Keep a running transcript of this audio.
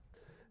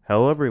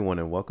Hello, everyone,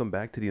 and welcome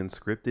back to the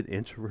Unscripted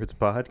Introverts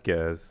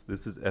podcast.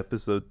 This is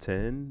episode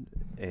 10,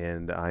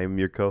 and I'm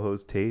your co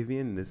host,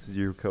 Tavien, and this is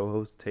your co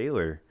host,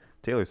 Taylor.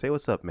 Taylor, say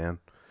what's up, man.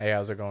 Hey,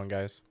 how's it going,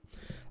 guys?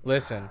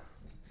 Listen,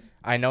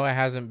 I know it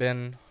hasn't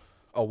been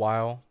a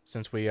while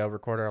since we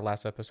recorded our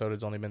last episode.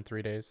 It's only been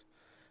 3 days.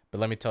 But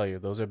let me tell you,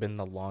 those have been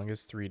the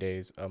longest 3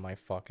 days of my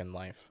fucking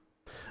life.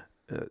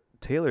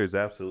 Taylor is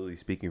absolutely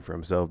speaking for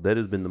himself. That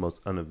has been the most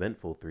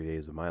uneventful 3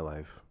 days of my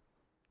life.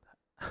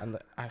 I'm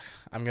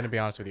going to be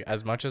honest with you.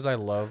 As much as I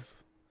love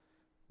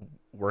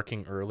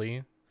working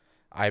early,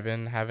 I've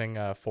been having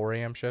 4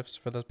 a.m. shifts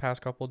for the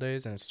past couple of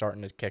days, and it's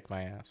starting to kick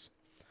my ass.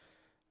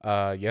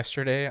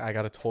 Yesterday, I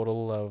got a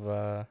total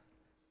of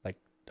like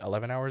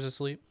 11 hours of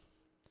sleep.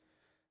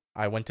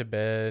 I went to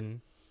bed.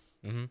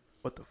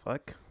 What the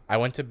fuck? I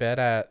went to bed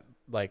at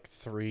like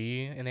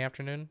 3 in the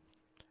afternoon,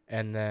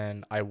 and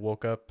then I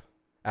woke up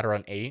at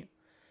around 8,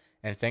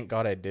 and thank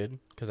God I did,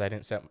 because I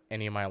didn't set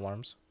any of my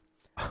alarms.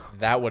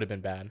 That would have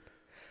been bad.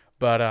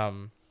 But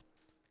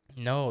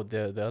no,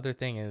 the other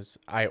thing is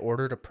I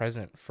ordered a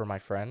present for my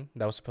friend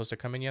that was supposed to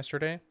come in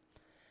yesterday,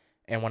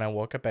 and when I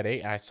woke up at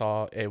 8, I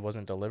saw it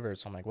wasn't delivered,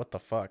 so I'm like, what the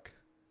fuck?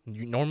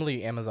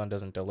 Normally Amazon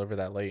doesn't deliver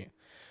that late.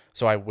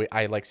 So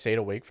I like stayed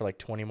awake for like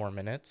 20 more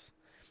minutes,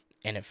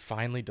 and it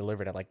finally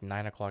delivered at like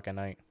 9 o'clock at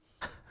night.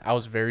 I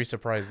was very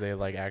surprised they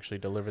like actually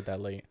delivered that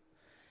late.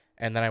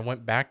 And then I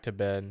went back to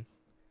bed,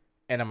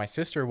 and then my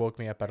sister woke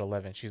me up at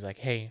 11. She's like,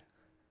 "Hey,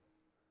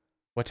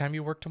 what time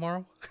you work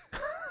tomorrow?"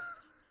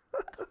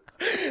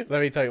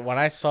 Let me tell you, when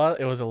I saw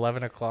it was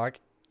 11 o'clock,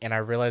 and I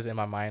realized in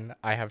my mind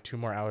I have 2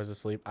 more hours of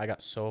sleep, I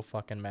got so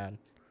fucking mad.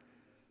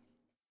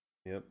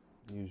 Yep,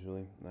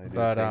 usually. I do the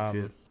But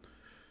same shit.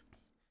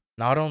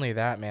 not only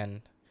that,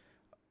 man.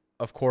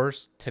 Of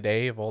course,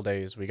 today of all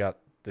days, we got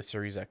the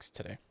Series X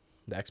today,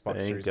 the Xbox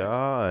Thank Series X.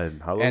 God.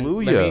 And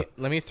Hallelujah.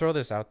 let me throw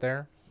this out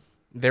there.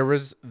 There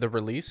was the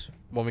release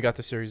when we got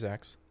the Series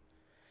X.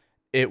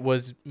 It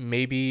was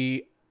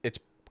it's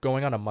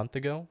going on a month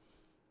ago.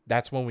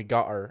 That's when we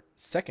got our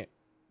second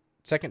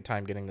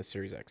time getting the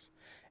Series X.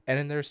 And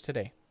then there's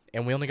today.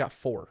 And we only got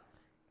 4.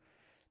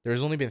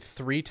 There's only been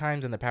 3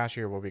 times in the past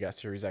year where we got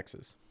Series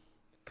X's.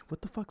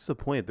 What the fuck's the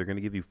point? They're going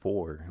to give you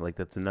 4. Like,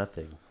 that's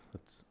nothing.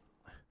 That's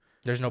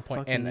There's no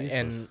point. fucking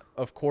And useless.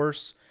 of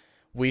course,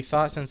 we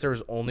thought since there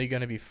was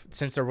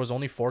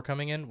only 4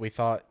 coming in, we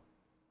thought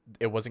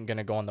it wasn't going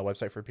to go on the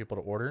website for people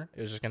to order.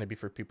 It was just going to be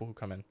for people who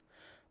come in.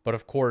 But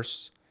of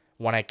course,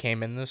 when I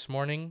came in this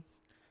morning,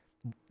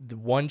 the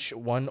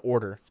one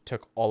order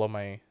took all of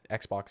my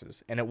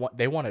Xboxes, and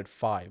they wanted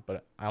 5,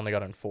 but I only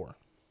got in 4.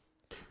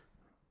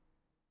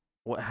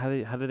 What? How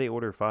did they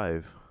order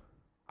 5?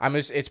 It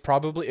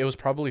was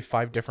probably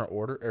 5 different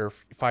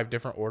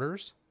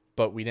orders,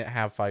 but we didn't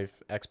have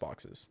 5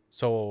 Xboxes.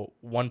 So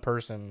one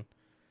person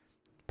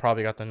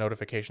probably got the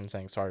notification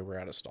saying, "Sorry, we're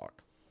out of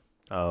stock."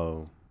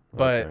 Oh,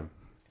 But okay.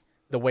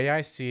 the way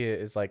I see it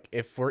is like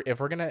if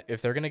they're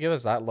gonna give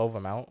us that low of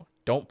amount,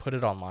 don't put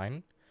it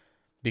online,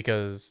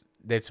 because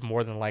it's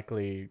more than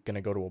likely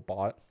gonna go to a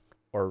bot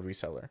or a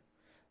reseller.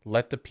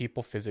 Let the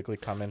people physically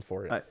come in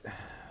for it.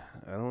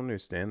 I don't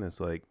understand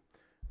this. Like,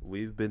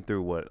 we've been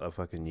through what, a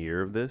fucking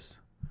year of this.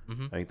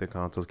 Mm-hmm. I think the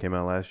consoles came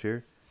out last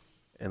year,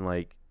 and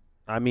like,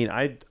 I mean,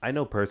 I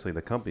know personally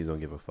the companies don't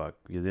give a fuck,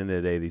 because at the end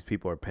of the day, these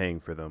people are paying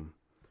for them,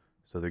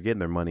 so they're getting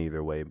their money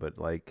either way. But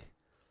like,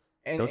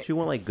 And don't you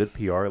want like good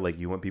PR? Like,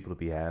 you want people to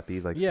be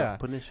happy? Like, yeah, stop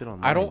putting this shit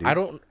online,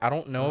 I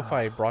don't know if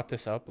I brought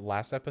this up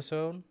last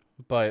episode,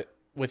 but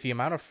with the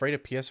amount of freight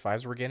of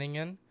PS5s we're getting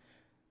in,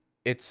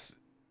 it's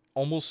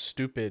almost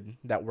stupid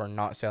that we're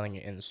not selling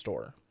it in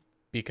store,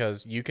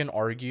 because you can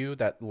argue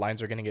that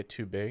lines are going to get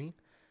too big,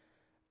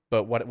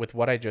 but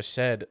what I just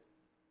said,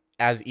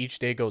 as each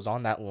day goes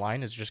on, that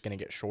line is just going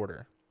to get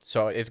shorter.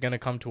 So it's going to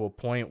come to a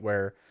point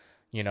where,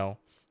 you know,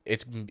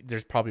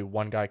 there's probably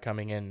one guy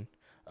coming in.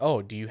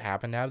 "Oh, do you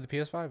happen to have the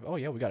PS5? Oh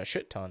yeah, we got a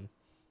shit ton.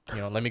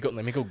 Let me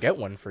go get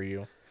one for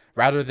you."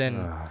 Rather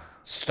than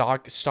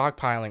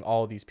stockpiling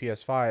all of these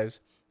PS5s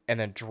and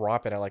then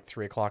drop it at like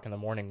 3 o'clock in the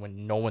morning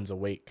when no one's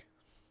awake.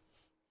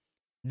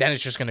 Then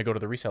it's just going to go to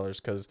the resellers,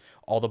 because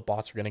all the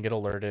bots are going to get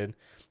alerted.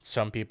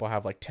 Some people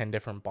have like 10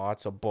 different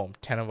bots, so boom,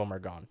 10 of them are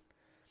gone.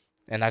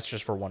 And that's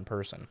just for one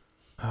person.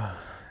 Yeah,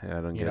 I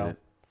don't You get know? it.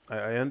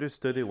 I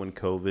understood it when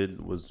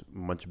COVID was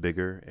much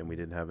bigger and we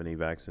didn't have any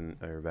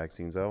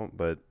vaccines out,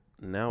 but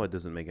now it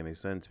doesn't make any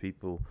sense.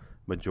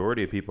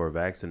 Majority of people are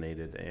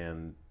vaccinated,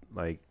 and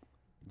like,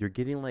 you're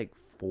getting like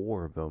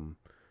 4 of them.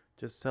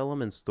 Just sell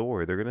them in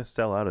store. They're gonna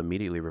sell out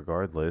immediately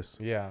regardless.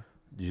 Yeah.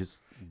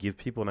 Just give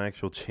people an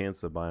actual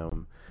chance to buy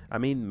them. I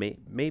mean,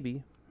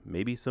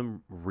 maybe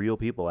some real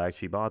people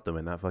actually bought them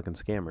and not fucking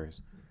scammers.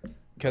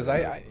 Because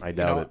I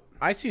doubt it.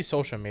 I see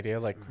social media,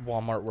 like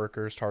Walmart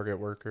workers, Target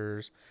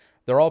workers,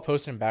 they're all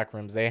posting back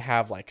rooms. They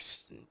have like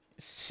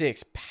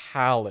 6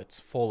 pallets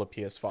full of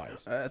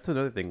PS5s. That's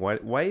another thing.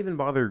 Why even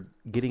bother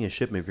getting a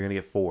shipment if you're gonna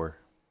get 4?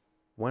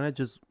 Why not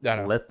just I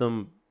know. let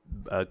them?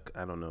 I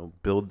don't know.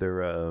 Build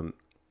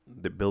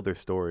their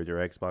storage,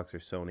 or Xbox or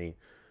Sony.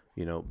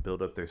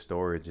 build up their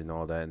storage and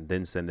all that, and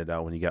then send it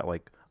out when you got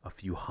like a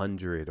few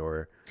hundred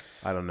or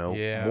I don't know,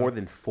 Yeah. more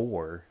than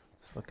 4.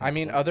 It's fucking I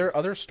mean, pointless.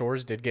 other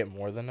stores did get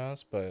more than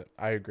us, but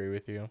I agree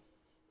with you.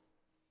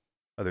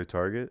 Other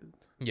Target.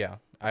 Yeah,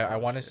 I Oh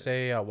want to shit.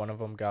 say one of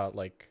them got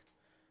like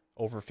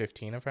over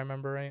 15 if I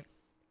remember right.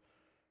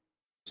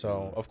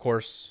 So Mm, of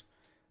course,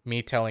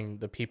 me telling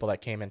the people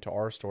that came into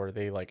our store,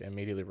 they like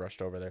immediately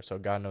rushed over there. So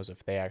God knows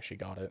if they actually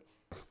got it.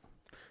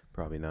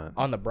 probably not.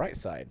 On the bright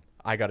side,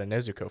 I got a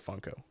Nezuko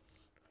Funko.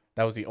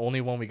 That was the only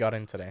one we got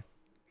in today.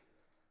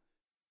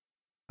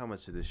 How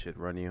much did this shit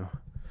run you?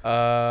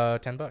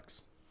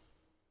 $10.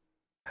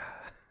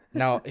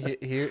 Now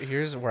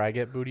here's where I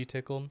get booty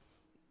tickled.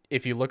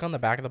 If you look on the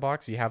back of the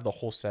box, you have the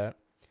whole set.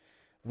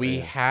 We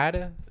Yeah.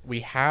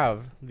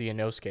 have the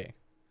Inosuke,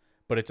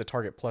 but it's a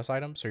Target Plus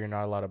item, so you're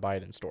not allowed to buy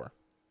it in store.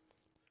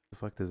 The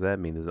fuck does that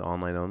mean? Is it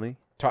online only?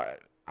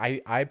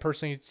 I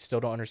personally still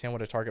don't understand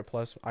what a Target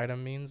Plus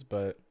item means,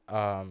 but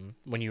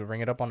when you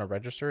ring it up on a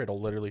register, it'll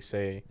literally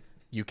say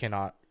you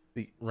cannot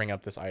ring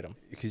up this item.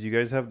 Because you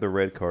guys have the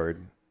red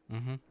card.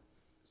 Mm-hmm.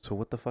 So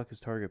what the fuck is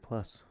Target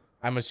Plus?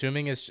 I'm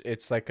assuming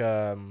it's like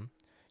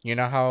you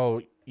know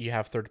how you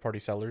have third party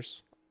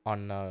sellers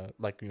on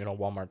like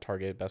Walmart,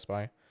 Target, Best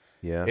Buy.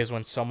 Yeah. Is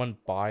when someone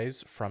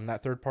buys from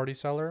that third party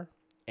seller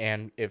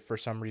and it for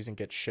some reason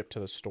gets shipped to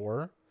the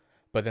store,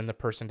 but then the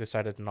person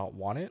decided to not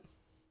want it.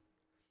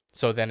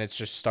 So then it's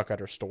just stuck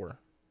at our store.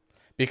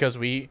 Because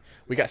we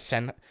got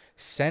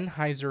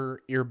Sennheiser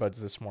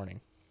earbuds this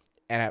morning.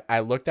 And I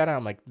looked at it,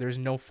 I'm like, there's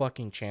no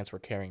fucking chance we're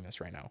carrying this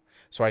right now.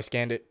 So I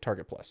scanned it,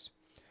 Target Plus.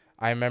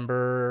 I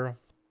remember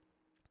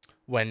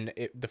when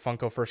the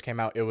Funko first came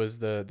out, it was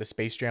the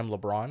Space Jam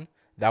LeBron.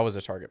 That was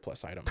a Target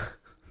Plus item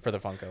for the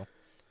Funko.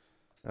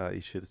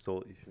 You should have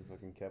sold. You should have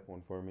fucking kept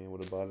one for me and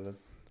would have bought it.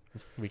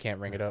 We can't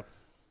ring it up.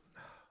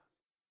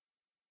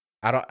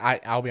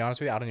 I'll be honest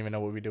with you, I don't even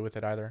know what we do with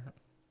it either.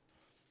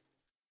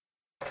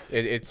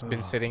 It's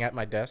been sitting at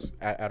my desk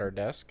at our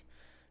desk,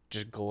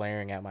 just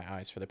glaring at my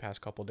eyes for the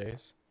past couple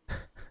days.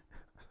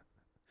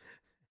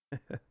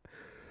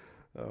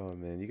 Oh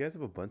man, you guys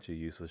have a bunch of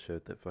useless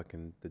shit at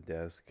the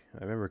desk.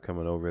 I remember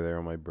coming over there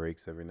on my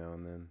breaks every now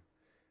and then.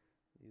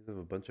 You have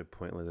a bunch of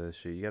pointless ass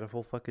shit. You got a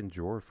whole fucking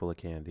drawer full of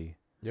candy.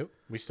 Yep,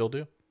 we still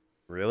do.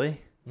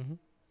 Really?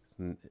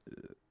 Mm-hmm.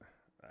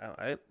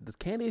 Does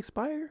candy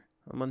expire?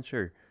 I'm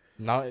unsure.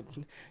 Not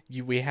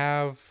we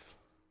have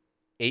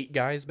 8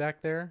 guys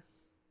back there.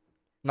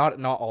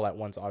 Not all at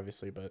once,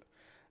 obviously, but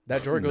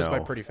that drawer goes by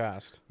No. pretty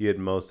fast. You had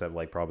most have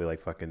probably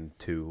fucking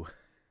 2.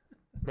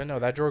 But no,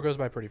 that drawer goes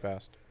by pretty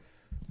fast.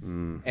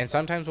 Mm. And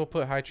sometimes we'll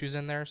put high chews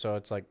in there, so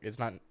it's like it's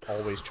not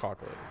always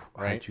chocolate,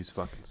 right? I choose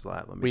fucking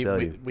slap. Let me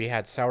tell you. We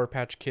had Sour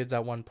Patch Kids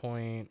at one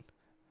point,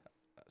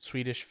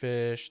 Swedish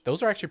Fish.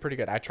 Those are actually pretty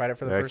good. I tried it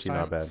for the They're first actually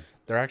time. not bad.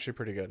 They're actually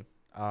pretty good.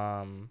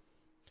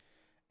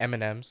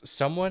 M&Ms.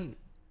 Someone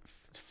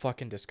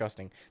fucking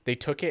disgusting. They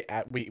took it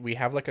at we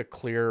have like a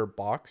clear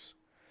box.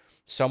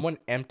 Someone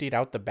emptied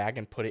out the bag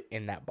and put it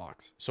in that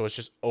box, so it's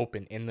just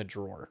open in the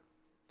drawer.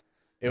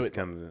 It's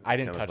kind of. I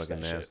didn't touch that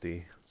nasty.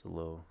 shit. It's a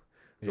little.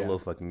 It's Yeah. a little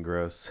fucking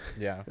gross.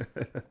 Yeah.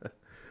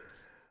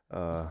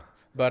 uh.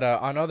 But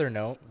on other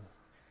note,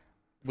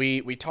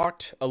 we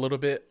talked a little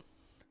bit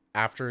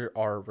after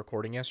our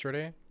recording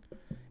yesterday,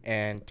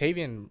 and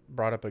Tavien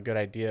brought up a good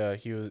idea.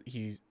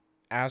 He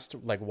asked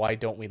like, why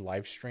don't we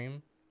live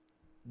stream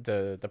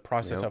the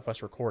process Yep. of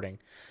us recording?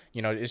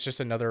 It's just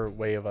another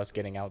way of us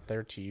getting out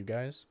there to you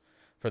guys.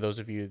 For those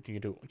of you you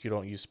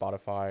don't use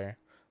Spotify,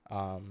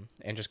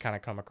 and just kind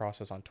of come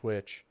across us on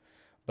Twitch.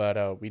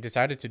 But we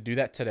decided to do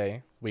that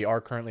today. We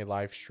are currently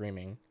live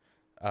streaming.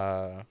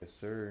 Yes,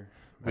 sir.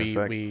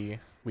 We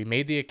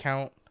made the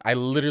account. I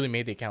literally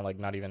made the account like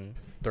not even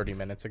 30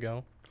 minutes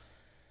ago.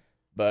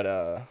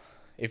 But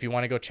if you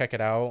want to go check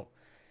it out,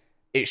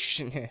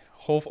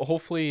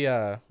 hopefully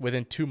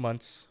within 2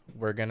 months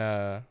we're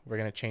gonna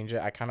change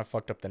it. I kind of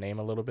fucked up the name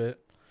a little bit.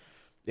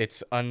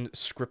 It's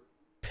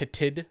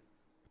unscripted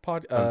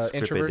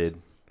introverts.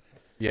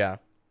 Yeah.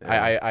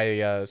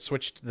 I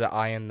switched the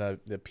I and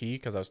the P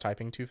because I was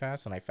typing too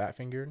fast and I fat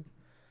fingered.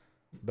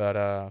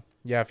 But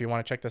yeah, if you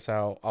want to check this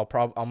out,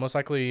 I'll most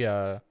likely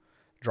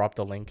drop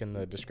the link in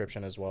the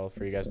description as well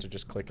for you guys to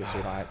just click it so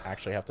you don't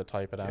actually have to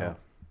type it out.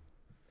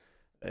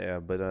 Yeah,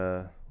 but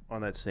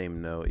on that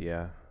same note,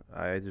 yeah,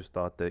 I just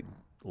thought that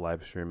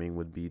live streaming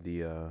would be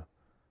the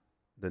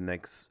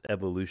next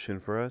evolution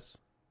for us,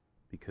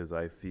 because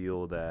I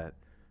feel that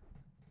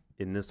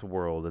in this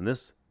world, in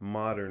this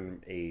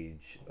modern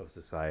age of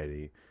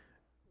society,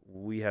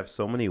 we have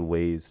so many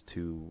ways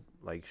to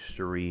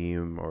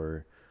stream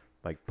or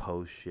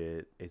post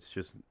shit. It's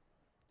just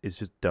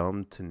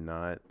dumb to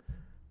not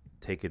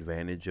take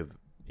advantage of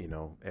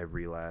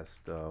every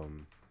last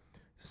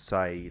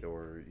site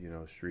or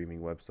streaming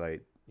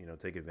website.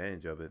 Take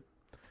advantage of it.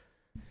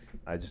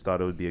 I just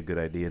thought it would be a good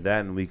idea,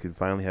 that, and we could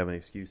finally have an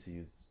excuse to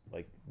use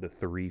the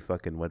 3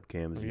 fucking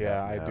webcams.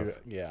 Yeah, I do.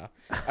 Yeah.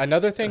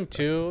 Another thing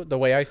too, the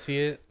way I see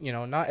it,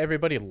 not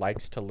everybody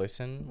likes to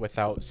listen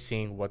without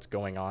seeing what's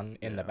going on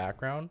in the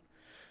background.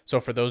 So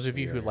for those of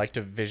you who like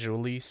to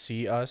visually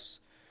see us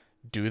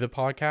do the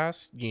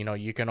podcast,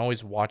 you can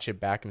always watch it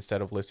back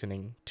instead of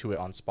listening to it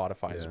on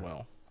Spotify as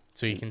well.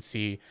 So you can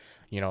see,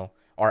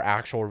 our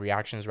actual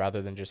reactions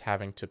rather than just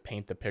having to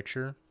paint the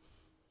picture.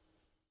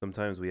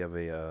 Sometimes we have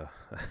a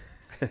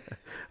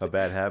a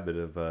bad habit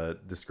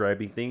of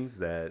describing things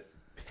that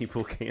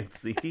people can't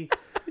see.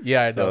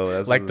 Yeah, I know.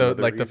 That's like the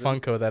reason.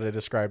 Funko that I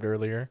described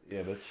earlier.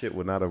 Yeah, that shit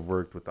would not have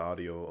worked with the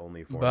audio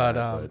only format.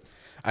 But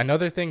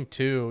another thing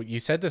too, you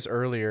said this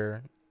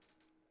earlier.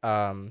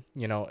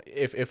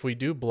 If we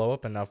do blow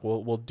up enough,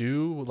 we'll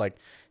do like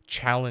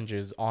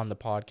challenges on the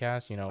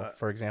podcast.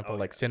 For example,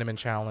 like cinnamon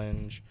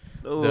challenge.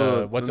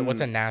 What's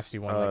a nasty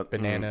one, like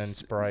banana and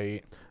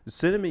Sprite.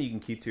 Cinnamon you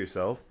can keep to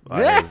yourself.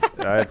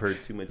 I've heard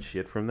too much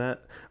shit from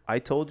that. I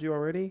told you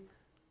already.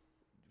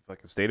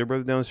 Fucking Stater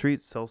Brothers down the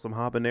street sell some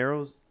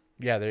habaneros.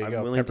 Yeah, there you go.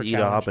 I'm willing to eat a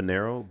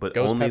habanero, but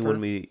only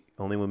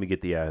when we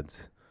get the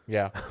ads.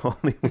 Yeah.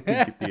 Only when we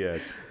get the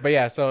ads. But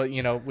yeah, so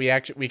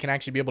we can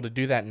actually be able to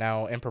do that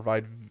now and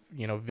provide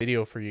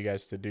video for you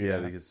guys to do. Yeah,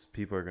 because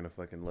people are gonna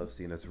fucking love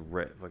seeing us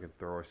fucking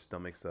throw our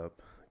stomachs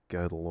up.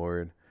 Good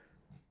Lord.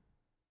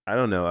 I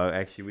don't know.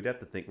 Actually, we'd have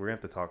to think. We're gonna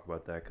have to talk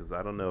about that because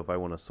I don't know if I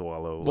want to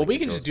swallow. Well, we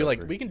can just do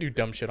we can do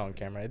dumb shit on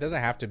camera. It doesn't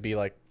have to be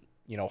like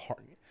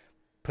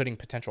putting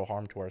potential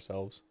harm to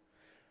ourselves.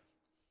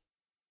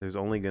 There's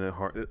only gonna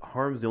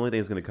harm's the only thing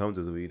that's gonna come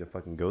to us if we eat a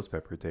fucking ghost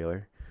pepper,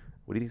 Taylor.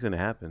 What do you think's gonna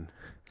happen?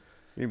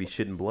 You're gonna be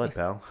shitting blood,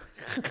 pal.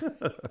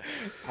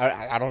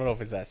 I don't know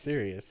if it's that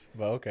serious,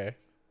 but okay.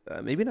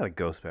 Maybe not a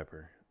ghost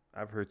pepper.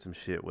 I've heard some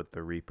shit with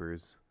the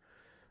Reapers.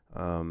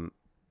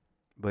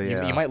 But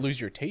yeah, you might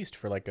lose your taste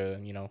for like a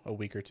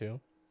week or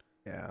two.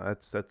 Yeah,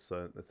 that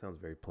sounds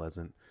very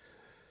pleasant.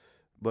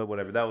 But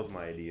whatever, that was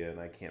my idea, and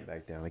I can't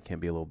back down. I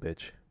can't be a little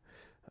bitch.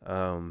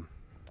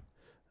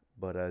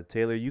 But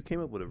Taylor, you came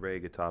up with a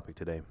very good topic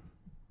today,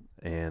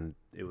 and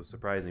it was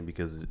surprising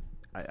because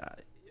I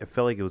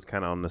felt like it was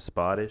kind of on the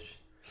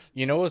spot-ish.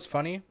 You know what's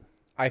funny?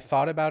 I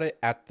thought about it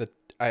at the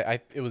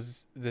it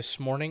was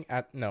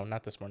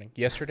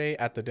yesterday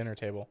at the dinner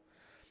table,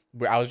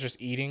 where I was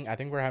just eating. I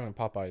think we were having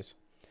Popeyes,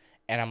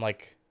 and I'm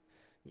like,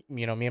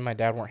 me and my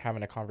dad weren't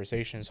having a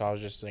conversation, so I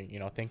was just like,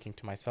 thinking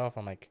to myself,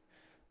 I'm like,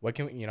 what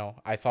can we,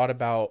 I thought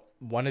about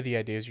one of the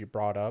ideas you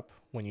brought up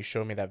when you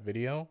showed me that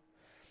video.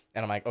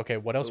 And I'm like, okay,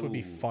 what else would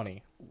be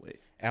funny? Wait.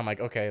 And I'm like,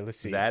 okay, let's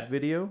see. That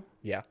video?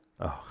 Yeah.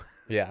 Oh.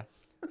 Yeah.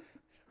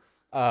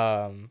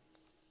 And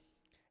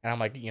I'm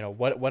like,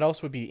 what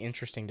else would be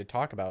interesting to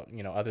talk about,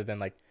 other than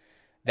like,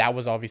 that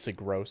was obviously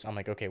gross. I'm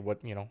like, okay, what,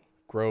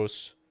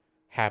 gross,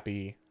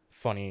 happy,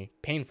 funny,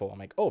 painful. I'm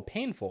like, oh,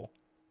 painful.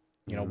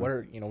 What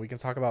are, we can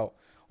talk about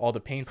all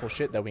the painful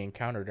shit that we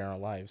encountered in our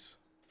lives.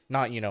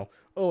 Not,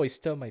 oh, I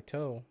stubbed my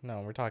toe.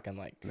 No, we're talking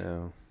like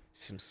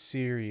some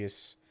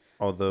serious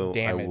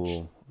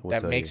damage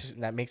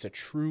that makes a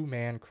true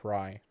man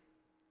cry.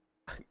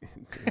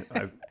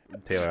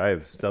 Taylor, I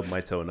have stubbed my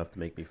toe enough to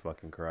make me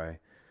fucking cry.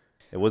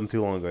 It wasn't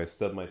too long ago. I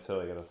stubbed my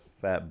toe. I got a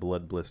fat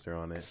blood blister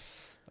on it,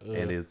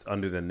 and it's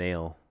under the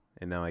nail,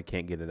 and now I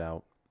can't get it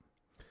out.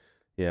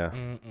 Yeah,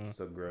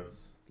 so gross.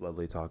 It's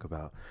lovely to talk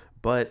about,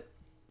 but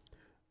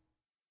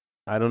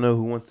I don't know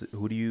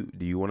who do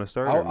you want to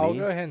start? I'll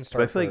go ahead and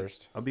start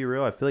first. I'll be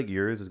real. I feel like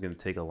yours is going to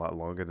take a lot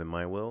longer than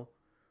mine will.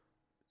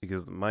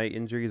 Because my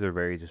injuries are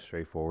very just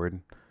straightforward.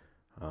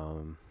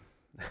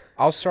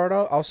 I'll start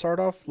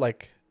off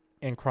like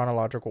in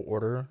chronological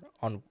order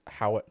on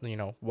how it,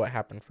 what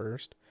happened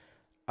first.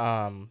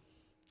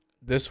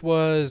 This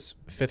was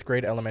 5th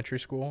grade elementary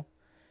school.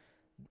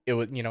 It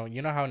was, you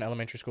know how in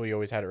elementary school you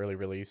always had early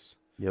release.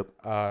 Yep.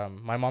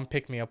 My mom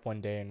picked me up one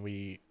day, and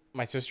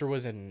my sister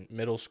was in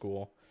middle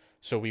school,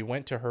 so we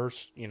went to her.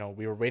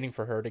 We were waiting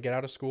for her to get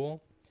out of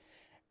school.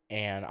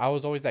 And I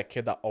was always that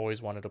kid that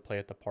always wanted to play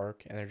at the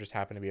park, and there just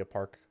happened to be a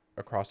park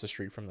across the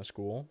street from the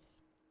school.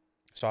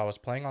 So I was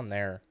playing on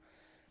there,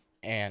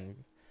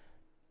 and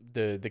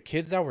the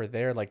kids that were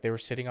there, like, they were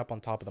sitting up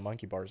on top of the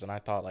monkey bars, and I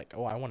thought, like,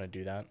 oh, I want to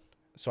do that.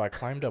 So I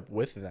climbed up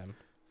with them,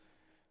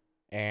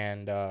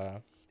 and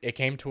it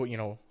came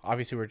to,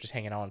 obviously we were just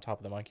hanging out on top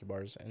of the monkey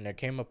bars, and there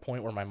came a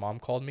point where my mom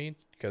called me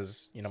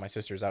because, my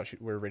sister's out.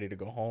 We were ready to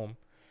go home.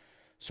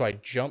 So I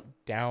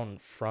jumped down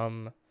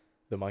from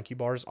the monkey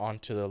bars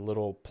onto the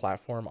little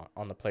platform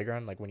on the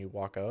playground, like when you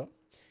walk up,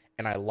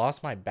 and I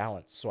lost my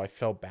balance, so I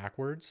fell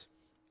backwards,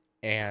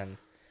 and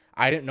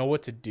I didn't know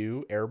what to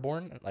do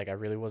airborne. Like, I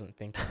really wasn't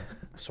thinking.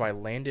 So I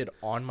landed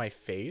on my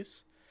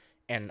face,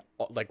 and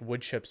like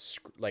wood chips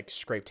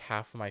scraped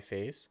half of my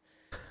face.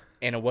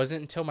 And it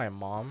wasn't until my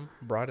mom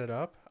brought it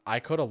up, I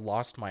could have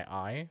lost my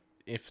eye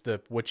if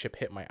the wood chip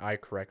hit my eye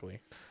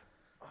correctly.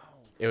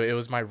 It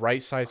was my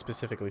right side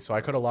specifically, so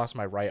I could have lost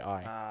my right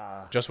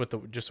eye just with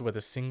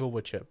a single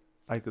wood chip.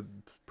 I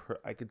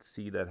could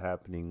see that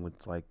happening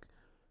with, like.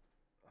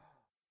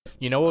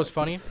 You know what was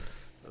funny?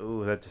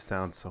 Oh, that just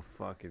sounds so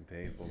fucking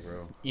painful,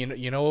 bro.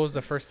 You know what was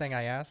the first thing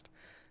I asked?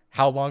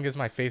 How long is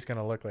my face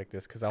gonna look like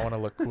this? Because I want to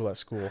look cool at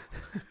school.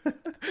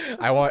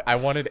 I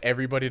wanted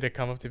everybody to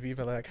come up to me,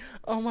 but like,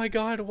 oh my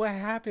god, what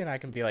happened? I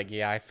can be like,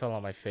 yeah, I fell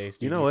on my face,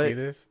 You dude. know You see what?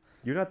 this?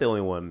 You're not the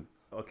only one.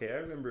 Okay, I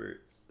remember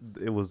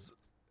it was.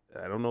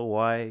 I don't know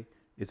why.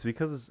 It's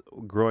because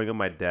growing up,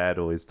 my dad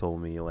always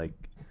told me like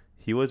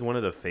he always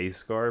wanted a face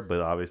scar, but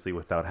obviously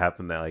without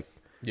having that like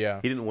Yeah,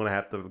 he didn't want to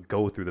have to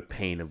go through the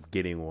pain of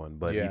getting one,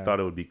 but he yeah, thought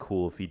it would be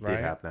cool if he did right.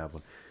 happen to have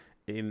one.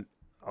 And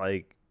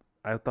like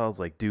I thought I was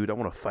like, dude, I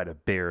want to fight a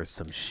bear or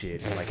some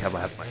shit and like have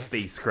my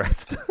face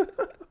scratched.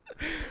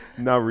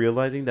 Not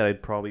realizing that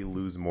I'd probably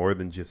lose more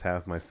than just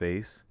half my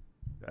face.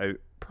 I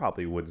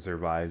probably wouldn't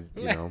survive,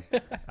 you know.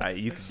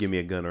 You could give me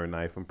a gun or a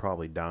knife, I'm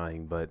probably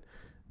dying, but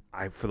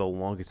I for the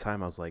longest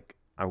time I was like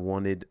I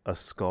wanted a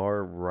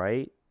scar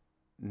right,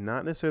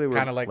 not necessarily where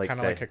Kind of like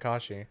that.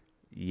 Kakashi,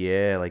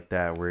 Yeah, like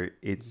that, where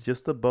it's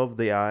just above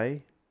the eye,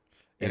 and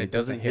and it it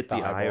doesn't doesn't hit hit the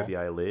the eye or eyeball. the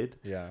eyelid,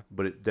 Yeah,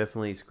 but it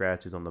definitely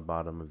scratches on the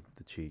bottom of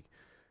the cheek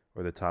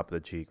or the top of the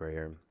cheek right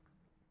here.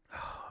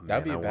 Oh,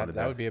 man, I wanted that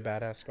that. would be a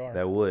badass scar.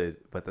 That would,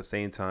 but at the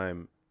same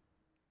time,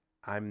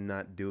 I'm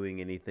not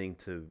doing anything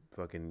to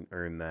fucking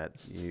earn that.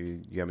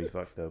 You got me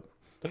fucked up.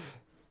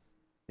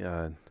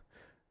 Yeah,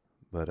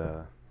 but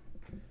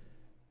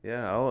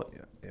yeah.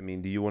 I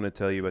mean, do you want to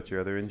tell you about your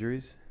other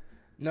injuries?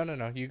 No, no,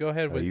 no. You go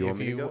ahead Oh, with you want if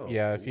me to you go?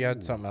 yeah if you had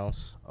Ooh. something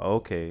else.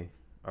 Okay.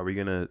 Are we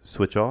gonna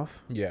switch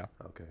off? Yeah.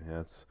 Okay,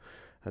 that's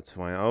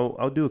fine.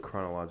 I'll do a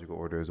chronological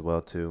order as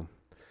well too.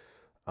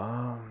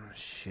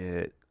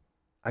 Shit.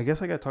 I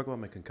guess I gotta talk about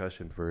my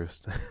concussion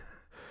first.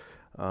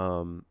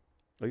 um,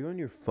 are you on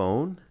your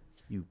phone?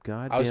 You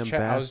goddamn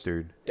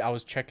bastard. I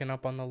was checking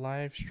up on the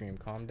live stream.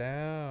 Calm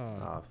down.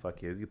 Ah,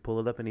 fuck you. You can pull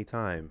it up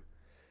anytime.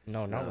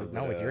 No, No, not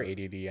but with your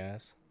ADD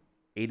ass.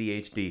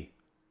 ADHD.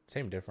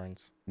 Same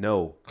difference.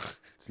 No,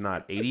 it's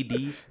not.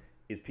 ADD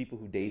is people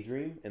who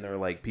daydream, and they're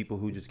like people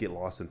who just get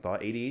lost in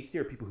thought. ADHD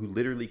are people who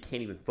literally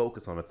can't even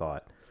focus on a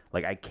thought.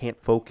 Like I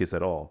can't focus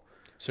at all.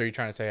 So you're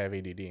trying to say I have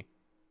ADD?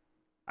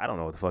 I don't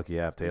know what the fuck you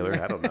have, Taylor.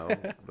 I don't know,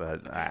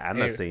 but I'm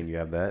not Anyway, saying you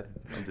have that.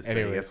 I'm just saying that's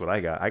anyways. what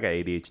I got. I got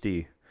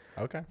ADHD.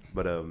 Okay.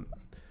 But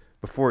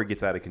before it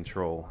gets out of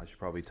control, I should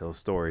probably tell a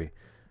story.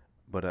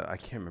 But I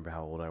can't remember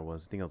how old I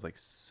was. I think I was like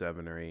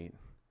 7 or 8.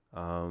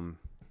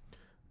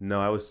 No,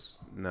 I was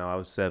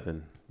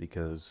 7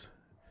 because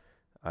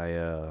I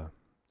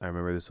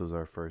remember this was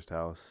our first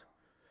house.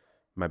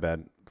 My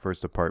bad,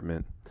 first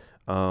apartment.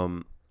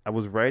 I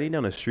was riding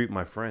down the street with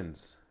my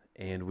friends,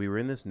 and we were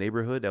in this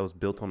neighborhood that was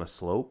built on a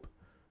slope.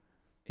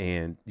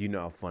 And you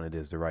know how fun it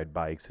is to ride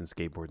bikes and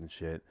skateboards and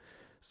shit.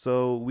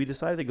 So we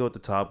decided to go at the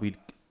top. We'd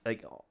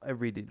like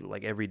every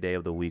day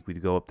of the week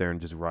we'd go up there and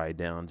just ride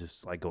down,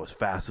 just like go as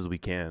fast as we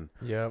can.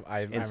 Yeah, I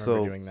And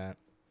remember doing that.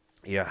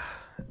 yeah,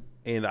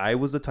 and I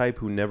was the type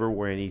who never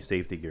wore any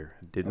safety gear.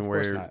 Didn't Of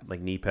course wear not. like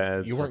knee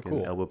pads, You weren't fucking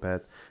cool. elbow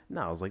pads.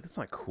 No, I was like, that's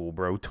not cool,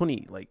 bro.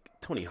 Tony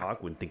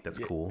Hawk wouldn't think that's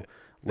Yeah, cool.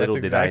 that's Little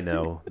did I exactly.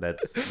 know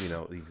that's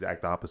the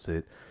exact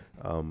opposite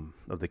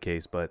of the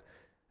case. But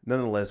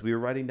nonetheless, we were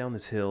riding down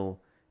this hill,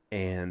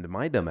 and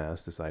my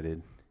dumbass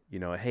decided,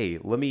 hey,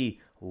 let me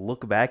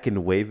look back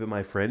and wave at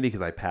my friend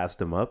because I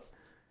passed him up.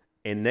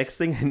 And next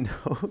thing I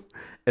know,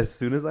 as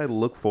soon as I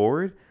look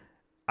forward,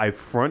 I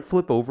front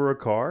flip over a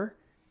car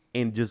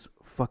and just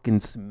fucking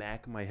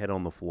smack my head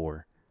on the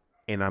floor.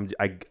 And I'm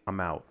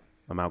out.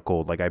 I'm out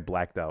cold. Like I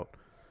blacked out.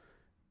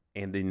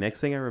 And the next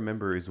thing I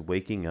remember is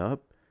waking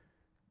up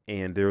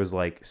and there was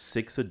like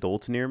 6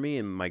 adults near me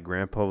and my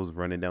grandpa was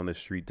running down the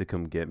street to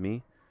come get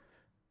me.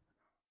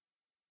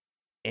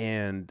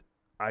 And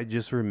I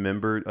just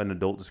remembered an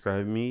adult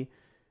describing me.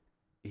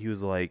 He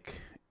was like,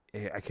 I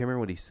can't remember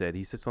what he said.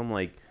 He said something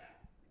like,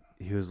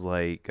 he was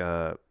like,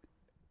 I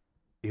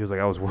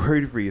was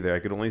worried for you there. I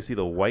could only see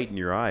the white in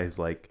your eyes.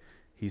 Like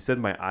he said,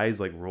 my eyes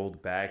like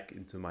rolled back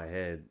into my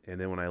head, and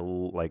then when I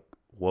like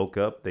woke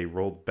up, they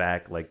rolled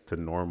back like to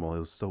normal. It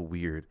was so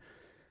weird.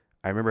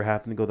 I remember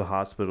having to go to the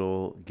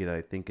hospital get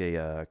I think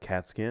a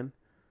CAT scan.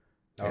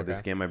 I had to Okay.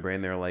 scan my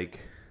brain. They're like,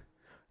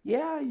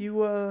 yeah,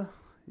 you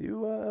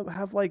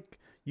have like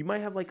you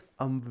might have like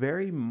a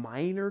very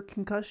minor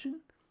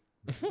concussion,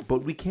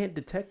 but we can't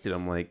detect it.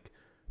 I'm like,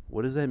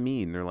 what does that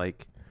mean? They're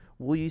like,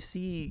 well, you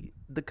see,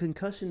 the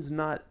concussion's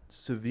not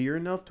severe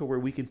enough to where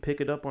we can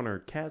pick it up on our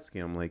CAT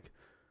scan. I'm like,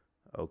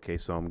 okay,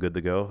 so I'm good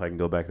to go. I can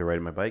go back to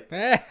riding my bike.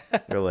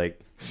 They're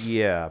like,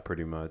 yeah,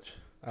 pretty much.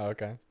 Oh,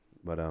 okay.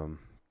 But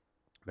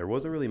there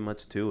wasn't really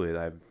much to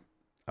it.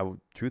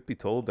 Truth be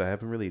told, I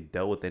haven't really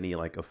dealt with any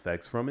like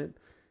effects from it.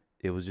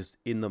 It was just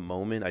in the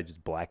moment, I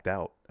just blacked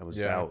out. I was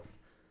Yeah. out,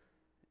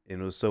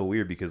 and it was so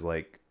weird because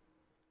like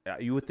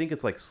you would think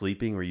it's like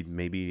sleeping or you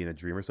maybe in a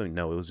dream or something.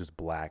 No, it was just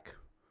black.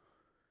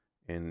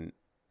 And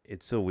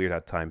it's so weird how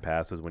time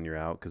passes when you're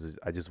out because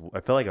I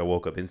felt like I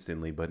woke up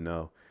instantly, but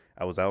no,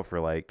 I was out for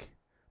like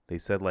they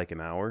said like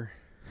an hour.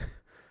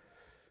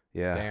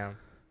 Yeah, Damn.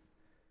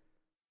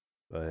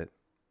 but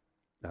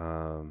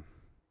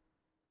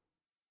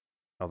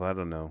although I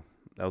don't know,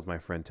 that was my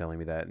friend telling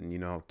me that, and you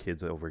know how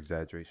kids over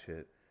exaggerate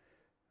shit.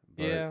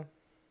 But Yeah.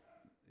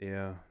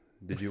 yeah,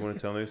 did you want to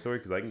tell another story?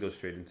 Because I can go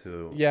straight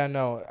into Yeah.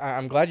 No,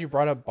 I'm glad you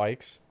brought up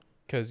bikes,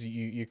 because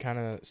you kind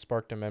of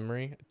sparked a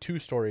memory. 2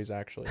 stories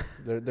actually.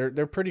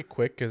 They're pretty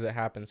quick because it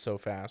happened so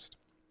fast.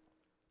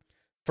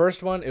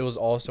 First one, it was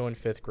also in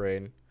 5th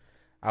grade.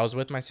 I was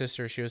with my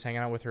sister. She was hanging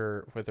out with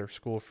her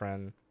school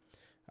friend,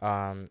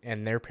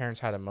 and their parents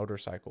had a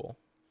motorcycle,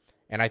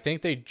 and I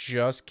think they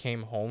just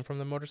came home from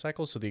the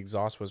motorcycle, so the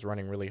exhaust was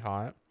running really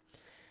hot.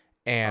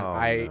 And Oh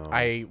I no.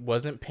 I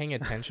wasn't paying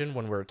attention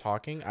when we were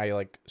talking. I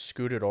like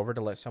scooted over to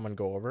let someone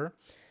go over,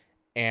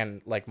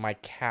 and like my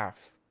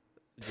calf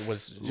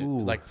was Ooh.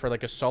 like for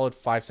like a solid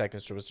 5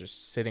 seconds it was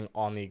just sitting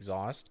on the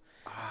exhaust.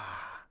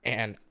 Ah.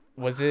 And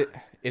is it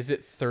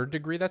 3rd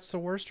degree that's the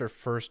worst or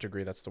 1st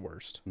degree that's the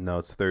worst? No,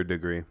 it's 3rd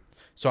degree.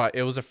 So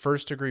it was a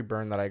 1st degree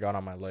burn that I got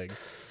on my leg.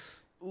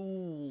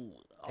 Ooh.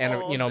 And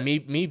Oh,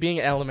 me being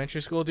in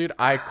elementary school, dude,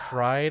 I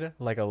cried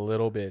like a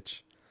little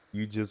bitch.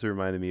 you just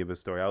reminded me of a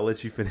story. I'll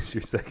let you finish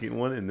your second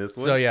one and this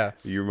one. So yeah,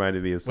 You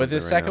reminded me of something with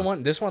this right second now.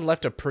 one, this one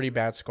left a pretty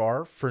bad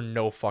scar for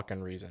no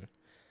fucking reason.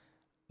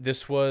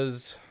 This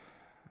was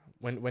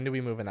when did we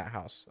move in that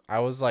house? I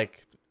was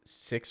like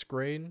 6th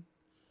grade.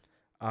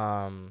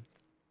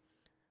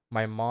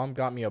 My mom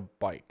got me a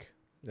bike.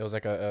 It was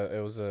like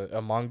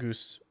a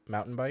Mongoose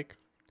mountain bike.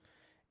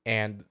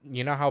 And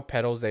you know how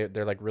pedals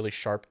they're like really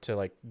sharp to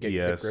like get the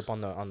Yes. grip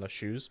on the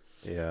shoes.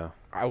 Yeah.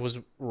 I was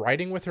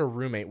riding with her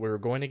roommate. We were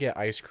going to get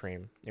ice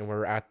cream, and we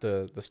were at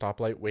the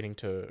stoplight waiting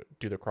to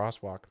do the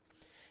crosswalk.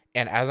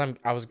 And as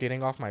I was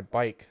getting off my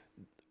bike,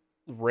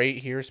 right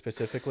here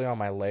specifically on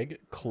my leg,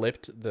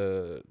 clipped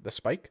the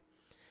spike,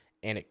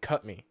 and it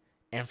cut me.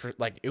 And for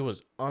like it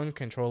was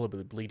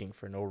uncontrollably bleeding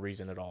for no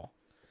reason at all.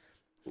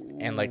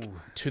 And like Ooh.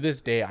 to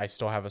this day, I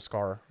still have a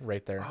scar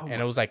right there. Oh And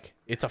my- it was like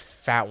it's a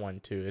fat one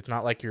too. It's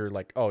not like you're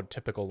like, oh,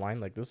 typical line.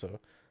 Like this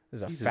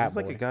is a Jesus, fat this is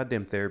like boy. a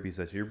goddamn therapy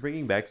session. You're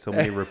bringing back so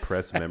many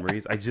repressed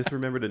memories. I just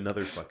remembered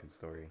another fucking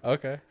story.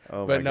 Okay.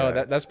 Oh But my no,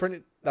 god.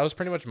 that was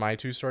pretty much my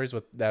 2 stories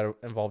with that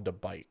involved a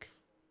bike.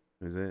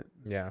 Is it?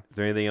 Yeah. Is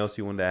there anything else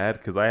you wanted to add?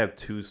 Because I have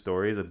 2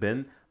 stories. I've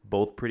been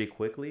both pretty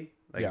quickly.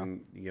 I Yeah.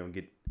 can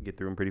get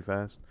through them pretty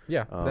fast.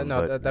 Yeah.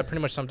 But- That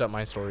pretty much summed up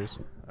my stories.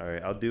 All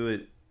right, I'll do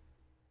it.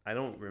 I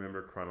don't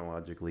remember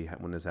chronologically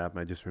when this happened.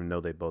 I just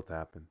know they both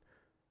happened.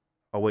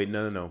 Oh wait,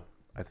 no.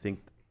 I think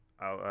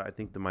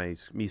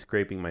me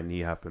scraping my knee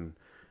happened.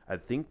 I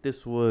think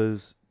this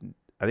was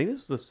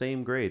the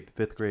same grade,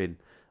 5th grade.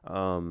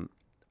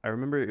 I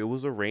remember it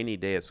was a rainy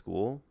day at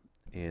school,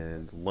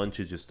 and lunch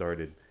had just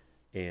started,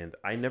 and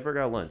I never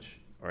got lunch,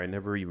 or I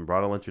never even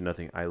brought a lunch or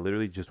nothing. I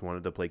literally just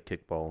wanted to play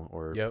kickball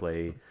or Yep.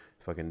 play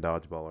fucking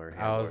dodgeball or I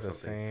handball was or the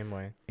something. same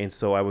way. And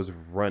so I was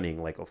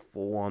running like a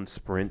full-on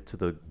sprint to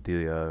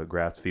the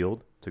grass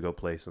field to go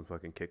play some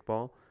fucking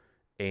kickball.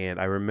 And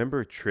I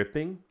remember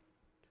tripping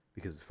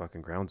because the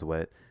fucking ground's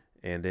wet.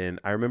 And then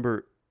I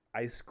remember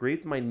I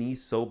scraped my knee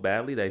so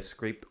badly that I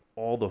scraped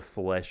all the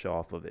flesh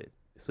off of it,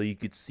 so you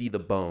could see the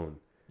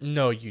bone.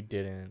 No, you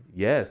didn't.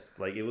 Yes,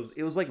 like it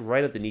was like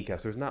right up the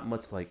kneecaps. There's not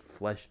much like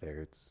flesh there.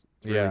 It's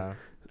really- Yeah.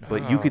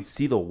 but you Oh. could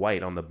see the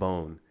white on the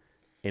bone,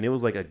 and it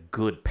was like a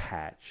good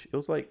patch. It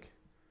was like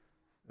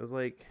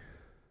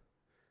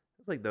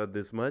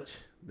this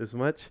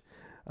much.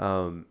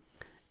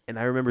 And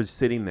I remember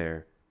sitting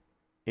there,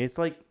 and it's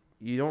like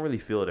you don't really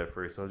feel it at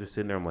first. So I was just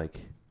sitting there. I'm like,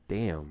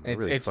 damn. I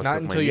really It's fucked not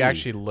up my until you knee.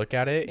 actually look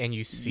at it and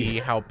you see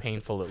how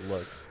painful it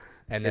looks.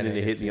 And then it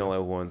hit hits me you. all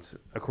at once.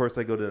 Of course,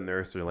 I go to the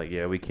nurse. They're like,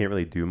 "Yeah, we can't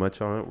really do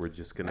much on it. We're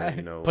just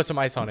gonna, Put some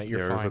ice on it.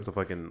 You're fine. Put some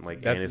fucking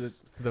like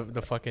That's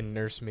the fucking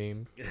nurse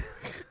meme.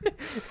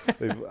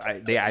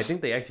 I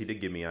think they actually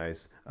did give me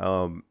ice.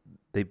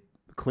 They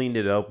cleaned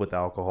it up with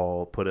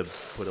alcohol, put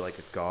like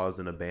a gauze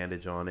and a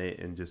bandage on it,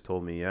 and just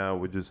told me, yeah,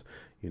 we're just,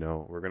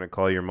 we're gonna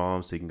call your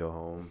mom so you can go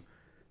home.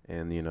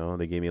 And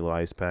they gave me a little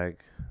ice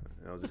pack.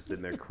 And I was just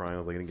sitting there crying. I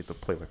was like, I didn't get to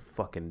play my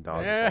fucking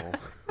dodgeball.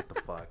 What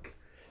the fuck?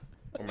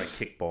 Or my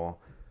kickball.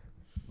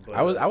 But,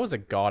 I was a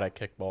god at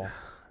kickball.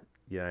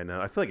 yeah, I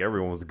know. I feel like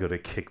everyone was good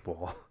at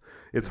kickball.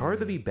 It's hard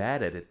to be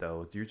bad at it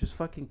though. You're just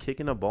fucking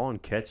kicking a ball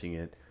and catching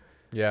it.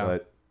 Yeah.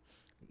 But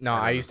No,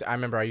 I I don't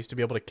remember I used to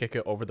be able to kick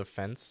it over the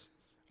fence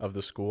of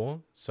the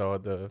school. So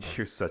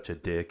you're such a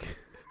dick.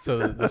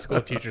 the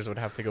school teachers would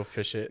have to go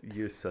fish it.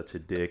 You're such a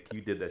dick.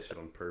 You did that shit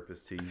on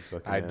purpose too, you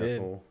fucking I did.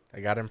 asshole. I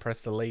got to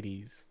impress the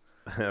ladies.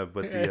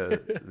 But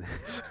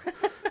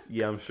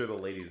yeah, I'm sure the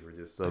ladies were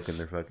just soaking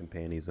their fucking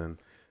panties in.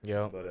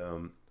 Yeah. But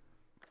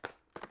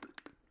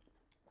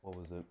what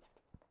was it?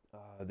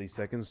 The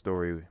second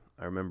story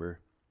I remember.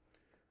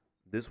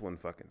 This one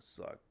fucking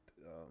sucked.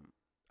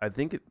 I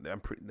think they're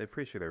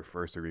pretty sure they're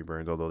 1st-degree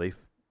burns, although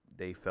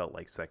they felt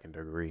like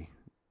 2nd-degree.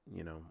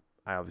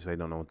 I obviously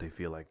don't know what they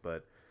feel like,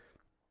 but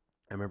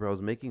I remember I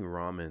was making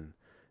ramen.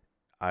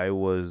 I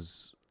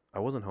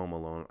wasn't home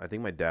alone. I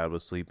think my dad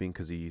was sleeping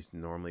because he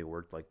normally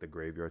worked like the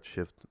graveyard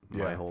shift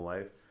my whole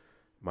life.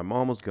 My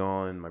mom was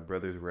gone. My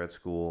brothers were at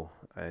school.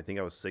 I think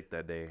I was sick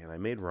that day, and I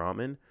made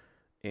ramen.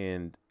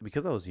 And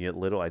because I was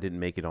little, I didn't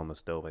make it on the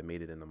stove. I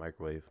made it in the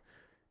microwave.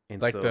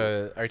 And Like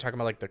so, are you talking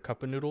about like the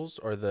cup of noodles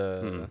or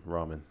the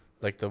ramen,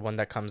 like the one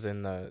that comes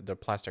in the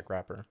plastic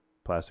wrapper?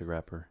 plastic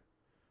wrapper.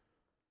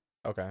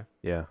 Okay.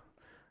 Yeah.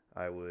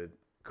 I would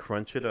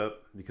crunch it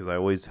up because I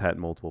always had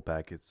multiple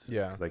packets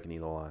Yeah. because I can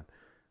eat a lot.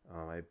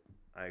 I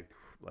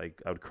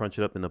would crunch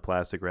it up in the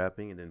plastic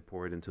wrapping and then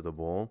pour it into the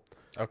bowl,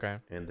 Okay.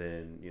 and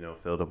then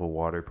fill it up with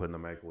water, put it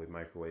in the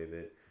microwave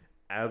it.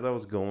 As I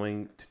was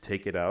going to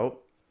take it out,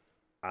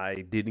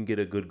 I didn't get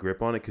a good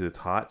grip on it because it's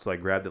hot, so I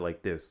grabbed it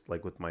like this,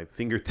 like with my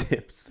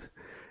fingertips,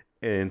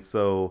 and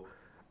so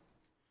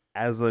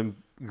as I'm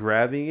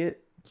grabbing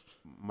it,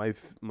 I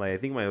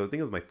think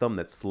it was my thumb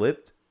that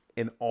slipped,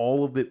 and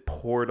all of it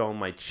poured on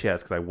my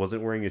chest because I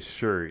wasn't wearing a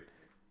shirt.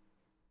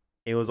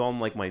 It was on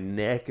like my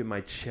neck and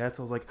my chest.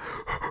 I was like,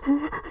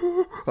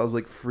 I was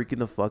like freaking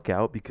the fuck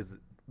out because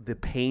the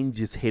pain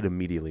just hit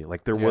immediately.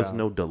 Like there was Yeah.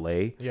 no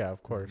delay. Yeah,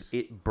 of course.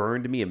 It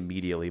burned me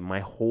immediately.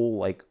 My whole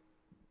like,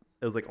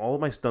 it was like all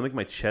of my stomach,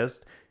 my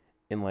chest,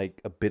 and like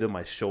a bit of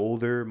my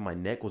shoulder, my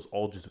neck was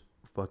all just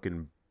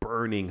fucking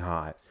burning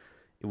hot.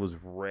 It was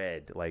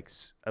red. Like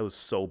I was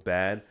so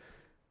bad.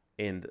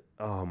 And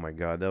oh my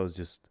god, that was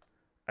just.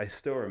 I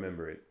still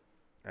remember it.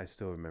 I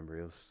still remember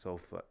it. It was so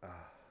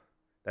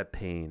that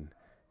pain,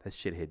 that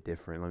shit hit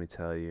different. Let me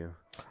tell you.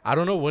 I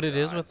don't know what it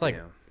is God with like,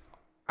 damn.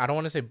 I don't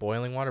want to say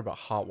boiling water, but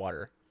hot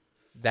water.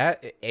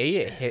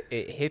 It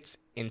hits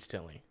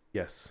instantly,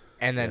 Yes.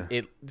 and then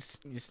Yeah.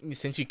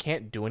 since you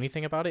can't do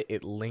anything about it,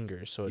 it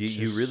lingers. So it's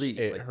You really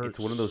it like, hurts. it's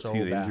one of those so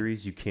few bad.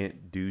 injuries you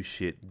can't do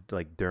shit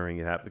like during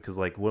it happen because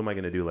like what am I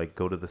gonna do, like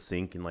go to the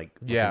sink and like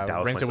fucking Yeah,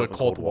 douse rinse it myself with in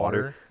cold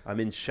water. I'm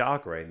in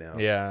shock right now.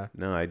 Yeah,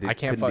 No, I I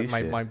can't. couldn't do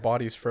My shit. my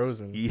body's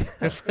frozen. Yeah.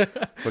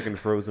 Fucking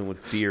frozen with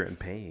fear and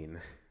pain.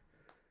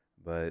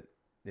 But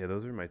yeah,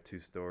 those are my two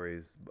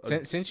stories.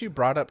 Since you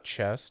brought up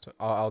chest,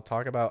 I'll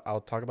talk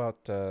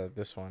about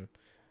this one.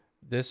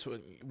 This was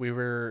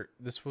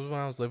when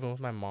I was living with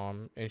my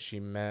mom, and she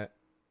met.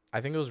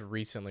 I think it was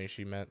recently.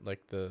 She met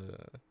like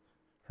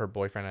her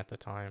boyfriend at the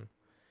time,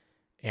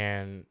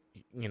 and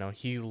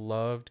he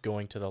loved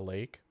going to the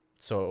lake.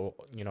 So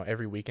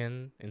every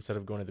weekend, instead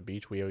of going to the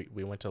beach, we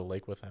went to the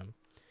lake with him.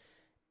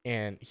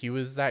 And he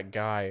was that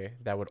guy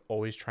that would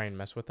always try and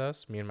mess with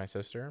us, me and my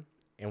sister,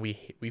 and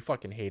we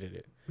fucking hated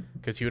it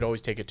because he would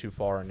always take it too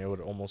far and it would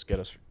almost get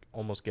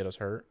us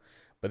hurt.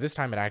 But this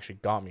time it actually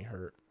got me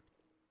hurt.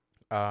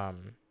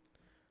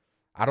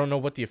 I don't know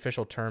what the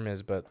official term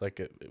is, but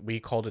like we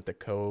called it the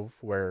cove,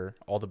 where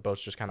all the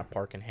boats just kind of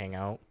park and hang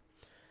out.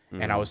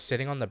 And I was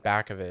sitting on the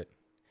back of it,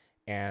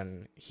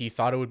 and he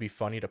thought it would be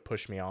funny to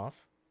push me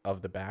off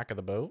of the back of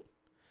the boat.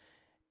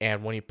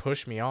 And when he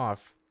pushed me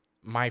off,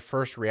 my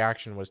first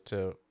reaction was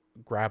to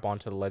grab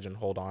onto the ledge and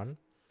hold on.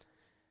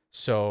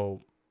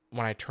 So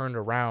when I turned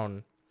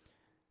around,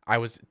 I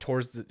was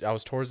towards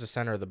the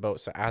center of the boat.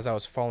 So as I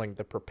was falling,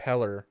 the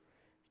propeller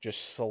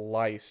just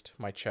sliced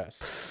my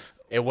chest.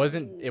 It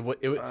wasn't.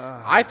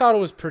 I thought it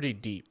was pretty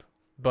deep,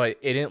 but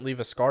it didn't leave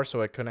a scar,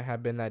 so it couldn't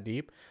have been that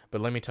deep.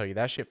 But let me tell you,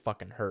 that shit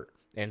fucking hurt,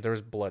 and there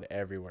was blood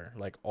everywhere,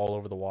 like all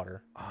over the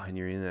water. Oh, and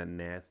you're in that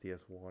nasty ass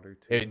water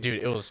too.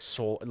 Dude, it was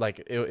so like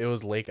it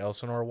was Lake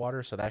Elsinore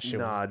water, so that shit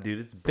was dude,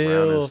 it's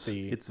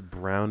filthy. It's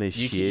brown as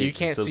You shit.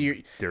 can't It's so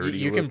see dirty.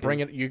 you can looking. bring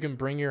it. You can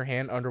bring your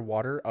hand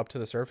underwater up to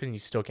the surface, and you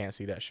still can't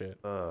see that shit.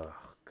 Oh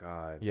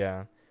god.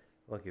 Yeah.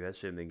 Lucky that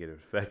shit didn't get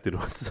infected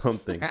with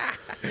something. But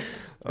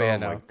yeah, Oh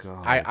my no.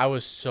 god. I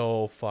was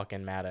so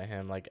fucking mad at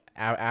him. Like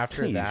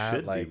after You that,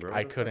 should be, like bro. I What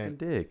a fucking couldn't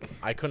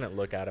dick.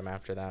 look at him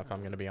after that. If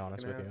I'm gonna be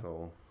honest with you.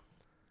 Asshole.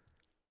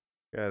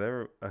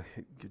 Yeah,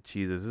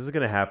 Jesus, this is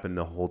gonna happen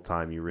the whole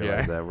time. You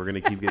realize that we're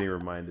gonna keep getting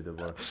reminded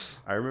of.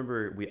 I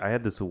remember I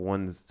had this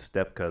one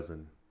step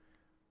cousin,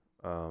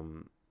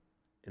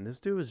 and this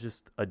dude was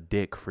just a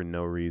dick for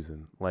no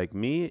reason. Like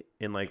me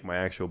and like my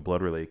actual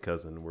blood related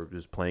cousin were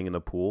just playing in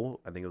the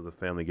pool. I think it was a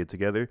family get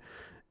together,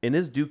 and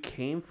this dude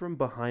came from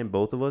behind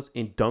both of us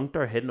and dunked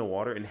our head in the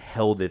water and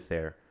held it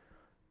there.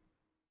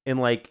 And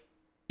like,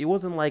 it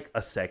wasn't like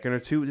a second or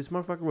two. This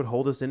motherfucker would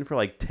hold us in for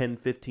like 10,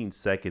 15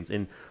 seconds.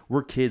 And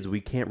we're kids.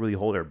 We can't really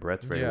hold our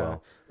breaths very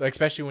well. Like,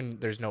 especially when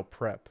there's no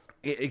prep.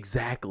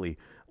 Exactly.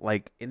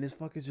 Like, and this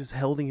fucker's just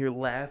holding here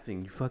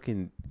laughing. You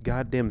fucking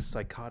goddamn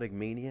psychotic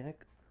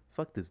maniac.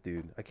 Fuck this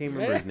dude. I can't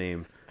remember his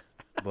name.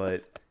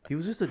 But he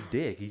was just a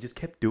dick. He just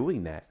kept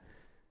doing that.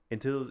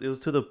 Until it was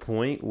to the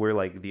point where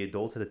like the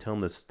adults had to tell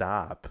him to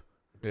stop.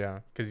 Yeah,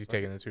 because he's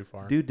taking it too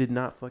far. Dude did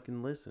not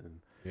fucking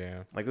listen.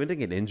 Yeah. Like, we didn't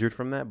get injured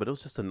from that, but it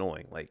was just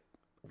annoying. Like,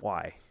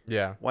 why?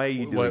 Yeah. Why are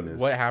you doing this?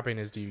 What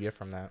happiness do you get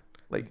from that?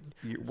 Like,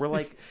 we're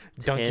like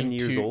 10 Dunking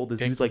years old. This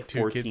dude's like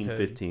dunking two kids' 14, head.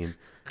 15.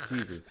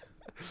 Jesus.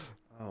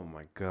 Oh,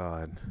 my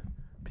God.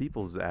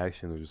 People's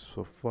actions are just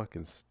so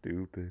fucking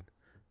stupid.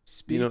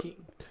 Speaking.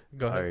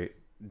 Go ahead. All right.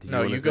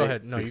 No, you go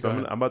ahead. No, you go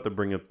ahead. I'm about to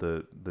bring up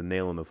the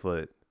nail in the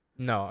foot.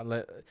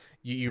 No,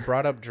 you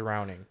brought up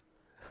drowning.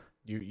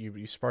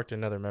 You sparked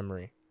another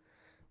memory.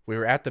 We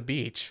were at the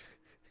beach,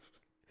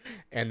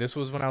 and this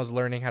was when I was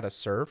learning how to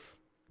surf.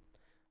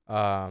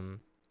 And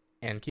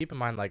keep in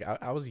mind, like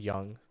I was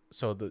young,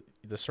 so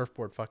the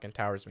surfboard fucking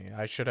towers me.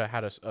 I should have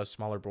had a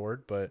smaller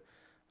board, but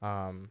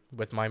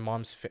with my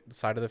mom's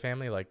side of the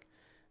family, like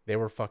they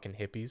were fucking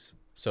hippies,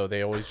 so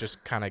they always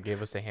just kind of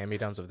gave us the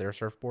hand-me-downs of their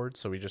surfboards,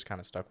 so we just kind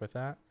of stuck with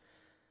that.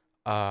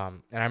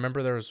 And I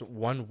remember there was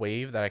one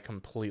wave that I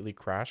completely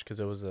crashed because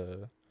it was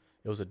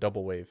a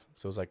double wave,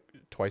 so it was like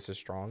twice as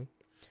strong.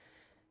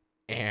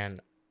 And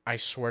I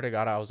swear to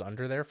God, I was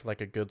under there for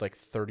like a good like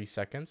 30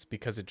 seconds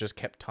because it just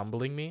kept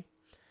tumbling me.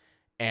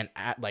 And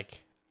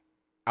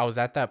I was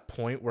at that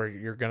point where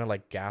you're gonna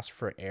like gasp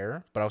for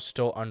air, but I was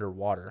still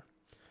underwater.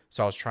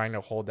 So I was trying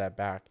to hold that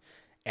back.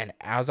 And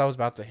as I was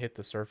about to hit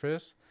the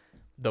surface,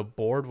 the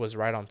board was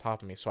right on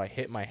top of me. So I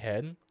hit my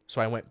head.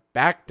 So I went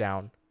back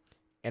down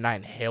and I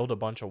inhaled a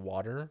bunch of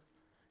water.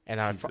 And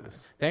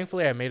Jesus.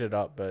 thankfully I made it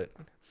up, but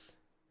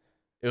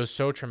it was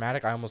so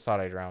traumatic. I almost thought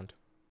I drowned.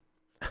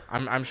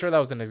 I'm sure that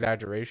was an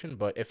exaggeration,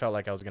 but it felt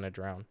like I was gonna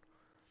drown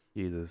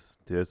Jesus,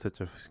 dude, it's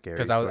such a scary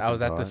because I fucking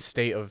was at the thought.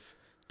 state of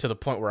to the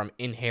point where I'm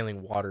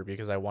inhaling water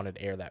because I wanted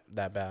air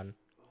that bad.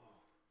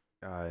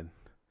 God.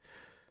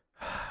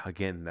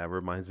 Again, that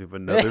reminds me of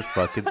another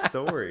fucking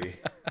story.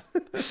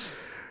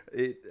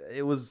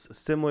 It was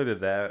similar to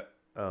that.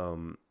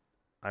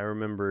 I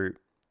remember,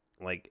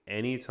 like,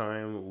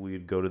 anytime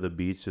we'd go to the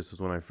beach. This was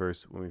when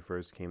we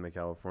first came to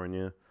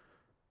California.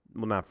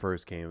 Well, not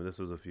first came. This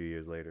was a few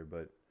years later,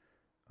 but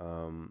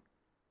um,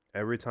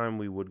 every time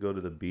we would go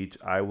to the beach,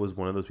 I was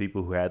one of those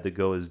people who had to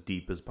go as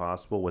deep as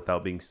possible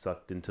without being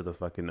sucked into the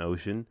fucking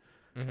ocean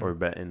Mm-hmm.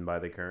 or in by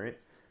the current.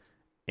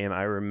 And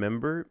I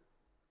remember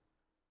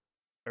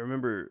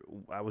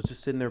I was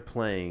just sitting there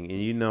playing,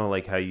 and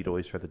like how you'd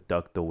always try to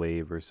duck the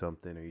wave or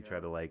something, or you try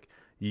to like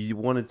you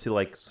wanted to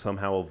like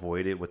somehow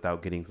avoid it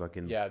without getting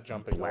fucking Yeah,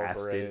 jumping over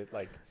blasted. it,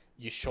 like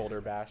you shoulder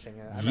bashing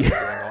it.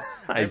 Yeah,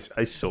 I,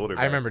 I shoulder.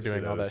 I remember bashed the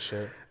shit doing all out of that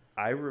shit. it.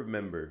 I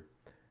remember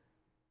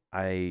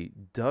I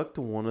ducked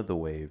one of the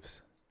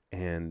waves,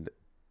 and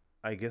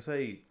I guess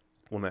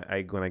when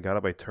I got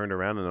up, I turned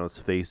around and I was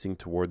facing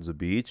towards the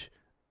beach.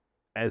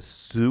 As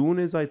soon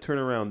as I turn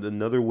around,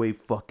 another wave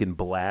fucking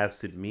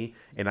blasted me,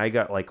 and I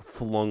got like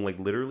flung, like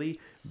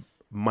literally,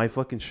 my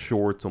fucking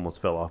shorts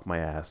almost fell off my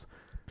ass,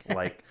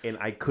 like, and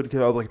I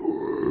couldn't. I was like,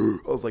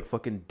 I was like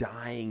fucking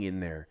dying in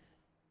there,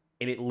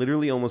 and it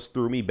literally almost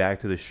threw me back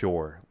to the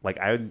shore. Like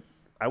I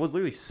was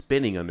literally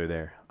spinning under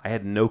there. I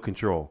had no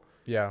control,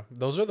 Yeah,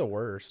 those are the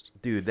worst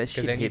dude. That because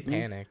shit then you hit me.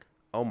 panic.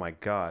 Oh my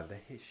god,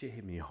 shit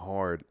hit me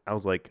hard. I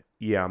was like,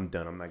 yeah, I'm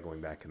done. I'm not going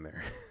back in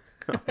there.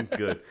 I'm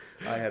good.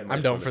 I had my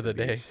I'm done fun for at the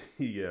the beach.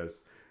 day.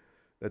 Yes.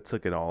 That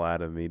took it all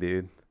out of me,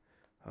 dude.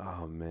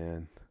 Oh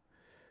man.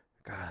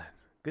 God.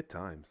 Good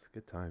times.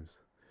 Good times.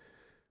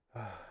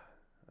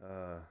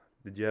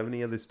 Did you have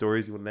any other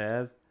stories you want to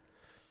add?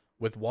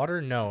 With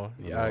water, no. On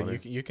Yeah, water?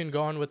 you can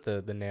go on with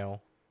the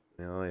nail.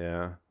 Oh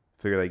yeah.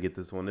 Figured I'd get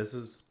this one. This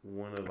is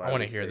one of I I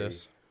want to would hear say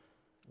this.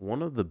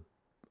 one of the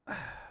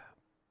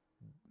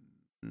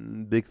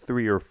big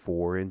 3 or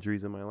 4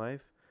 injuries in my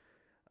life.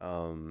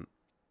 Um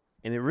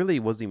and it really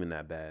wasn't even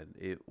that bad.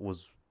 It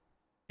was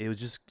it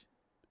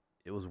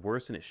was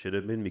worse than it should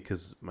have been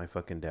because my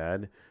fucking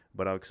dad,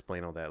 but I'll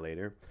explain all that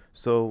later.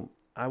 So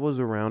I was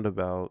around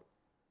about,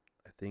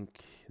 I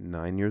think,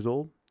 9 years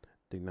old. I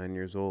think 9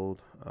 years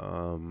old.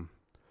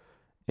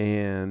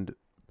 And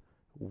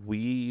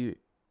we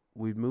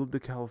we moved to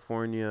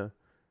California.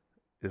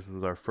 This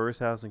was our first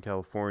house in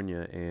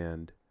California,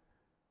 and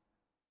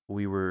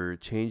we were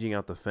changing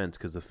out the fence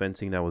because the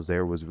fencing that was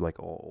there was like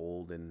all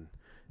old, and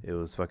it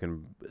was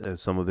fucking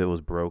some of it was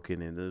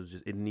broken, and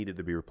it needed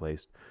to be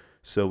replaced.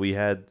 So we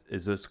had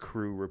is this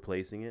crew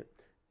replacing it,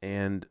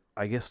 and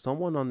I guess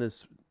someone on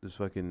this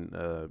fucking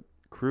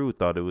crew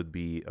thought it would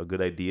be a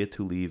good idea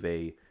to leave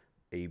a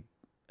a,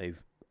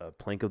 a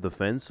plank of the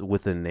fence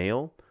with a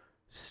nail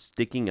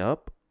sticking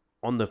up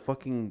on the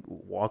fucking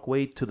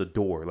walkway to the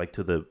door, like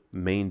to the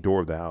main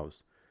door of the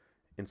house.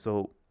 And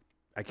so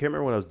I can't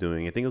remember what I was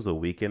doing. I think it was a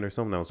weekend or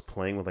something. I was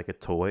playing with like a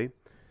toy,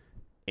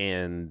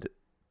 and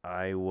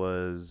I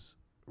was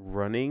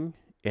running,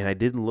 and I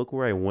didn't look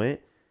where I went.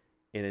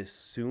 And as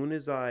soon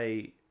as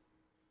I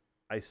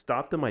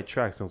stopped in my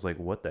tracks, I was like,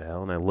 "What the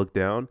hell?" And I looked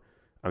down.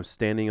 I'm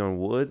standing on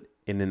wood,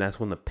 and then that's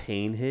when the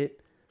pain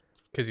hit,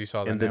 Because you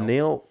saw the and the nail.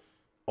 nail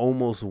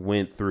almost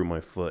went through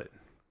my foot.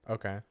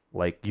 Okay.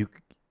 Like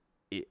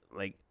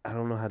like I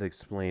don't know how to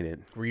explain it.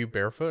 Were you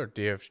barefoot or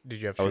did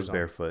you have I was shoes on?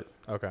 barefoot.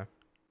 Okay.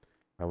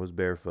 I was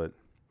barefoot.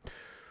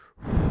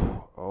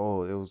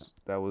 Oh,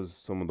 that was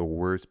some of the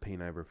worst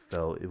pain I ever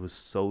felt. It was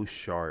so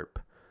sharp.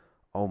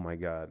 Oh my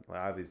god! Like,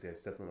 obviously, I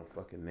stepped on a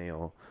fucking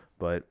nail,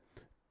 but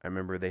I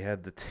remember they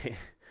had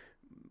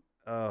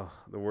oh,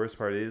 the worst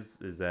part is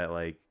that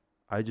like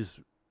I just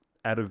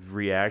out of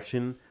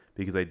reaction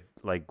because I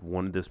like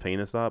wanted this pain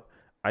to stop.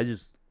 I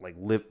just like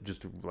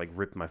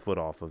ripped my foot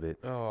off of it,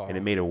 and it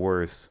Oh. made it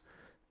worse.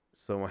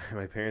 So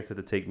my parents had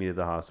to take me to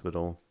the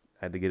hospital.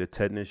 I had to get a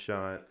tetanus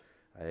shot.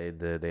 They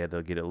had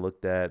to get it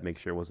looked at, make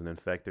sure it wasn't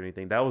infected or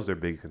anything. That was their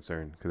big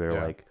concern because they were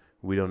Yeah. like,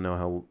 we don't know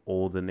how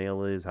old the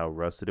nail is, how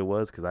rusted it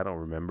was, because I don't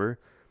remember.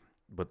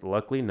 But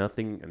luckily,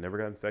 nothing. I never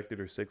got infected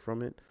or sick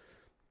from it.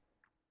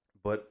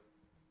 But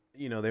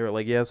they were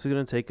like, yeah, it's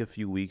gonna take a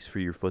few weeks for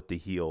your foot to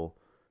heal.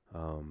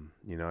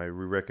 I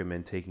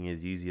recommend taking it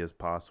as easy as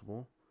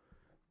possible.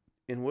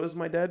 And what does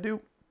my dad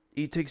do?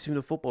 He takes me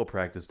to football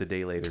practice the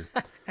day later.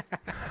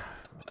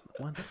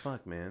 what the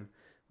fuck, man?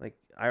 Like,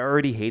 I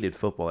already hated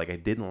football. Like, I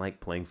didn't like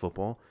playing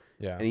football.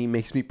 Yeah. And he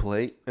makes me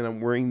play, and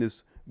I'm wearing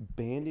this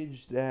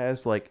bandaged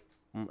ass, like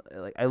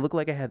I look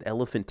like I had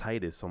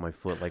elephantitis on my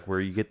foot, like where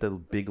you get the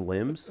big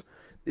limbs.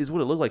 Is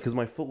what it looked like because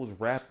my foot was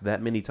wrapped that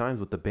many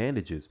times with the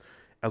bandages.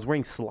 I was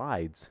wearing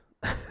slides.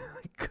 I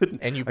couldn't.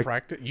 And you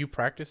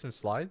practice in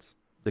slides?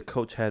 The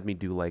coach had me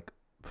do like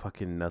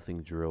fucking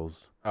nothing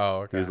drills. Oh,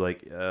 He okay. was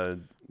like,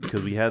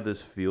 because we had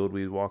this field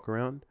we'd walk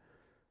around,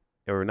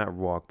 or not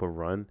walk but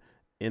run,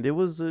 and it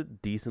was a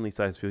decently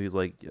sized field. He's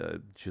like,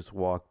 just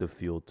walk the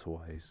field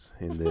twice,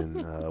 and then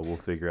we'll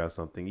figure out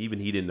something. Even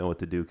he didn't know what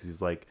to do because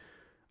he's like,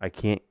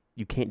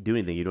 you can't do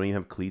anything. You don't even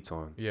have cleats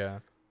on.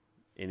 Yeah.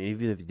 And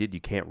even if you did, you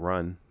can't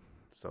run.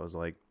 So I was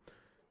like,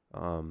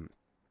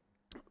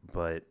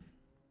 but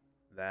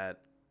that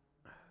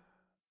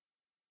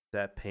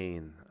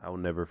pain, I'll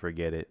never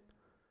forget it.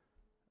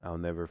 I'll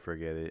never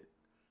forget it.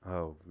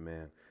 Oh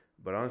man.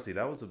 But honestly,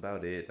 that was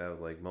about it. That was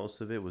like,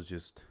 most of it was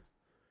just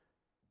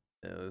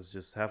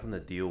having to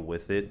deal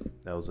with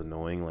it. That was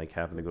annoying, like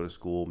having to go to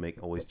school,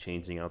 always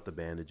changing out the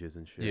bandages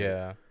and shit.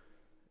 Yeah.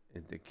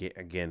 And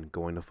again,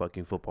 going to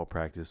fucking football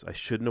practice. I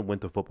shouldn't have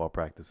went to football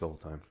practice the whole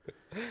time.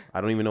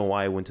 I don't even know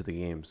why I went to the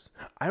games.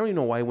 I don't even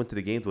know why I went to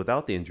the games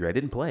without the injury. I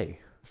didn't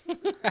play.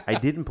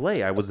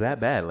 I was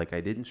that bad. Like,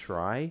 I didn't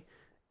try,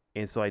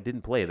 and so I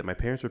didn't play. That my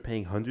parents were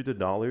paying hundreds of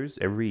dollars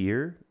every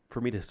year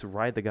for me to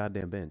ride the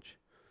goddamn bench.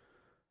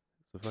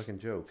 It's a fucking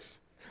joke.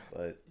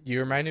 But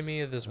You reminded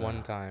me of this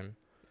one time.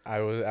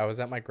 I was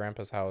at my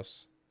grandpa's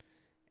house,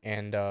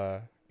 and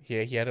he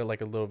had a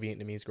little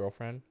Vietnamese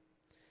girlfriend,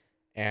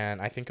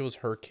 and I think it was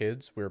her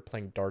kids we were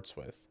playing darts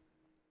with.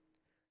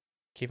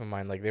 Keep in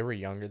mind, like, they were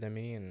younger than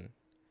me, and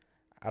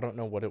I don't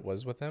know what it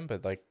was with them,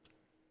 but like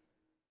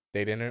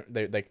they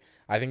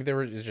I think they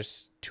were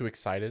just too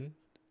excited.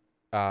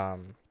 I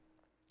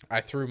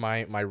threw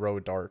my row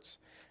of darts,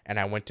 and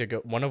I went to go.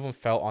 One of them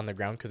fell on the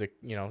ground because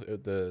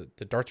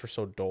the darts were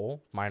so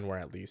dull. Mine were,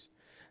 at least,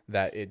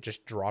 that it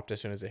just dropped as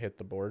soon as it hit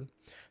the board.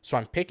 So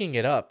I'm picking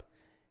it up,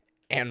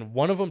 and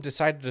one of them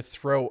decided to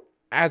throw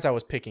as I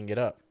was picking it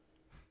up.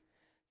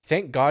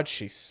 Thank God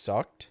she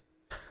sucked.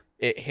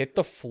 It hit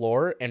the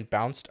floor and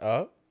bounced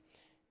up,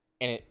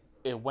 and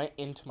it went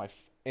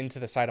into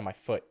the side of my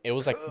foot. It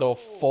was like the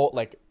full,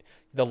 like,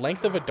 the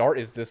length of a dart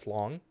is this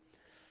long.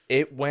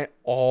 It went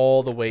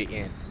all the way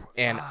in,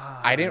 and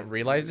I didn't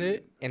realize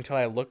it until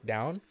I looked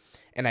down,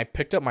 and I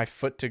picked up my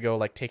foot to go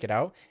like take it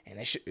out, and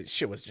that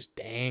shit was just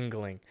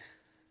dangling.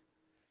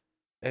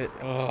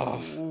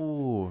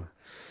 Ooh.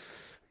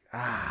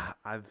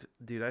 I've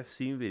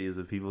seen videos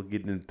of people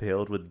getting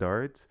impaled with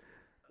darts.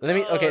 Let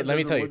me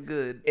tell you.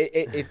 Good.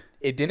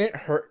 It didn't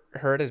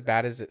hurt as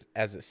bad as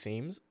it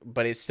seems,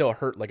 but it still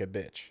hurt like a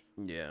bitch.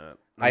 Yeah.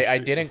 I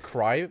didn't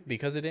cry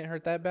because it didn't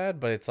hurt that bad,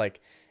 but it's like,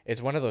 it's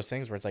one of those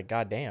things where it's like,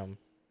 God damn.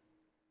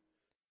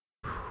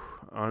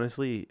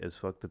 Honestly, as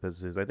fucked up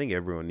as it is, I think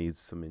everyone needs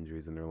some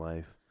injuries in their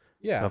life.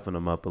 Yeah. Toughen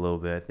them up a little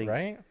bit. I think.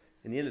 Right?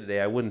 In the end of the day,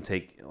 I wouldn't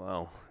take.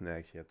 Well,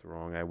 actually, that's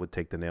wrong. I would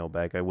take the nail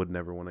back. I would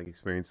never want to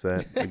experience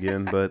that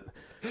again. But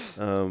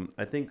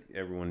I think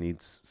everyone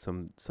needs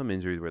some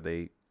injuries where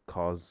they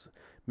cause,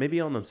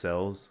 maybe on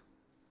themselves.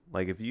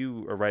 Like, if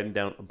you are riding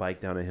down a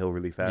bike down a hill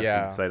really fast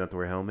and decide not to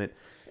wear a helmet,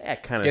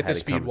 kind of get the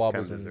speed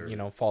wobbles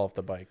and fall off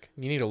the bike.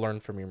 You need to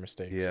learn from your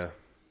mistakes. Yeah,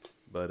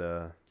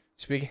 but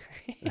speaking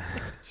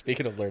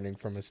of learning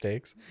from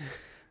mistakes,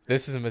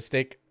 this is a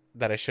mistake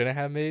that I shouldn't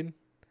have made.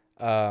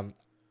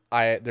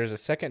 There's a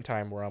second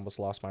time where I almost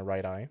lost my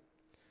right eye.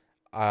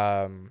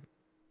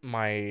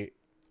 My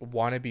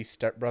wannabe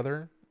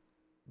stepbrother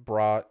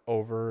brought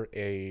over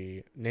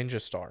a ninja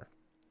star,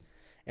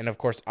 and of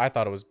course I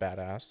thought it was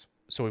badass.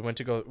 So we went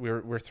to go.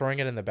 We're throwing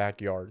it in the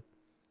backyard,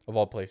 of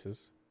all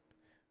places.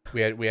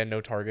 We had no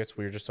targets.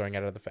 We were just throwing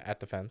it at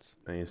the fence.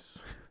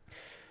 Nice.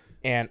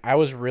 And I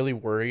was really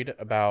worried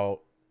about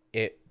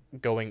it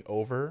going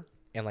over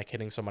and like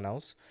hitting someone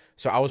else.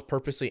 So I was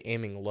purposely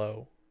aiming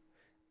low.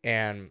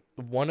 And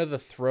one of the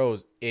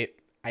throws,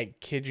 I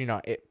kid you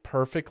not, it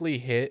perfectly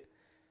hit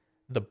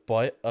the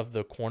butt of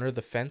the corner of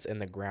the fence and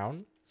the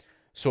ground.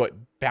 So it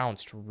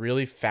bounced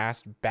really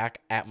fast back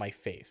at my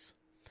face.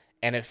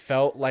 And it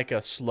felt like a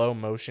slow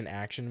motion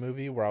action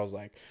movie where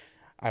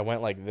I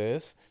went like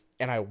this,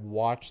 and I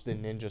watched the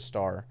ninja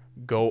star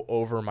go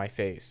over my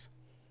face.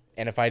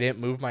 And if I didn't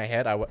move my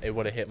head, it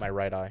would have hit my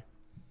right eye.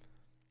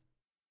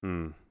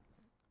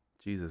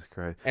 Jesus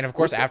Christ. And of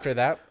course, after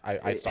that,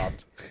 I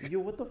stopped. Yo,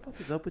 what the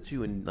fuck is up with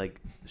you and like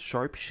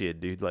sharp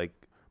shit, dude? Like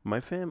my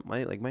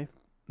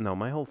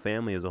whole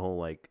family as a whole,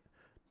 like,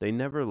 they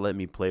never let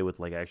me play with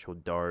like actual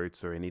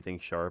darts or anything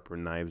sharp or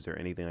knives or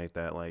anything like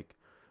that. Like,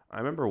 I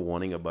remember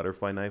wanting a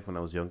butterfly knife when I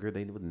was younger.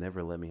 They would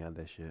never let me have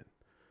that shit.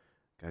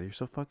 God, you're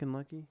so fucking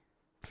lucky.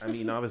 I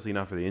mean, obviously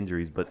not for the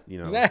injuries, but you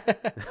know,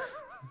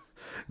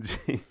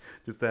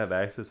 just to have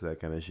access to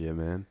that kind of shit,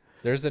 man.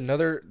 There's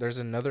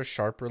another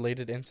sharp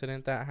related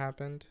incident that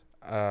happened.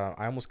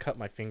 I almost cut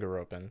my finger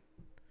open.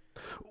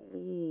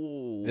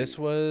 Ooh. This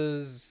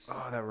was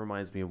Oh, that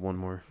reminds me of one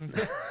more.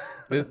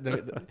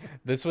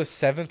 this was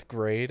 7th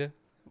grade.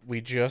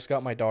 We just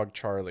got my dog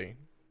Charlie,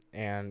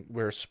 and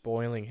we are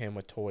spoiling him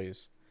with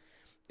toys.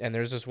 And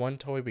there's this one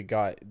toy we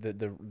got.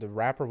 The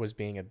wrapper was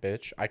being a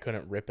bitch. I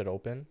couldn't rip it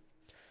open,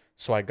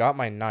 so I got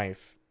my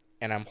knife,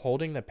 and I'm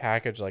holding the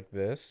package like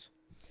this,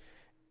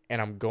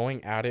 and I'm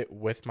going at it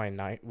with my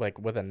knife, like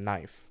with a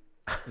knife,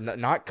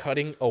 not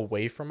cutting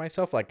away from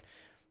myself. Like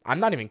I'm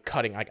not even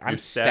cutting. Like You're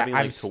stabbing,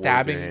 like,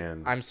 towards your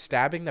hand. I'm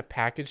stabbing the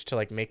package to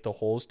like make the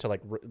holes to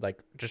like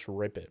just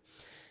rip it,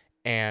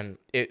 and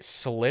it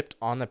slipped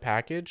on the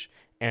package,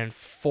 and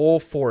full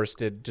force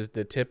did just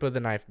the tip of the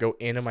knife go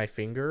into my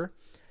finger,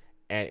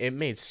 and it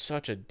made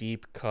such a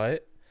deep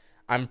cut.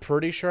 I'm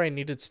pretty sure I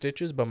needed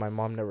stitches, but my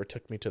mom never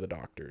took me to the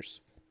doctors.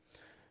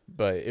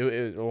 But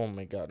it oh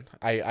my god,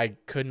 I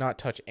could not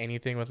touch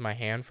anything with my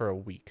hand for a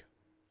week.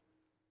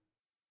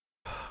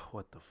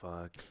 What the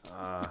fuck?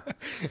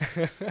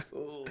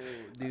 Oh,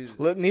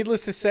 dude.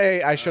 Needless to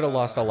say, I should have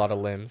lost a lot of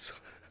limbs.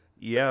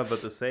 Yeah,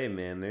 but to say,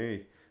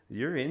 man,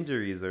 your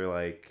injuries are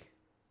like,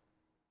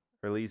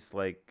 or at least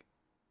like,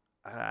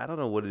 I don't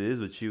know what it is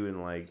with you,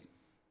 and like,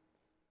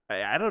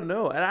 I don't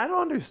know, and I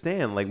don't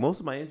understand. Like most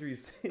of my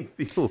injuries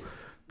feel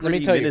Let me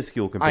pretty tell you,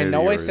 minuscule compared I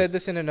know to I yours. said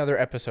this in another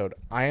episode.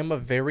 I am a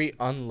very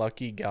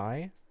unlucky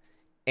guy,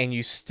 and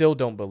you still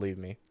don't believe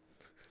me.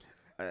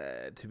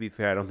 To be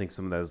fair, I don't think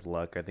some of that is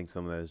luck. I think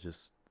some of that is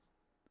just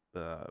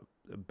a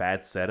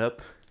bad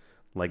setup.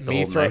 Like the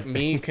whole knife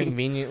Me thing.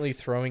 conveniently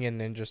throwing a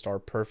ninja star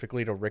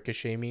perfectly to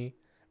ricochet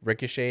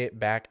it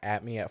back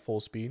at me at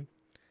full speed.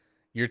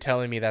 You're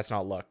telling me that's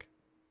not luck.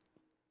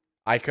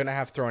 I couldn't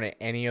have thrown it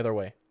any other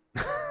way.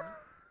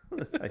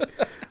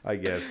 I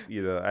guess,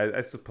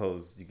 I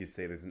suppose you could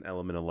say there's an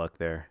element of luck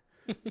there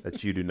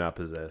that you do not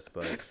possess.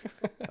 But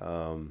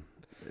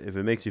if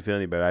it makes you feel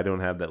any better, I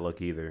don't have that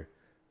luck either.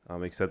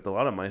 Except a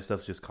lot of my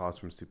stuff just caused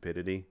from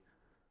stupidity.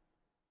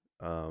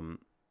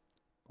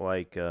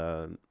 Like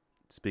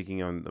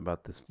speaking on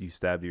about this, you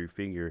stabbed your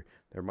finger.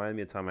 That reminded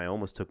me of the time I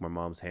almost took my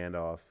mom's hand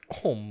off.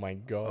 Oh my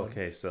god.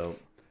 Okay, so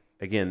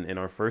again, in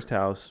our first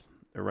house,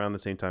 around the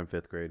same time, not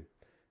fifth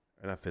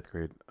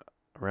grade,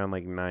 around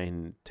like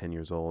 9, 10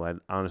 years old. I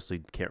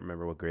honestly can't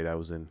remember what grade I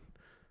was in.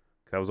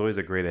 'Cause I was always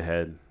a grade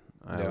ahead.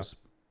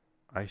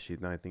 Actually,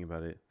 now I think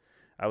about it,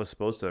 I was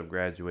supposed to have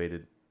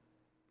graduated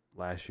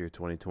last year,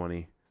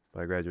 2020,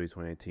 but I graduated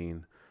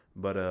 2018.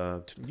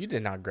 But You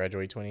did not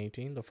graduate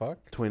 2018. The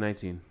fuck?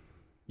 2019,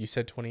 You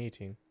said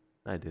 2018.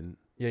 I didn't.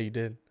 Yeah, you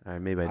did. All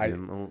right, maybe I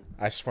didn't.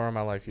 I swear on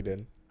my life you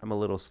did. I'm a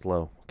little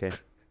slow. Okay,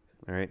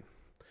 all right.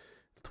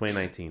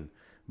 2019,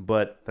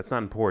 but that's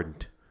not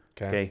important.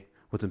 Okay.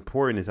 What's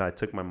important is I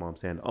took my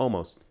mom's hand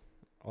almost.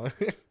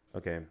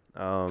 Okay.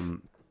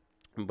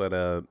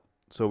 But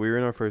so we were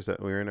in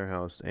our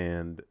house,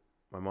 and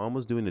my mom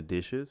was doing the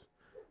dishes,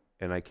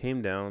 and I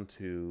came down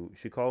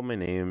she called my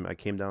name. I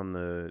came down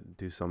to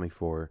do something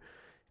for her,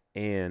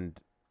 and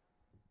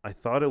I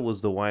thought it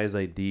was the wise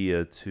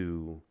idea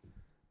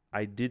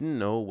I didn't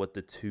know what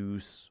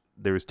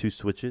there was two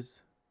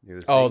switches.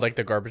 Oh, like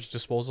the garbage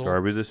disposal?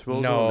 Garbage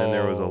disposal. No. And then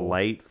there was a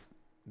light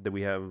that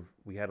we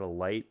had a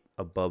light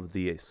above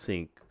the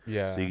sink.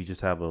 Yeah. So you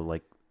just have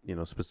a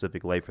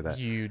specific light for that.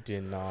 You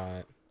did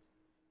not.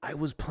 I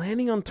was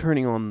planning on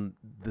turning on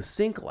the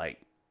sink light.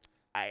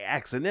 I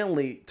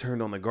accidentally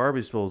turned on the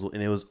garbage disposal,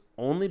 and it was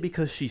only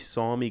because she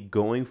saw me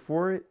going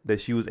for it that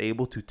she was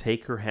able to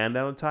take her hand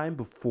out in time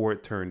before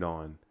it turned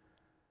on.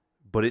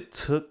 But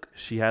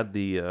she had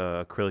the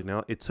acrylic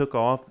nail. It took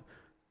off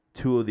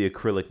 2 of the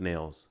acrylic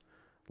nails.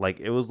 Like,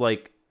 it was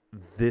like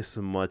this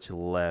much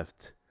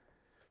left.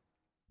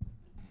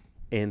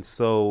 And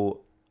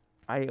so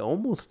I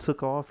almost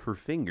took off her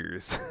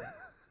fingers.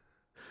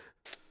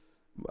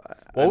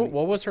 What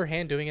was her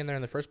hand doing in there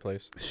in the first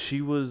place?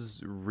 She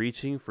was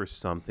reaching for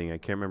something. I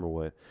can't remember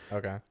what.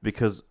 Okay.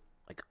 Because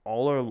like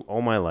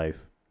all my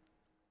life,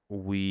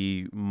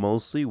 we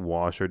mostly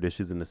wash our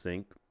dishes in the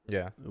sink.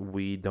 Yeah.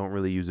 We don't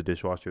really use a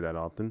dishwasher that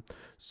often.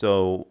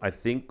 So I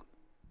think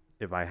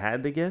if I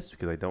had to guess,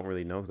 because I don't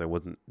really know because I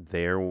wasn't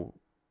there,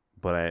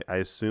 but I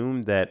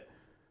assumed that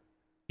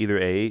either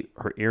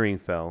her earring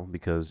fell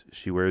because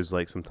she wears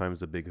like sometimes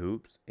the big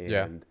hoops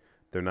and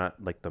they're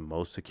not like the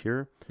most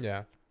secure.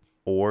 Yeah.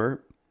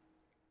 Or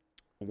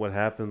what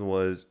happened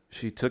was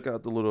she took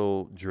out the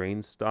little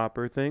drain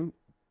stopper thing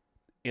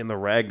and the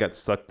rag got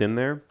sucked in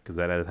there because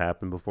that had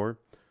happened before.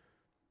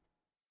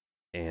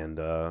 And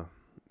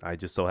I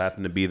just so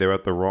happened to be there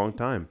at the wrong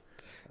time.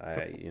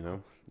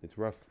 It's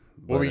rough.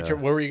 What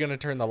were you going to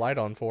turn the light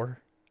on for?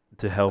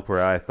 To help her.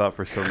 I thought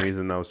for some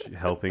reason I was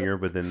helping her,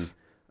 but then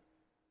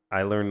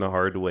I learned the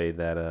hard way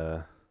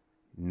that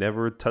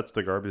never touch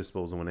the garbage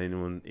disposal when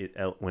anyone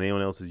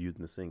else is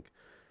using the sink.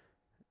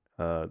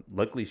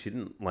 Luckily, she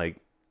didn't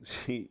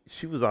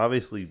she was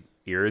obviously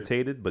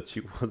irritated, but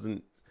she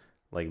wasn't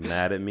like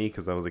mad at me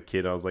because I was a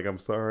kid. I was like, I'm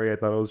sorry. I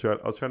thought I was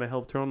trying to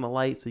help turn on the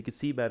light so you could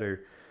see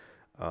better.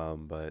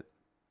 But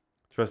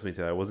trust me,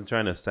 Taylor, I wasn't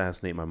trying to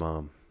assassinate my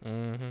mom.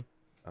 Mm-hmm.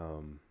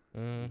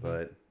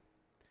 But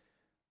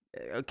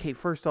Okay,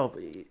 first off,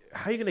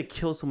 how are you gonna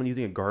kill someone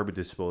using a garbage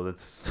disposal?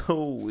 That's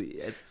so.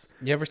 It's.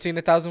 You ever seen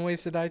 1,000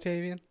 Ways to Die,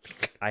 Tavian?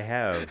 I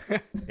have,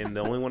 and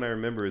the only one I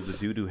remember is the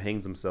dude who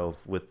hangs himself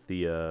with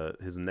the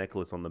his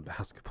necklace on the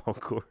basketball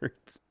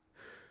court.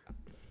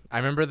 I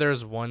remember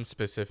there's one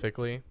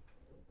specifically.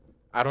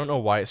 I don't know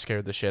why it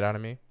scared the shit out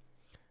of me.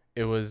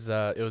 It was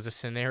a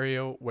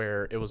scenario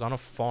where it was on a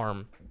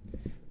farm,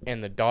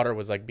 and the daughter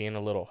was like being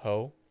a little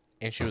hoe,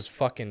 and she was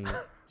fucking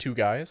two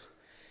guys,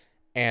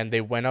 and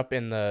they went up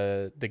in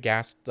the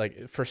gas,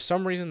 like for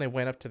some reason they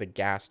went up to the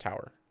gas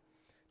tower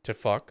to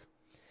fuck,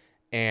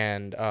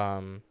 and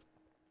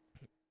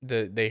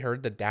they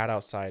heard the dad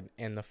outside,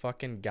 and the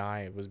fucking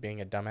guy was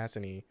being a dumbass,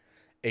 and he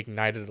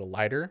ignited a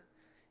lighter,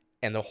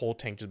 and the whole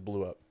tank just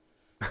blew up.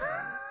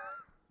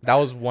 That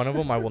was one of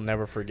them I will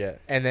never forget.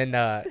 And then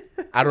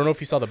I don't know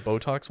if you saw the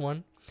Botox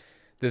one.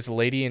 This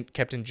lady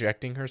kept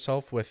injecting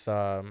herself with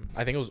I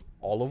think it was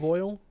olive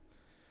oil.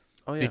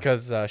 Oh yeah.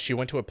 Because she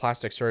went to a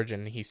plastic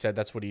surgeon. He said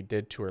that's what he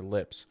did to her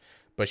lips,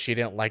 but she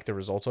didn't like the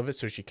results of it,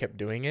 so she kept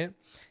doing it,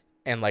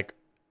 and like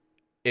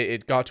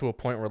it got to a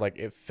point where like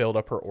it filled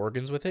up her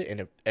organs with it,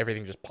 and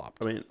everything just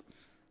popped. I mean,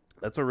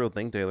 that's a real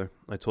thing, Taylor.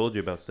 I told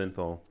you about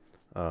synthol.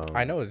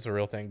 I know it's a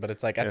real thing, but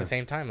it's like at the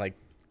same time, like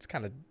it's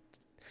kind of.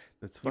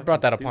 You brought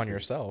that stupid. upon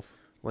yourself.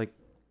 Like,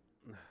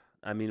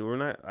 I mean, we're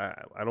not.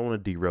 I don't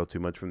want to derail too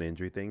much from the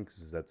injury thing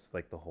because that's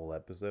like the whole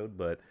episode.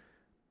 But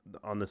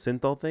on the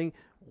synthol thing,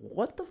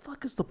 what the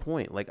fuck is the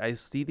point? Like, I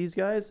see these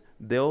guys,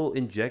 they'll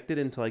inject it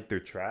into like their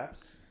traps,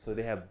 so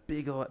they have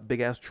big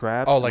ass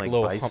traps. Oh, and, like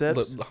little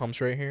biceps.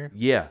 humps right here.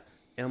 Yeah,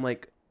 and I'm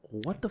like,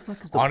 what the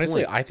fuck is the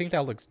Honestly, point? I think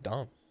that looks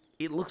dumb.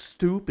 It looks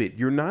stupid.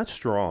 You're not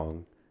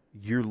strong.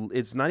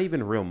 It's not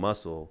even real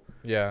muscle.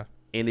 Yeah.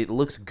 And it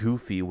looks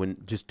goofy when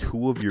just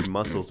two of your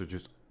muscles are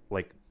just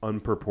like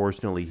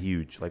unproportionally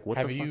huge. Like, what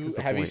the fuck is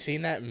the Have point? you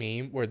seen that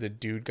meme where the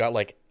dude got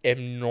like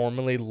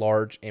abnormally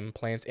large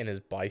implants in his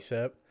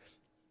bicep?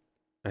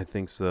 I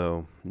think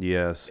so.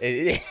 Yes.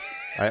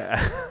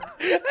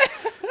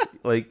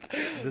 Like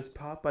this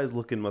Popeye's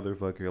looking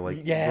motherfucker.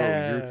 Like,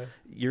 yeah, bro,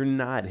 you're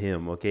not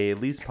him. Okay, at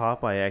least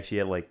Popeye actually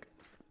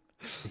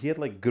had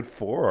like good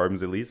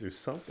forearms at least or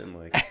something.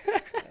 Like,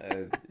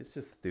 it's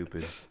just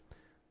stupid.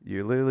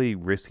 You're literally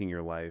risking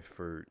your life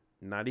for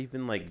not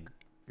even like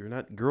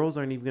girls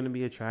aren't even gonna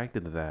be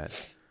attracted to that.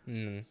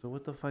 So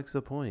what the fuck's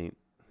the point?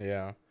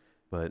 Yeah.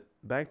 But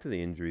back to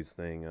the injuries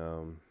thing.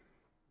 Do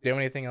you have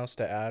anything else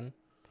to add?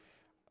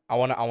 I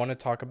wanna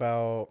talk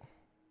about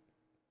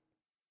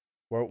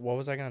what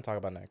was I gonna talk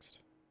about next?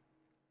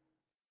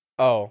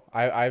 Oh,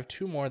 I have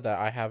two more that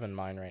I have in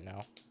mind right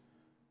now.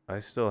 I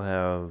still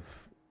have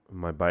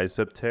my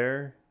bicep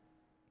tear.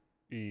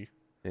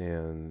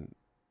 And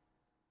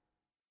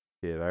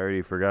yeah, I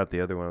already forgot the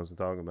other one I was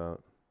talking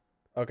about.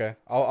 Okay,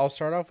 I'll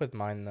start off with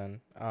mine then.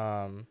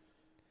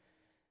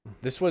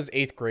 This was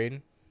 8th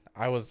grade.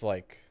 I was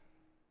like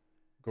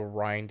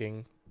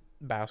grinding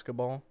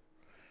basketball.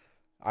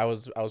 I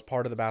was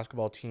part of the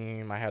basketball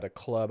team. I had a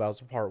club I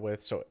was a part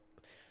with, so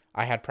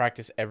I had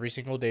practice every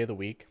single day of the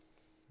week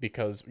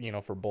because,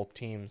 for both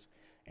teams.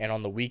 And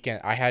on the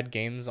weekend, I had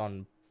games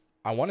on,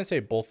 I want to say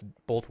both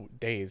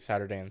days,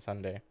 Saturday and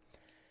Sunday.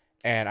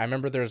 And I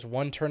remember there's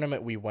one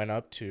tournament we went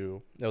up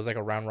to. It was like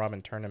a round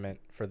robin tournament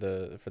for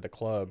the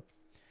club.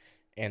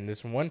 And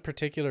this one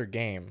particular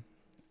game,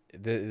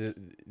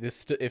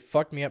 it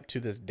fucked me up to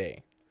this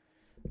day.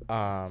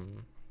 I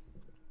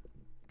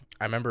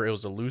remember it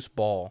was a loose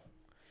ball,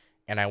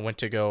 and I went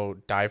to go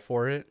dive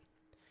for it,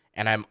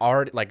 and I'm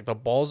already like the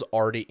ball's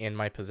already in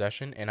my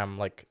possession, and I'm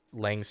like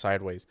laying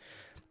sideways,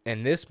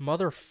 and this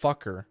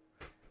motherfucker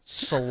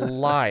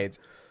slides.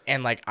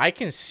 And, like, I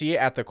can see it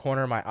at the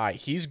corner of my eye.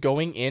 He's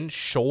going in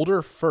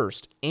shoulder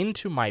first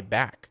into my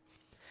back.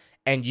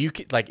 And you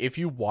could, like, if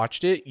you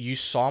watched it, you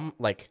saw,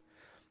 like,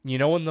 in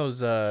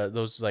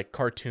those like,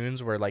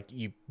 cartoons where, like,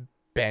 you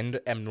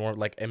bend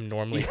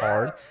abnormally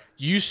hard?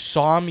 You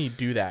saw me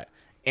do that.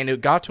 And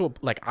it got to,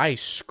 I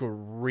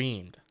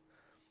screamed.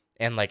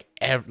 And,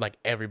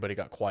 everybody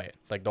got quiet.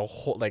 Like, the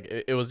whole, like,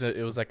 it was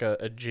like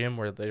a gym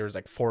where there was,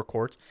 like, 4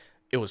 courts.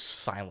 It was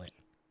silent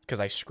because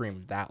I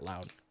screamed that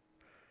loud.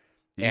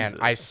 And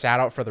I sat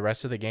out for the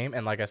rest of the game,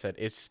 and like I said,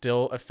 it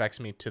still affects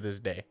me to this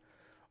day.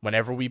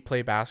 Whenever we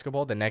play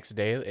basketball, the next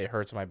day, it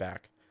hurts my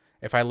back.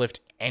 If I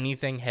lift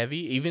anything heavy,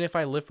 even if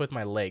I lift with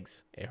my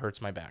legs, it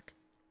hurts my back.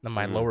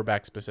 My lower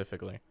back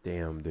specifically.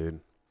 Damn,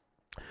 dude.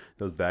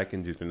 Those back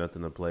injuries are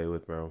nothing to play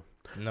with, bro.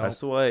 No.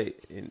 That's why,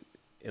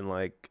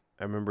 I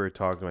remember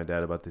talking to my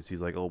dad about this.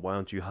 He's like, oh, why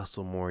don't you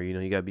hustle more?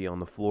 You got to be on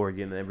the floor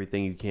getting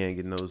everything you can,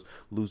 getting those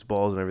loose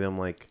balls and everything. I'm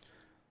like,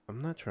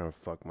 I'm not trying to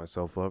fuck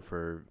myself up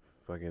for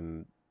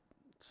fucking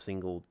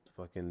single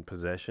fucking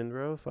possession,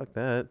 bro. Fuck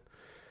that.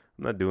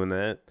 I'm not doing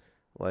that.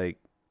 Like,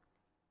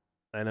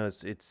 I know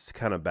it's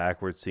kind of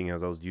backwards seeing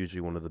as I was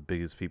usually one of the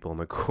biggest people on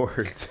the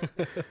court.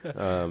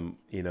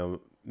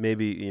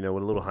 Maybe,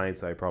 with a little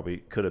hindsight, I probably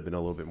could have been a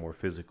little bit more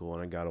physical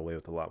and I got away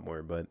with a lot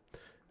more. But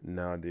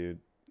nah, dude,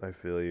 I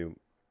feel you.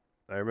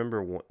 I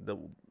remember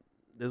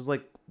It was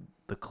like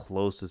the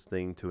closest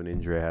thing to an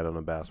injury I had on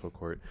a basketball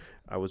court.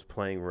 I was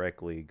playing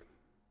rec league.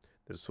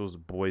 This was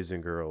boys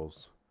and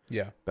girls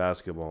Yeah.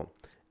 basketball,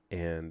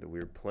 and we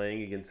were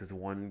playing against this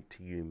one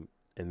team,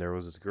 and there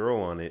was this girl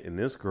on it, and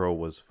this girl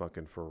was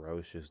fucking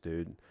ferocious,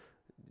 dude.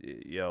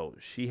 Yo,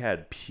 she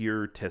had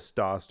pure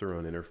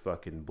testosterone in her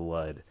fucking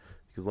blood.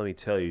 Because let me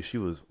tell you, she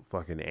was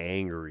fucking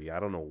angry. I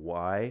don't know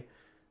why.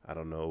 I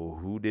don't know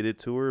who did it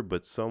to her,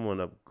 but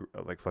someone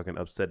like fucking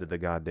upset at the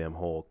goddamn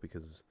Hulk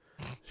because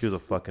she was a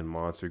fucking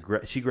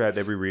monster. She grabbed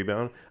every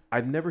rebound.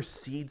 I've never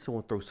seen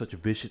someone throw such a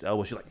vicious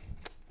elbow. She's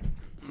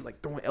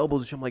like throwing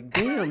elbows. And shit. I'm like,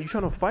 damn, you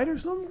trying to fight or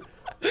something?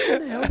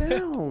 Calm the hell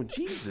down.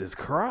 Jesus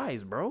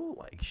Christ, bro.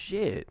 Like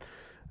shit.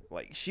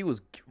 Like she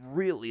was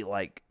really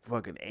like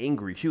fucking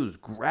angry. She was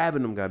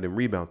grabbing them goddamn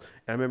rebounds.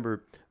 And I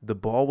remember the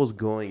ball was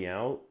going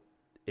out,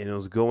 and it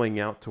was going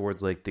out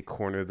towards like the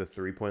corner of the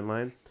 3-point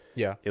line.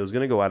 Yeah. It was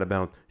gonna go out of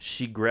bounds.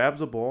 She grabs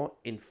the ball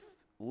and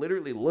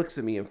literally looks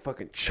at me and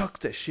fucking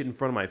chucks that shit in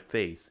front of my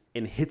face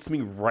and hits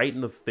me right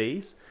in the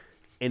face,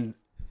 and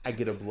I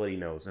get a bloody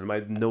nose, and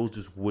my nose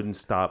just wouldn't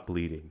stop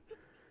bleeding.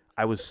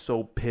 I was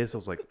so pissed. I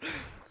was like,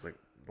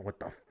 what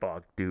the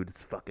fuck, dude?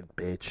 This fucking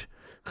bitch.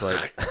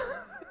 But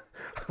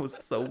I was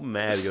so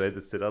mad because I had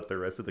to sit out the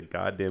rest of the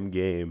goddamn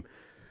game.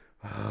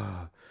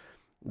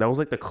 That was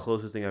like the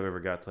closest thing I've ever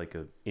got to like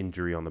an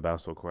injury on the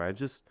basketball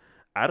court.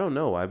 I don't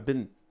know.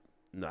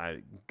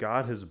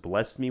 God has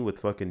blessed me with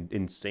fucking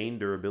insane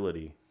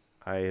durability.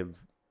 I have,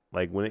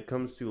 like, when it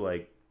comes to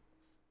like,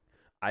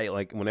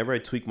 whenever I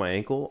tweak my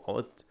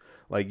ankle,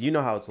 like, you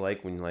know how it's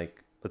like when,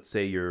 like, let's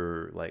say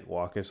you're like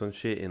walking some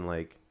shit and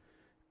like,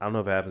 I don't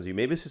know if it happens to you.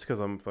 Maybe it's just because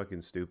I'm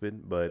fucking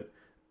stupid, but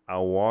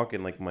I'll walk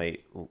and like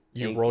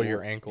you roll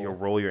your ankle. You'll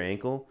roll your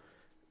ankle.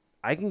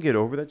 I can get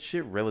over that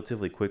shit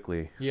relatively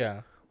quickly.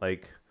 Yeah.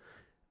 Like,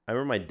 I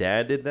remember my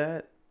dad did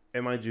that,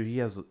 and mind you,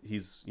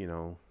 he's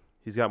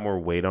got more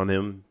weight on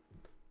him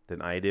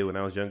than I did when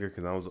I was younger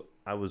because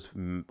I was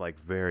like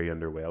very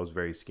underweight. I was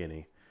very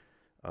skinny.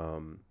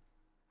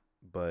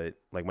 But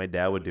like my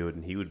dad would do it,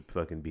 and he would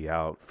fucking be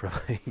out for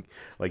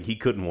like he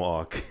couldn't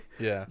walk.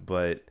 Yeah.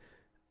 But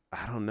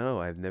I don't know.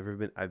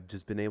 I've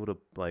just been able to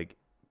like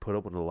put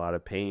up with a lot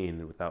of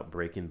pain without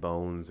breaking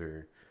bones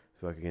or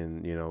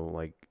fucking,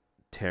 like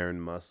tearing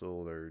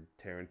muscle or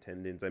tearing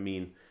tendons. I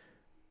mean,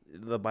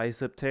 the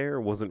bicep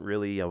tear wasn't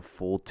really a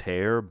full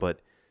tear,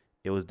 but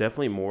it was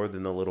definitely more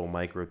than the little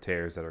micro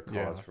tears that are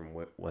caused from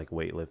like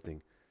weightlifting.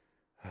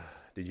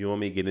 Did you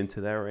want me to get into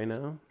that right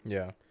now?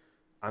 Yeah.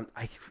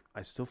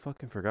 I still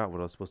fucking forgot what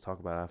I was supposed to talk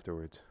about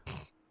afterwards.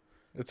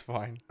 It's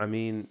fine. I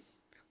mean,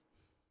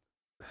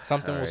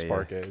 something will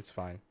spark it. It's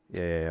fine.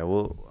 Yeah.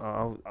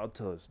 Well, I'll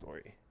tell a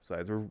story.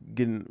 Besides, we're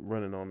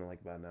running on in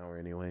like about an hour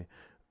anyway.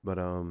 But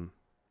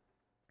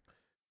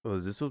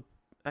this was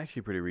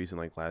actually pretty recent,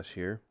 like last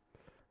year.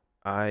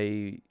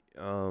 I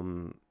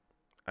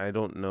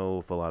don't know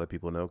if a lot of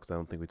people know because I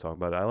don't think we talk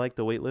about it. I like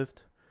the weightlift.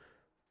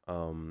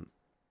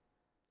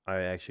 I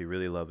actually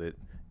really love it,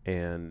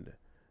 and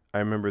I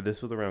remember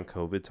this was around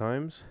COVID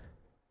times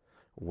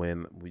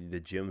when the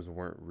gyms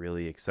weren't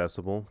really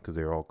accessible because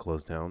they were all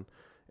closed down.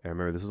 And I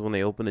remember this is when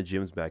they opened the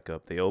gyms back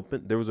up.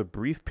 There was a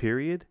brief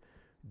period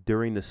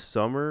during the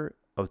summer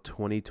of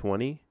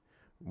 2020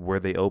 where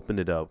they opened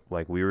it up.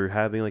 Like we were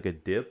having like a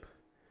dip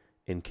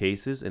in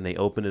cases, and they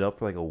opened it up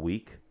for like a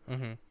week.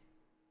 Mm-hmm.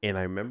 And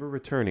I remember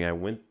returning. I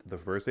went the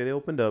first day they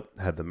opened up,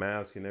 had the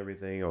mask and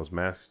everything. I was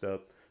masked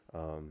up.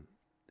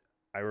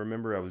 I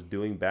remember I was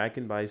doing back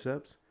and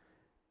biceps,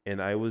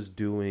 and I was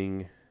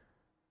doing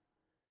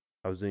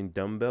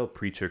dumbbell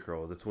preacher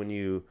curls. That's when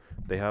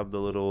they have the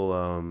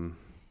little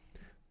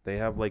they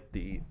have like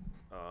they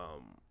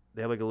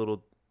have like a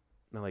little,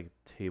 not like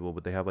table,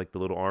 but they have like the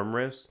little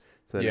armrest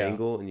to that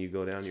angle, and you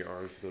go down, your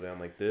arms go down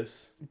like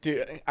this.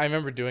 Dude, I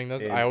remember doing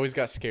those. I always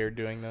got scared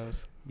doing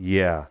those.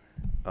 Yeah.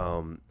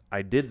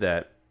 I did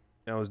that,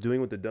 and I was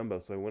doing with the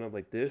dumbbell, so I went up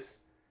like this,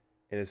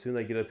 and as soon as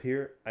I get up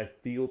here, I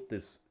felt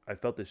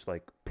this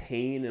like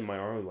pain in my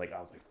arm. Like I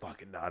was like,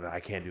 "Fucking nah,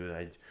 I can't do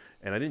it."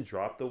 And I didn't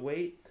drop the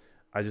weight.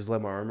 I just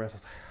let my arm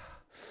rest. I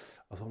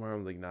was on my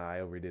arm like, "Nah,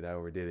 I overdid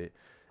it."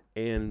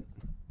 And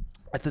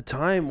at the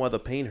time, while the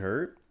pain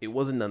hurt, it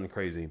wasn't nothing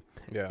crazy.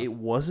 Yeah. It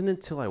wasn't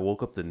until I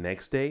woke up the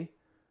next day,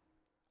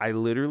 I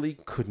literally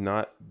could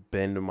not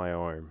bend my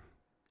arm.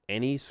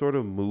 Any sort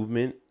of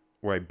movement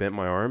where I bent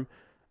my arm,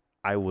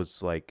 I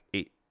was like,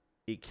 it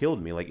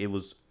killed me. Like, it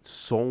was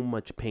so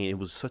much pain. It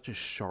was such a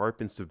sharp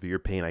and severe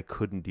pain. I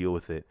couldn't deal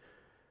with it.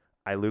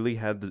 I literally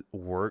had to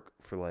work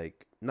for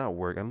like, not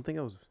work. I don't think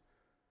I was,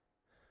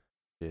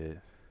 yeah.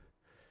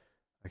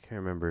 I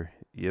can't remember.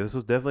 Yeah, this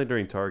was definitely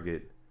during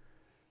Target.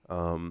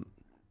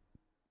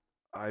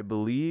 I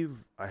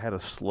believe I had a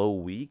slow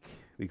week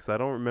because I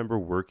don't remember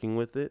working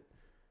with it.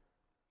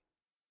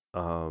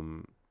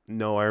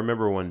 No, I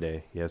remember one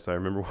day. Yes, I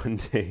remember one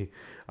day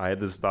I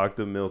had to stock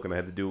the milk and I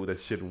had to do it with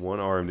that shit in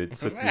one arm. It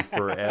took me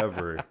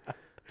forever.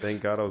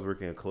 Thank God I was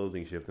working a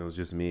closing shift and it was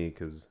just me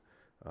because,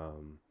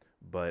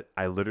 but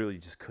I literally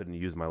just couldn't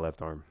use my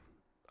left arm.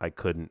 I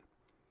couldn't.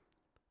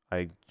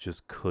 I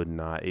just could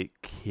not.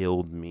 It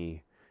killed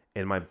me,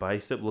 and my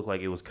bicep looked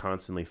like it was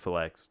constantly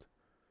flexed.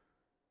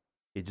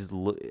 It just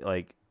looked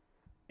like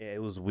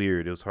it was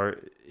weird. It was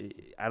hard.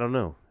 I don't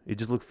know. It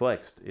just looked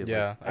flexed.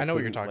 Yeah, I know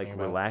what you're couldn't, talking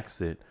about.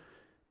 relax it.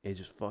 It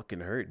just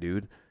fucking hurt,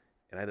 dude.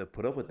 And I had to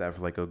put up with that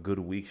for like a good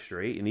week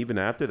straight. And even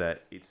after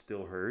that, it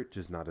still hurt,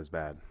 just not as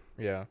bad.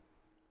 Yeah.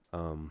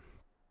 Um,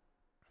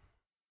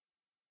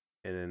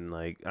 and then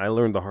like I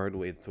learned the hard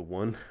way to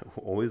one,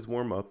 always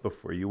warm up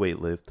before you weight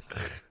lift,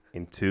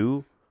 and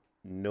two,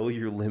 know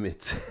your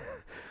limits.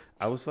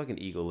 I was fucking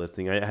ego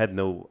lifting. I had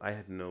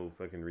no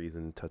fucking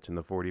reason touching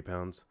the 40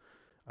 pounds.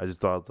 I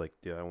just thought, like,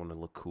 yeah, I want to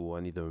look cool. I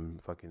need to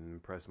fucking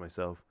impress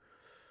myself.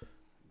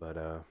 But,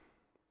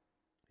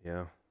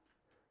 yeah,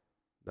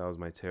 that was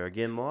my tear.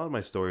 Again, a lot of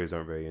my stories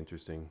aren't very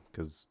interesting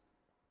because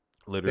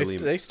literally.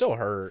 They still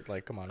hurt.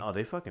 Like, come on. Oh,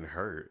 they fucking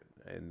hurt.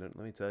 And let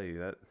me tell you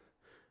that.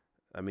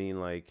 I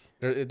mean, like.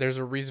 There's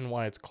a reason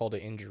why it's called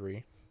an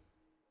injury.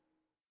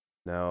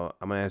 Now,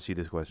 I'm going to ask you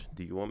this question.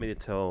 Do you want me to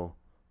tell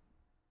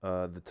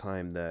the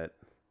time that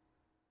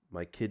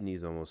my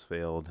kidneys almost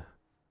failed?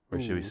 Or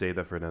should we save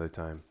that for another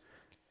time?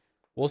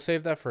 We'll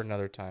save that for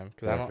another time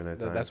because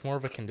that's more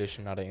of a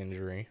condition, not an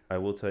injury. I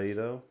will tell you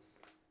though,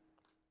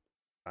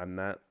 I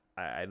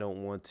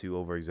don't want to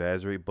over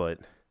exaggerate, but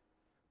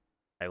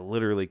I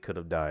literally could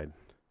have died.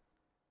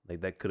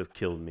 Like that could have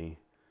killed me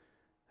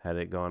had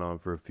it gone on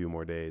for a few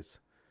more days.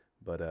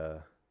 But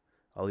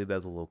I'll leave that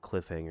as a little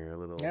cliffhanger, a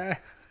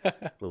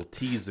little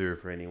teaser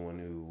for anyone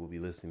who will be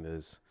listening to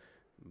this.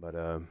 But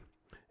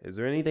is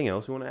there anything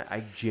else you want to add?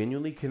 I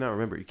genuinely cannot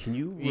remember. Can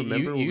you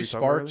remember what we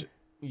sparked?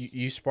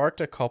 You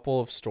sparked a couple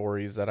of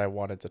stories that I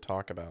wanted to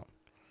talk about.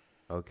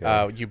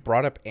 Okay. You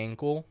brought up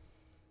ankle.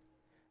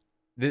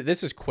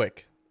 This is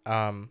quick.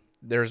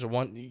 There's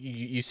one.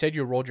 You said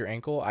you rolled your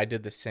ankle. I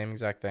did the same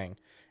exact thing,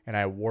 and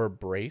I wore a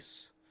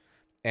brace,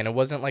 and it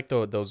wasn't like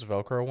those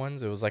Velcro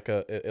ones. It was like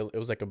it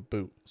was like a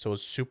boot, so it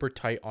was super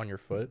tight on your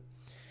foot.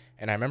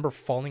 And I remember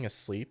falling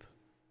asleep,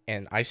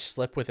 and I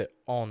slept with it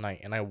all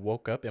night, and I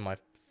woke up and my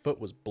foot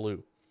was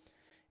blue,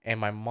 and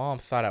my mom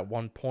thought at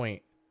one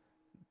point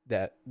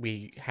that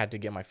we had to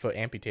get my foot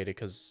amputated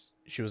because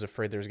she was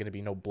afraid there was going to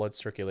be no blood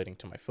circulating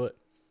to my foot.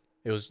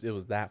 It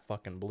was that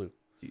fucking blue.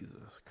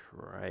 Jesus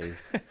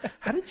Christ.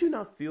 How did you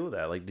not feel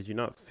that? Like, did you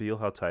not feel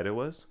how tight it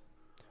was?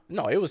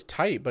 No, it was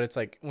tight, but it's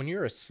like when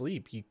you're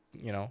asleep, you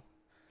know,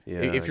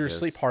 if you're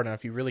asleep hard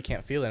enough, you really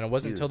can't feel it. And it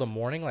wasn't until the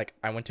morning, like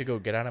I went to go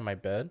get out of my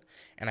bed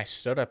and I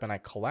stood up and I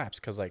collapsed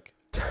because like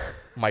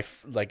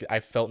I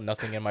felt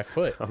nothing in my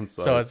foot. I'm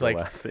sorry. So it's like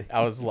laughing.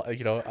 I was,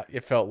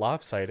 it felt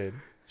lopsided.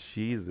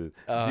 Jesus,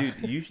 dude,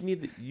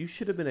 you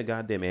should have been a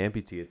goddamn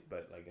amputee,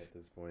 but like at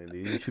this point,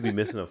 dude, you should be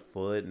missing a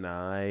foot, an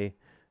eye,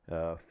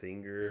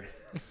 finger.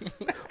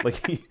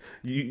 Like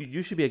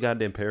you should be a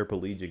goddamn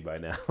paraplegic by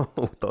now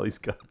with all these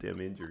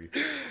goddamn injuries.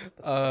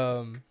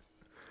 And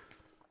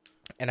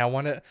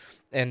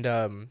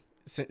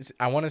since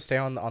I want to stay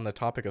on the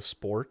topic of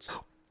sports.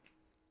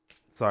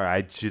 Sorry,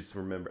 I just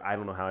remember. I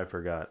don't know how I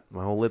forgot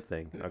my whole lip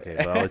thing. Okay,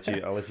 but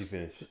I'll let you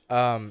finish.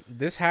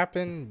 This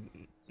happened.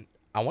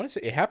 I want to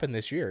say it happened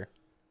this year.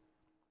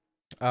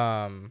 Me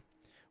and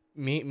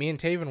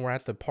Tavien were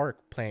at the park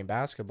playing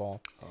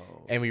basketball,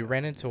 and we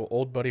ran into an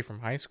old buddy from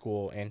high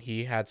school, and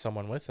he had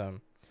someone with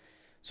him.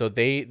 So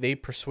they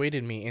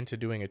persuaded me into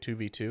doing a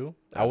 2v2.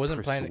 I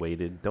wasn't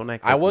planning. Don't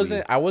act. I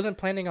wasn't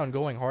planning on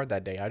going hard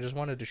that day. I just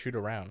wanted to shoot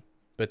around,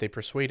 but they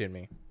persuaded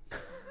me.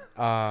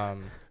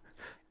 And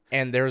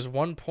there's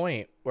one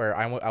point where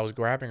I was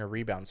grabbing a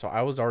rebound, so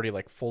I was already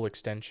like full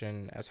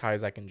extension, as high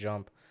as I can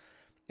jump.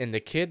 And the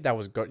kid that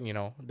was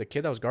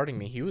guarding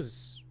me, he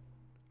was,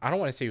 I don't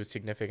want to say he was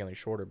significantly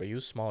shorter, but he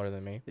was smaller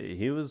than me.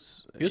 He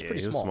was pretty small.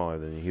 He was smaller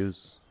than me. He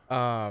was.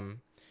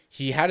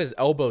 He had his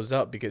elbows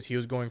up because he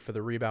was going for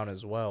the rebound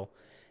as well.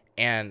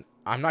 And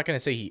I'm not gonna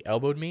say he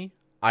elbowed me.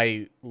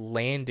 I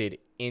landed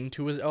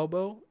into his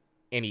elbow,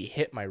 and he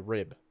hit my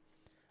rib.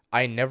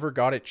 I never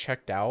got it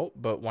checked out,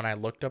 but when I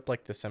looked up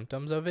like the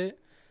symptoms of it,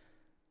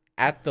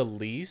 at the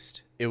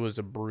least, it was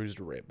a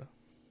bruised rib.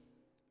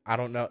 I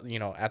don't know,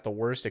 at the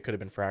worst, it could have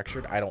been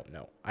fractured. I don't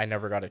know. I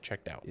never got it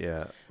checked out.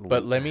 Yeah.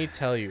 But let me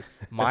tell you,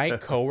 my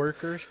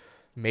coworkers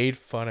made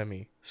fun of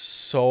me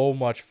so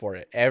much for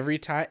it. Every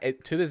time,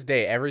 to this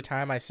day, every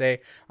time I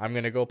say I'm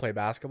going to go play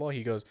basketball,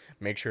 he goes,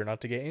 make sure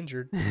not to get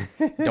injured.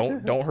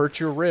 Don't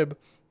hurt your rib,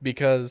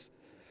 because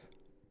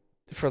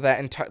for that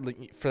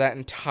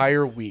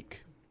entire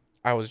week,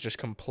 I was just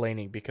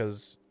complaining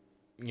because,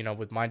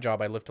 with my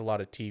job, I lift a lot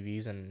of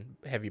TVs and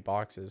heavy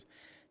boxes.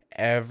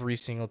 Every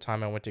single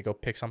time I went to go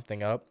pick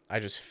something up, I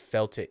just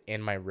felt it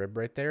in my rib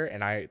right there.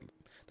 And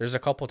there's a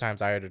couple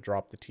times I had to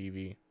drop the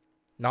TV.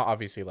 Not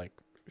obviously like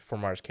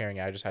from where I was carrying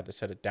it. I just had to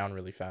set it down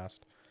really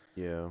fast.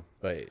 Yeah.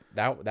 But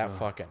that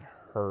fucking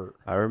hurt.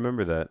 I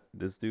remember that.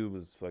 This dude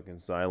was fucking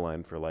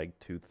sidelined for like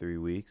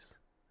 2-3 weeks.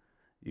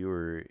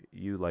 You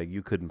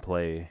couldn't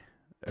play.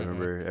 I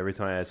remember every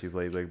time I asked you to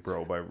play, like,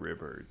 bro, my rib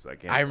hurts. I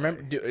can't.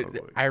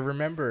 I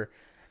remember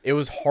it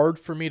was hard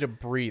for me to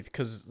breathe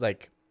because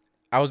like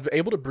I was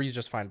able to breathe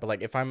just fine, but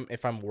like if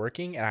I'm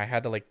working and I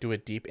had to like do a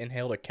deep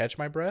inhale to catch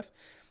my breath,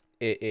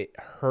 it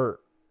hurt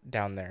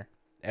down there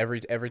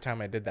every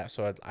time I did that.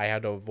 So I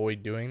had to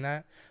avoid doing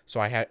that. So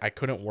I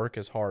couldn't work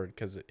as hard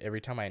because every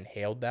time I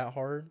inhaled that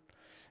hard,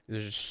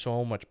 there's just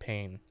so much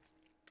pain.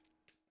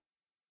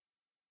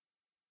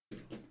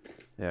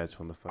 Yeah, I just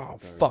want to fuck Oh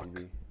with our fuck!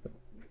 TV.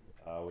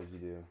 What'd you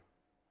do?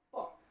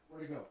 Fuck!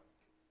 Where'd it go?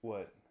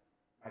 What?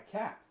 My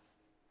cat.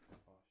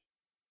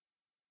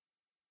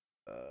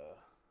 Uh,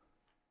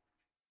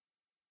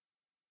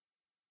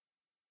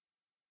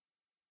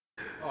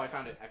 Oh, I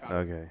found it.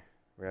 okay.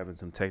 We're having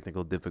some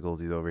technical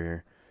difficulties over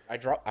here. I've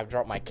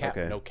dropped my cat.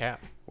 Okay. No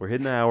cap. We're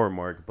hitting the hour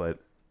mark, but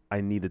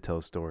I need to tell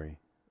a story.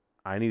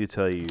 I need to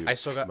tell you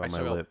about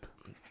my lip.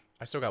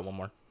 I still got one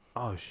more.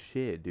 Oh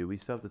shit, dude. We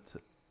still have to.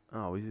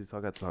 Oh, we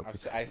still got to talk.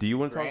 I Do you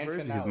want to talk grand first?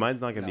 Because finale.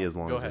 mine's not gonna be No, as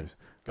long go as ahead. yours.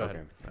 Go Okay.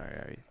 ahead. All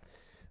right.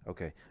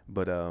 Okay.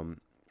 But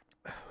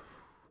let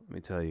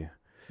me tell you.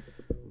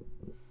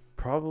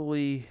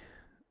 Probably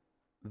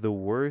the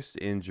worst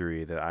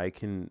injury that I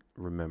can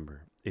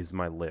remember is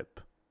my lip.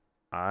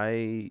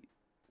 I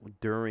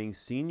during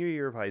senior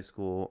year of high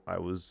school, I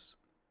was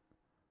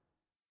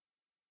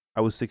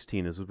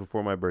 16. This was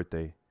before my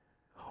birthday.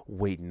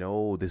 Wait,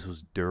 no, this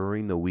was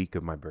during the week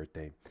of my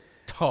birthday.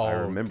 I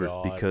Oh remember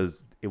god.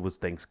 because it was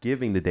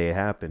Thanksgiving the day it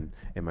happened,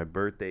 and my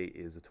birthday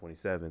is the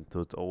 27th, so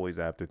it's always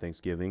after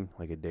Thanksgiving,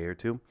 like a day or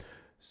two.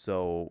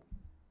 So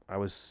I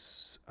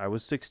was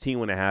 16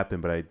 when it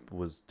happened, but I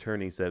was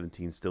turning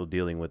 17, still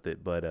dealing with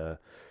it. But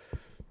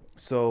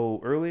so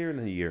earlier in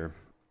the year,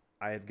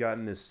 I had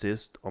gotten this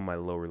cyst on my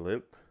lower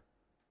lip,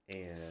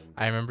 and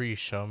I remember you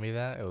showed me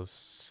that. It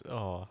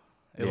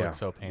yeah, looked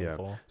so yeah.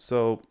 painful.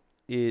 So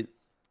it,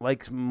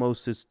 like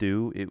most cysts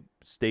do, it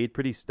stayed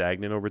pretty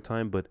stagnant over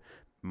time, but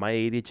my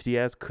ADHD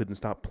ass couldn't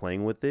stop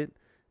playing with it,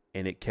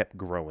 and it kept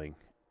growing.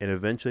 And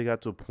eventually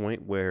got to a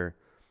point where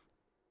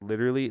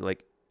literally,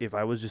 like, if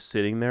I was just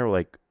sitting there,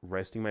 like,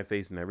 resting my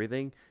face and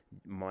everything,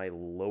 my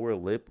lower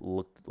lip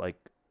looked like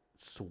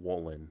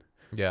swollen.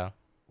 Yeah.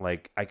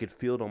 Like, I could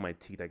feel it on my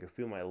teeth. I could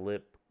feel my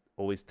lip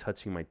always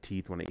touching my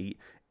teeth when I eat.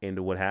 And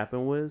what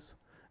happened was,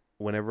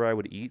 whenever I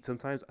would eat,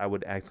 sometimes I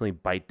would accidentally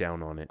bite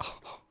down on it,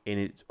 and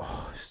it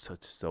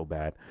so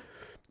bad.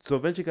 So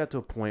eventually got to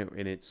a point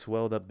and it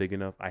swelled up big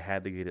enough. I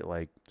had to get it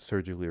like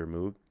surgically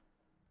removed.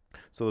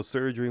 So the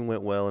surgery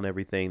went well and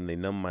everything. They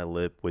numbed my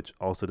lip, which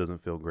also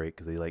doesn't feel great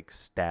because they like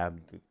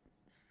stabbed the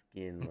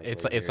skin like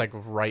It's right it's here. like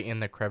right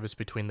in the crevice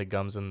between the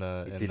gums and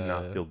It did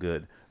not feel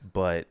good,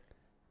 but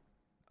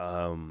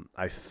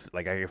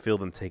like I could feel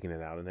them taking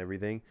it out and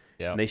everything.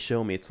 yeah. And they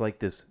show me it's like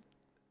this.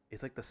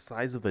 It's like the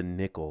size of a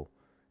nickel.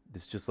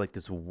 It's just like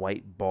this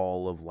white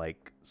ball of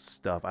like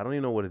stuff. I don't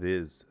even know what it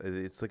is.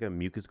 It's like a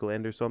mucus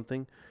gland or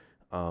something.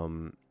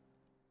 Um,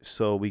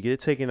 so we get it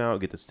taken out,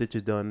 get the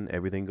stitches done,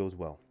 everything goes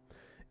well.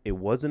 It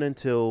wasn't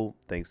until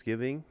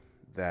Thanksgiving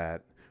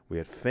that we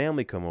had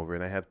family come over,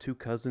 and I have two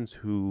cousins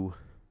who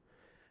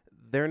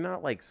they're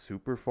not like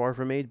super far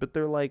from age, but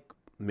they're like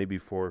maybe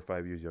 4 or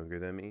 5 years younger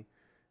than me.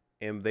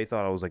 And they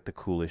thought I was like the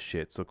coolest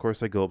shit. So of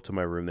course I go up to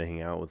my room, they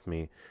hang out with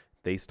me.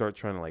 They start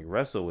trying to like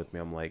wrestle with me.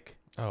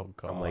 Oh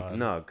I'm like, god.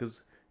 no,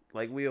 because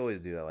like we always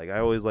do that. Like I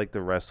always like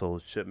to wrestle,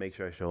 shit, make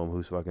sure I show them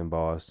who's fucking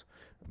boss.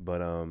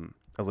 But I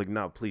was like,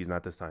 no, please,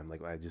 not this time.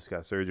 Like I just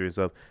got surgery and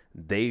stuff.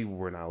 They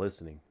were not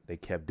listening. They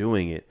kept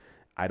doing it.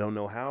 I don't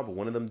know how, but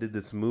one of them did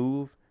this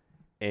move,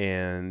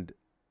 and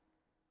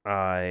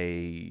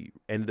I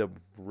ended up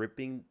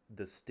ripping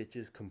the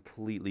stitches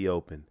completely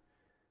open,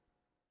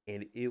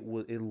 and it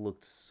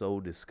looked so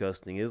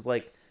disgusting.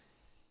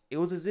 It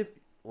was as if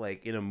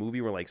like in a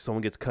movie where like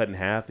someone gets cut in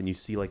half and you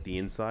see like the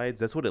insides.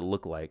 That's what it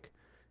looked like.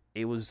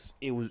 It was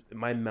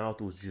my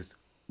mouth was just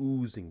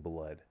oozing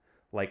blood.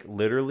 Like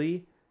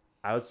literally,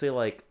 I would say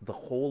like my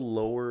whole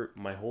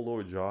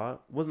lower jaw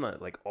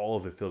wasn't like all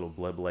of it filled with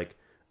blood, but like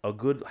a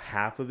good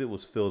half of it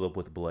was filled up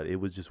with blood. It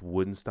was just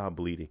wouldn't stop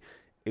bleeding.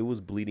 It was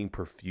bleeding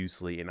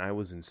profusely, and I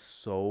was in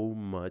so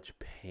much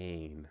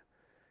pain.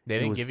 They It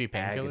didn't was give you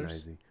painkillers?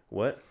 agonizing.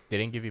 What? They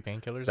didn't give you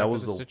painkillers That after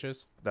was the the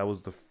stitches? that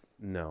was the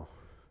no.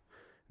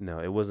 No,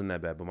 it wasn't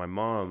that bad. But my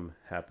mom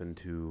happened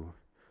to,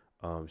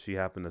 she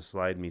happened to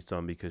slide me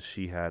some because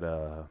she had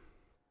a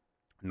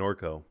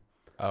Norco,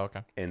 Oh,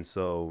 okay. and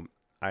so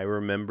I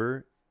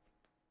remember,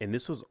 and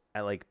this was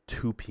at like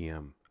 2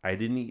 p.m. I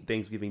didn't eat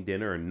Thanksgiving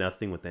dinner or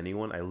nothing with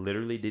anyone. I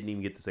literally didn't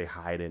even get to say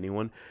hi to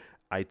anyone.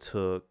 I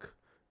took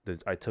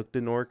I took the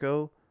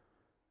Norco.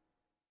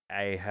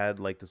 I had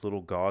like this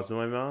little gauze in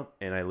my mouth,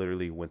 and I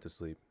literally went to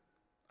sleep.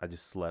 I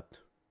just slept.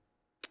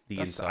 That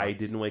I sucks.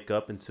 didn't wake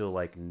up until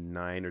like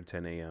 9 or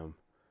 10 a.m.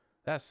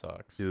 That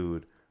sucks.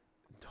 Dude,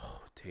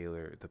 oh,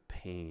 Taylor, the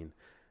pain.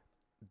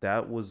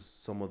 That was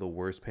some of the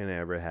worst pain I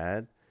ever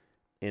had,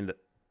 and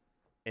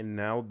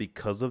now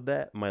because of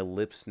that, my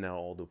lips now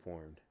all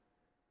deformed.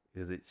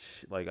 Because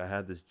like I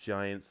had this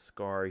giant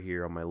scar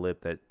here on my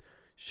lip that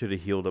should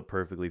have healed up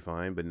perfectly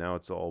fine, but now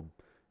it's all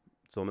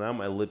so now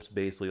my lips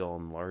basically all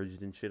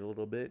enlarged and shit a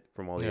little bit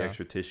from all the Yeah.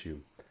 extra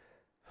tissue.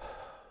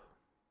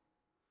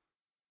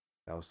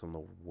 That was some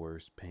of the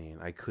worst pain.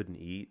 I couldn't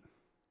eat.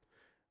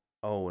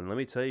 Oh, and let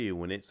me tell you,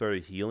 when it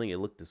started healing, it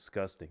looked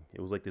disgusting. It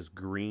was like this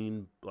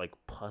green, like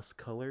pus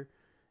color,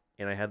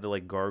 and I had to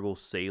like gargle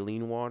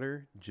saline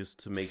water just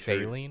to make sure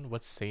Saline?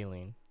 What's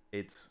saline?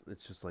 it's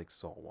just like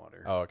salt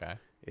water. Oh, okay.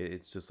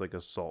 It's just like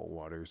a salt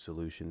water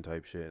solution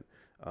type shit.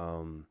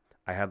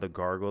 I had to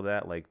gargle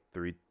that like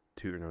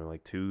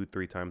like 2,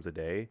 3 times a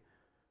day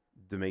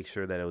to make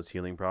sure that it was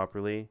healing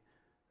properly.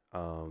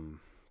 Um,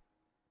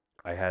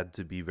 I had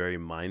to be very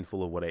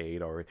mindful of what I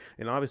ate already,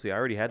 and obviously I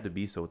already had to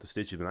be so with the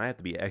stitches, but I had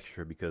to be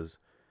extra because,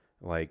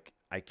 like,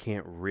 I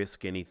can't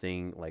risk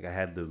anything. Like, I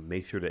had to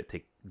make sure to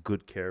take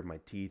good care of my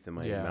teeth and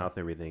my Yeah. mouth and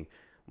everything.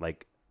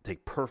 Like,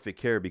 take perfect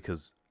care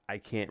because I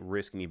can't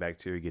risk any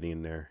bacteria getting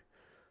in there.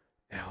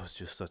 It was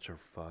just such a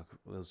fuck.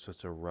 It was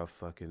such a rough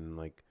fucking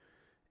like.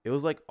 It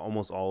was like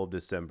almost all of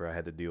December I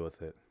had to deal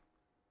with it,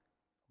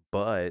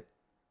 but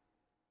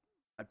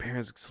my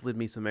parents slid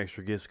me some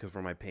extra gifts because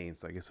for my pain,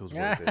 so I guess it was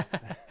worth it.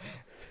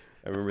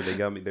 I remember they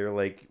got me. They were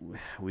like,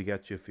 "We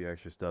got you a few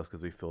extra stuff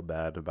because we feel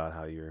bad about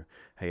how you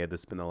had to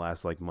spend the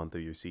last like month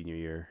of your senior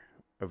year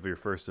of your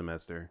first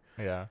semester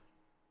Yeah.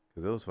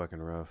 because it was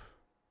fucking rough.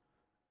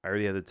 I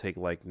already had to take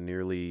like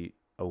nearly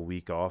a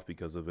week off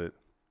because of it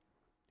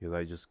because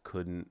I just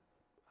couldn't.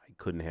 I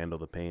couldn't handle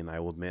the pain. I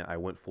will admit, I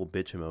went full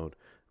bitch mode.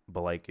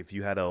 But like, if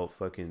you had a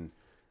fucking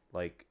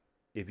like,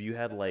 if you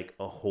had like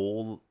a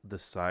hole the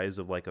size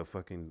of like a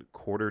fucking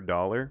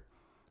 $quarter,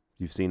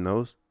 you've seen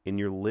those in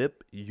your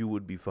lip, you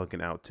would be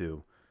fucking out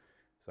too.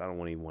 So I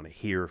don't even want to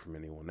hear from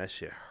anyone. That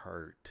shit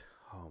hurt.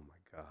 Oh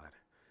my god.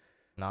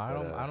 No, I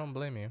But don't. I don't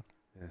blame you.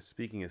 yeah,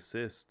 speaking of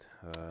cyst,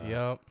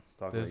 Yep. let's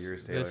talk about This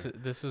yours, this Taylor.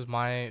 this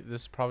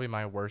is probably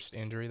my worst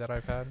injury that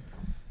I've had.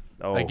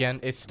 Oh, Again,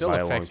 it still by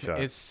a long affects me. shot.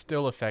 It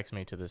still affects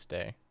me to this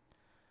day.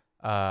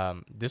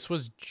 This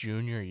was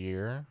junior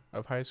year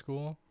of high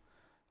school.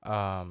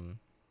 Um,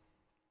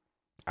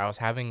 I was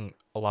having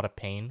a lot of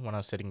pain when I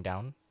was sitting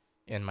down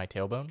in my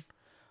tailbone.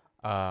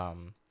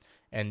 Um,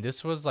 and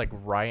this was like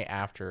right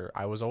after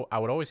I would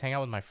always hang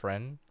out with my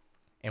friend,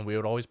 and we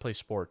would always play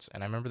sports.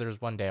 And I remember there was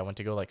one day I went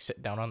to go like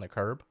sit down on the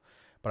curb,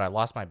 but I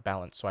lost my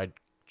balance, so I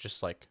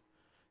just like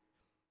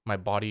my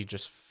body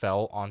just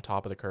fell on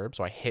top of the curb,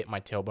 so I hit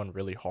my tailbone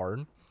really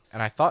hard,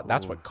 and I thought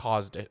that's Oh, what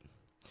caused it.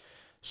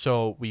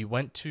 So we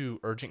went to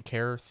urgent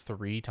care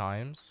 3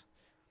 times,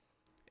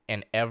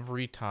 and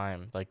every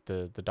time like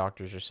the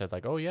doctors just said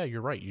like, "Oh yeah,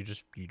 you're right. You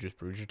just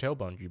bruised your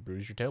tailbone. You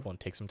bruised your tailbone.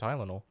 Take some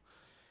Tylenol."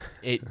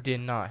 It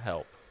did not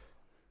help.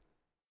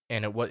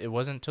 And it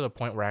wasn't to the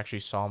point where I actually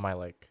saw my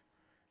like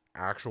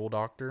actual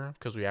doctor,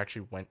 because we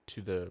actually went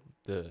to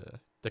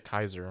the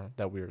Kaiser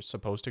that we were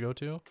supposed to go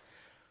to.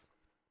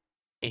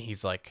 And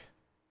he's like,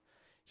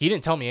 he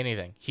didn't tell me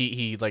anything.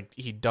 He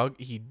dug,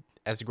 he,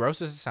 as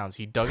gross as it sounds,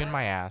 he dug in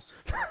my ass.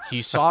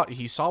 He saw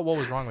what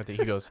was wrong with it.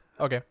 He goes,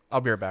 "Okay, I'll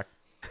be right back."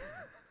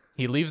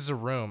 He leaves the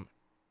room,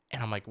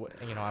 and I'm like, what?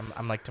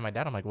 I'm like to my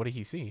dad, I'm like, what did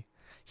he see?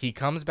 He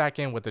comes back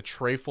in with a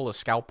tray full of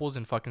scalpels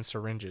and fucking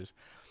syringes.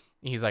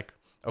 He's like,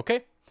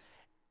 "Okay,"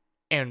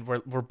 and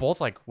we're both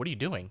like, "What are you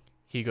doing?"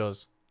 He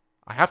goes,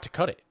 "I have to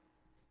cut it,"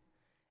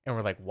 and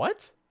we're like,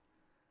 "What?"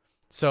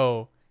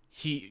 So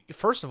he,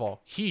 first of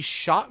all, he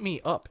shot me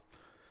up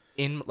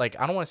in, like,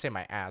 I don't want to say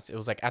my ass. It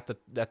was like at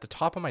the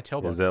top of my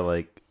tailbone. is that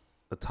like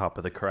the top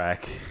of the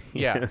crack?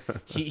 Yeah.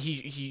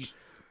 He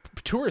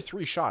 2 or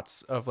 3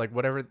 shots of like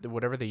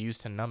whatever they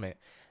used to numb it.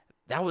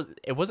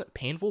 It wasn't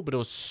painful, but it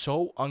was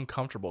so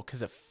uncomfortable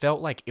because it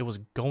felt like it was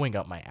going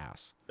up my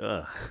ass.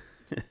 Ugh.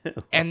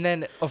 And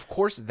then of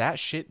course that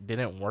shit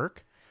didn't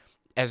work.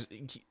 As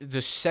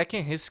the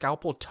second his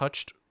scalpel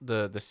touched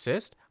the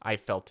cyst, I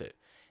felt it.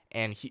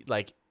 And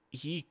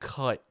he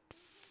cut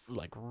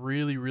like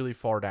really really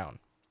far down.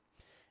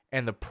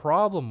 And the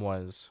problem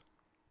was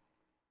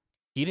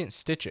he didn't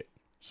stitch it.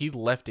 He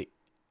left it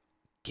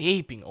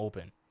gaping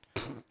open.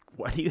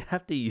 Why do you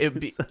have to It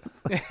be use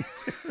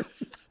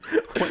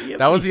Why do you have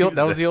that to was the use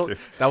that was the term?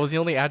 that was the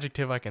only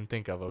adjective I can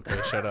think of. Okay,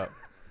 shut up.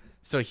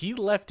 So he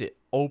left it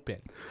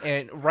open,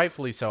 and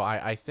rightfully so.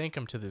 I thank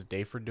him to this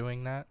day for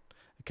doing that,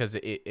 because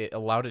it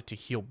allowed it to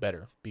heal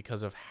better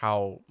because of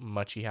how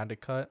much he had to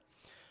cut.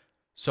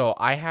 So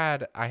I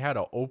had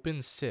an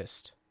open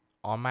cyst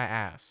on my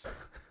ass,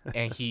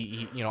 and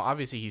he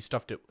obviously he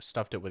stuffed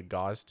it with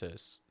gauze to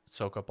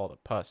soak up all the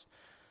pus.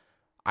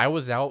 I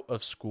was out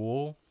of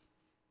school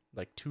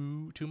like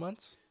 2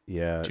 months,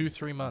 Yeah, 2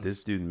 3 months.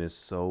 this dude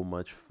missed so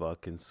much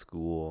fucking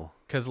school.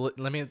 Because let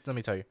me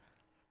tell you,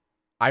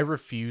 I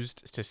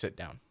refused to sit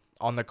down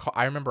on the car.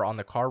 I remember on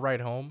the car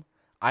ride home,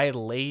 I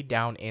laid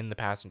down in the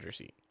passenger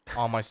seat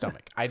on my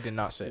stomach. I did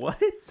not sit. What?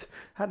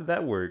 How did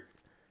that work?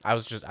 I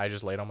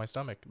just laid on my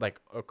stomach, like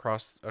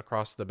across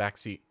the back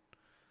seat.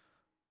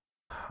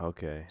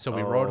 Okay. So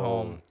we rode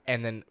home,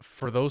 and then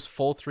for those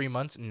full 3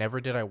 months, never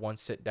did I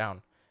once sit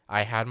down.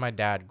 I had my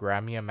dad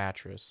grab me a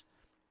mattress,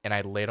 and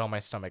I laid on my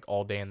stomach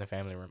all day in the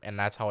family room, and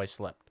that's how I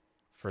slept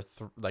for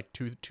like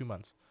two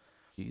months.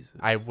 Jesus.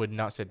 I would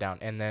not sit down,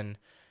 and then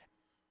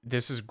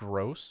this is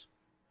gross.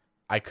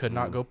 I could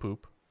not go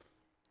poop.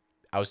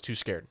 I was too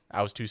scared.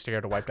 I was too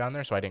scared to wipe down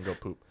there, so I didn't go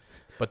poop.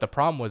 But the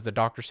problem was the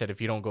doctor said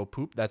if you don't go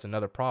poop, that's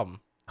another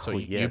problem. So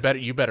you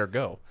better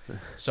go.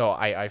 So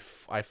I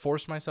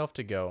forced myself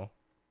to go.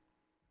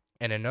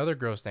 And another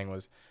gross thing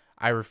was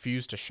I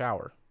refused to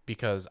shower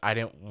because I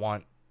didn't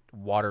want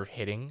water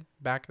hitting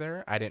back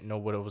there. I didn't know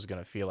what it was going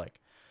to feel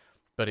like.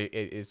 But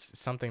it's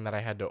something that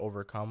I had to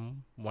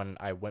overcome when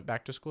I went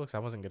back to school because I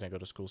wasn't going to go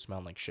to school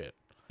smelling like shit.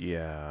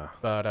 Yeah.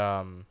 But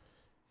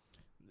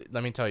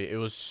let me tell you,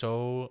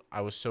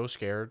 I was so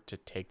scared to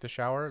take the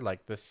shower.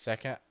 Like the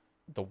second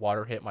the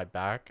water hit my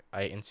back,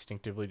 I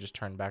instinctively just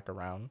turned back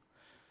around.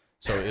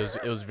 So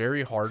it was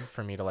very hard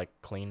for me to like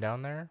clean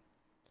down there.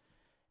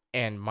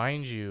 And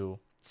mind you,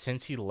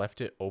 since he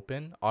left it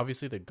open,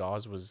 obviously the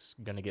gauze was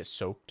going to get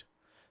soaked.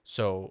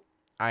 So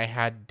I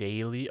had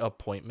daily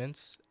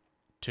appointments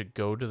to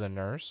go to the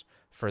nurse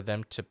for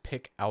them to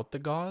pick out the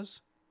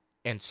gauze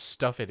and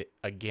stuff it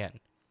again.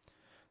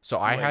 So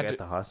I had at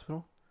the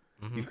hospital.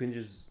 Mm-hmm. You can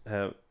just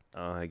have.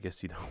 I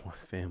guess you don't want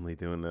family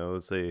doing that.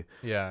 Let's say.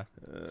 Yeah.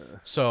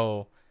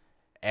 So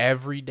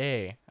every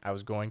day I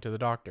was going to the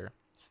doctor.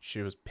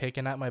 She was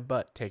picking at my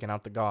butt, taking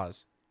out the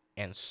gauze,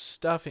 and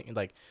stuffing.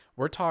 Like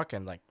we're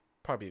talking like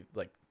probably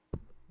like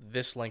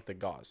this length of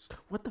gauze.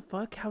 What the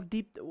fuck? How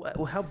deep?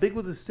 How big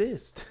was the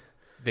cyst?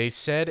 They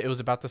said it was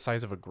about the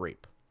size of a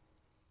grape.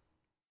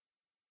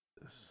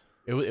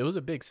 It was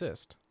a big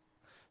cyst.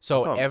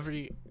 So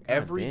every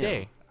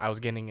day I was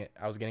getting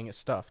it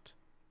stuffed.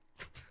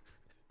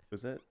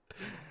 Was that?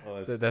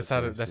 Oh, that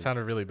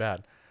sounded really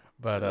bad,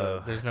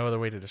 but there's no other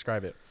way to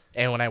describe it.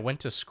 And when I went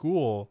to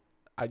school,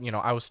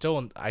 I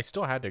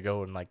still had to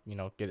go and like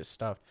get it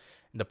stuffed.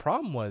 And the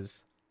problem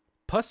was,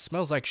 pus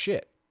smells like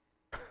shit.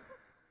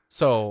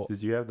 So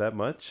did you have that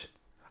much?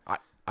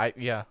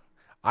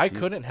 I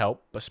couldn't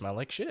help but smell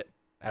like shit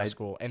at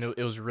school, and it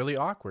was really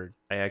awkward.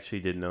 I actually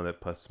didn't know that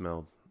pus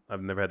smelled.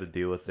 I've never had to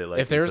deal with it. Like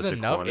if there's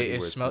enough,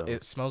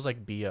 it smells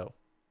like BO.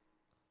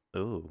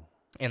 Ooh.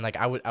 And like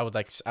I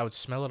would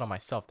smell it on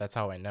myself. That's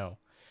how I know.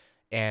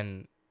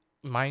 And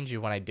mind you,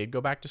 when I did go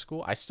back to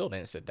school, I still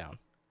didn't sit down.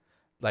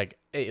 Like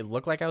it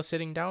looked like I was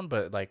sitting down,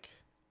 but like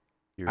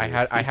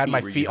I had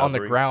my feet on the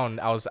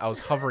ground. I was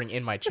hovering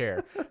in my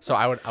chair. So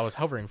I was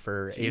hovering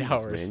for 8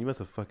 hours. Man, you must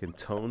have fucking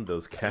toned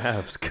those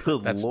calves.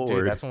 Good Lord.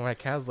 Dude, that's when my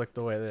calves look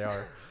the way they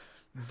are.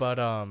 But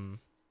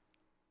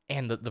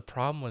and the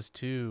problem was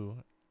too,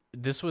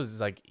 this was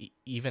like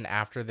even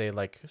after they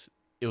like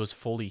it was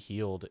fully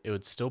healed, it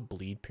would still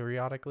bleed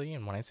periodically.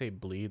 And when I say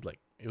bleed, like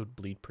it would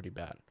bleed pretty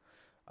bad.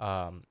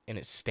 And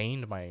it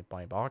stained my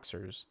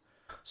boxers.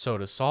 So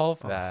to solve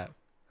that,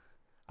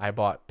 I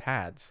bought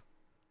pads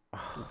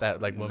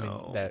that like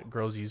that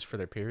girls use for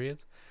their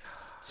periods.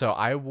 So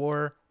I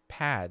wore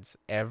pads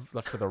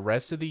for the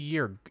rest of the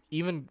year,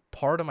 even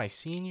part of my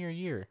senior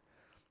year,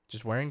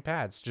 just wearing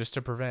pads just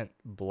to prevent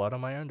blood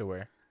on my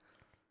underwear.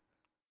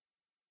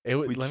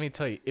 Let me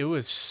tell you, it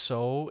was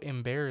so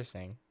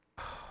embarrassing.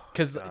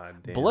 Because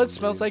blood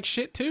smells like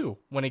shit too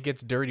when it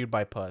gets dirtied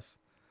by pus.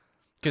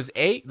 Because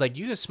like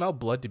you can smell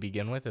blood to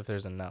begin with if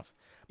there's enough.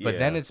 But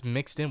then it's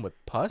mixed in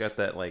with pus. It's got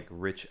that like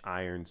rich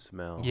iron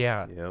smell.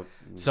 Yeah. Yep.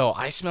 So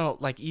I smell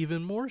like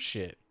even more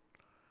shit.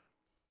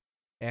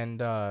 And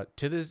to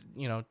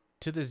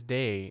this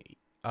day,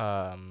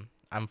 I'm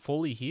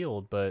fully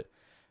healed. But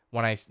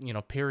when I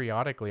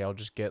periodically I'll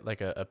just get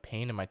like a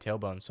pain in my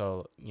tailbone.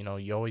 So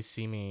you always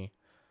see me.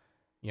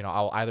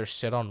 I'll either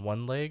sit on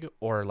one leg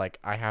or like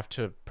I have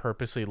to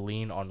purposely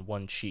lean on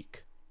one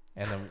cheek.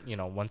 And then,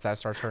 once that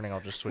starts hurting,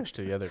 I'll just switch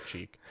to the other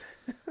cheek.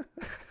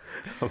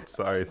 I'm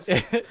sorry.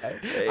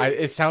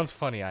 It sounds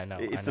funny, I know.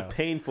 It's a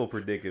painful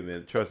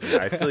predicament. Trust me,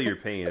 I feel your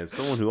pain. As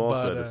someone who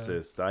also had a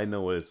cyst, I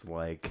know what it's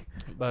like.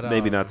 But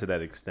maybe not to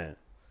that extent.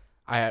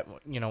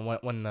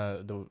 When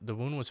the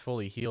wound was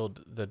fully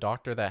healed, the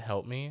doctor that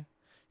helped me,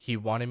 he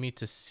wanted me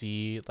to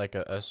see like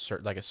a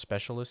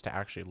specialist to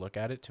actually look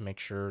at it to make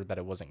sure that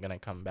it wasn't gonna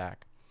come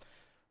back.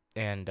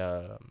 And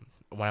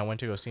when I went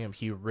to go see him,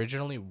 he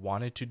originally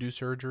wanted to do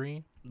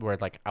surgery where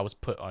like I was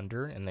put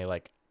under and they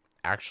like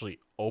actually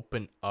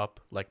open up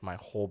like my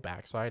whole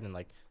backside and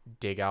like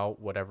dig out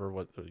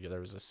whatever there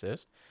was a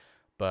cyst.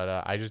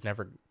 But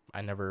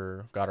I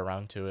never got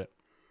around to it,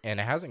 and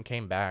it hasn't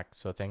came back.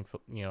 So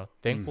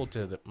thankful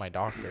to my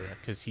doctor,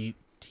 because he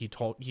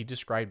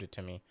described it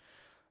to me.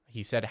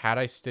 He said had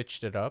I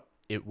stitched it up,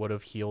 it would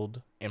have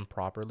healed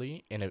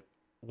improperly and it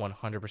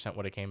 100%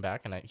 would have came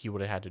back, and he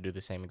would have had to do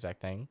the same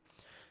exact thing.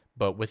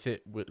 But with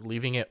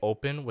leaving it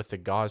open with the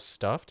gauze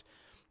stuffed,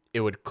 it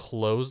would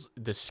close,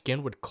 the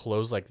skin would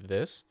close like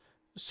this,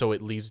 so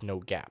it leaves no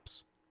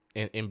gaps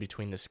in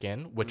between the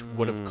skin, which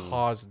would have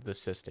caused the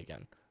cyst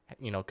again.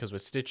 Because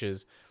with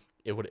stitches,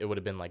 it would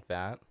have been like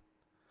that.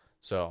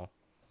 So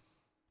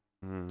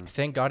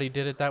thank God he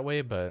did it that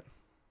way, but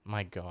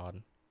my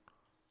God.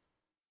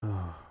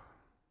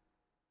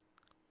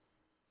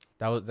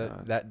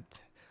 That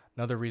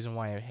another reason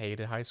why I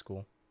hated high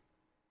school.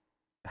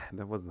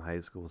 That wasn't high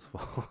school's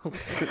fault.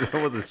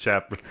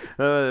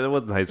 That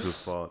wasn't high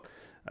school's fault.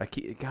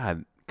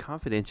 God,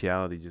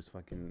 confidentiality just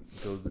fucking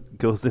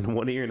goes in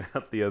one ear and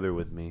out the other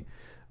with me.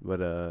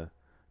 But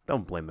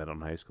don't blame that on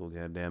high school.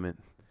 God damn it.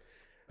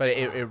 But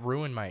it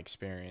ruined my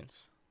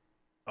experience.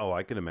 Oh,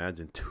 I can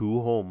imagine 2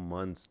 whole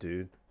months,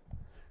 dude.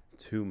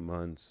 2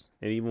 months,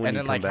 and even when And you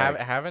then come like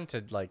back, having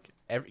to like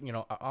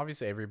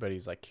obviously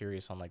everybody's like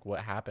curious on like what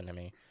happened to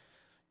me.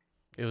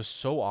 It was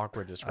so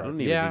awkward to I describe. don't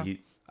even think Yeah, you.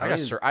 I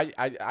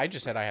got I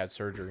just said I had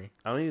surgery.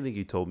 I don't even think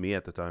you told me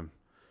at the time.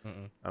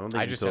 Mm-mm. I don't I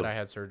think you just said told. I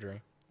had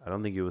surgery. I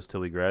don't think it was till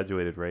we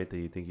graduated, right? That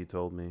you think you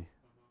told me.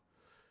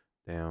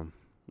 Damn.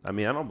 I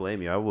mean, I don't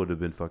blame you. I would have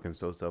been fucking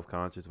so self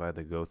conscious if I had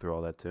to go through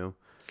all that too,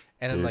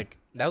 And then dude. like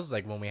that was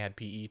like when we had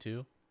PE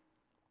too.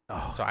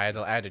 Oh, So I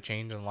had to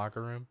change in the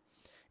locker room,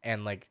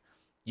 and like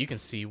you can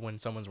see when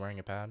someone's wearing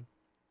a pad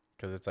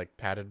because it's like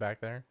padded back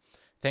there.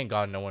 Thank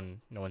God no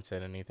one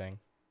said anything.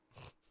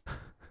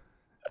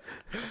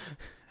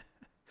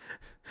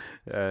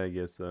 I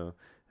guess so.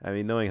 I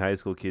mean, knowing high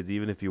school kids,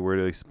 even if you were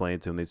to explain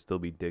to them, they'd still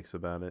be dicks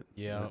about it.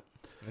 Yeah,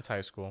 it's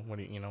high school. What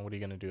are you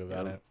gonna do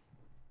about Yep.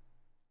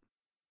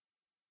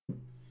 it?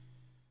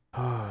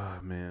 Oh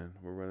man,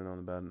 we're running on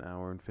about an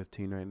hour and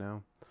 15 right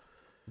now.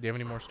 Do you have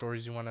any more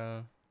stories you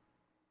wanna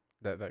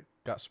that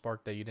got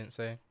sparked that you didn't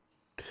say?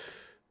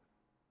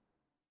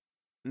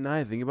 Now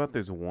I think about,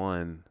 there's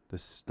one.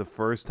 The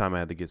first time I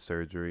had to get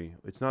surgery.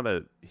 It's not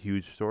a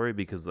huge story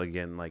because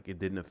again, like it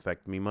didn't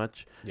affect me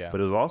much, Yeah. but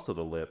it was also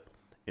the lip,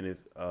 and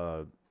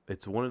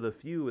it's one of the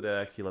few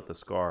that actually left a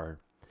scar.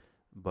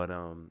 But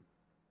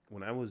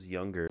when I was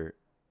younger,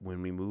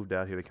 when we moved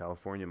out here to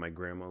California, my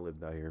grandma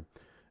lived out here,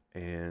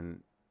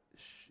 and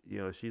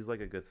she's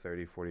like a good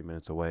 30, 40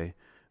 minutes away,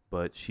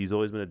 but she's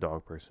always been a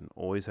dog person,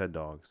 always had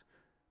dogs.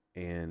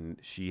 And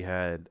she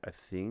had, I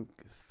think,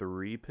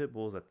 3 pit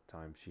bulls at the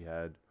time. She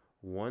had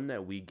one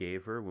that we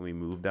gave her when we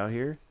moved out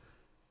here.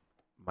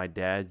 My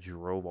dad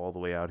drove all the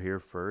way out here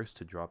first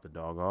to drop the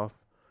dog off,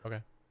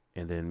 Okay.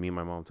 and then me and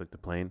my mom took the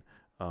plane.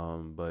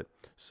 But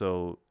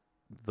so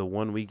the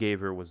one we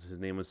gave her, his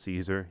name was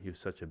Caesar. He was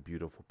such a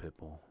beautiful pit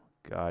bull.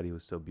 God, he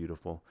was so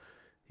beautiful.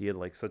 He had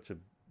like such a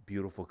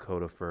beautiful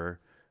coat of fur.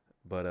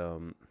 But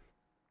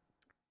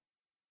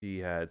she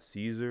had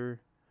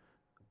Caesar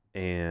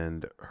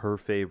and her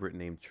favorite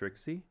named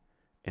Trixie,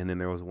 and then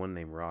there was one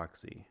named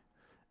Roxy.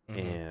 Mm-hmm.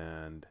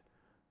 And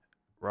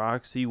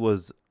Roxy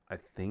was, I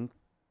think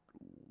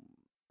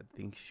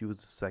she was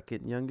the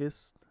second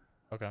youngest,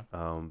 Okay.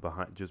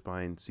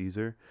 behind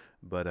Caesar.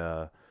 But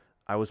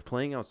I was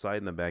playing outside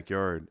in the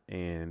backyard,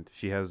 and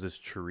she has this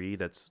tree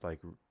that's like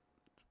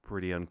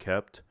pretty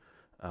unkept.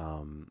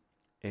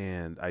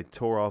 And I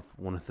tore off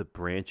one of the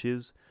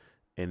branches,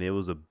 and it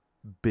was a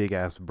big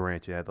ass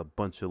branch. It had a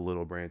bunch of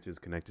little branches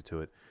connected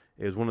to it.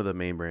 It was one of the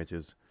main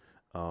branches.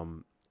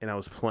 And I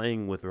was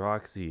playing with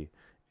Roxy,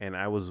 and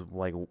I was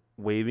like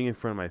waving in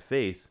front of my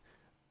face.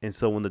 And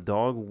so when the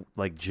dog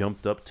like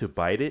jumped up to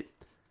bite it,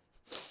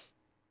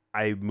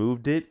 I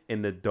moved it,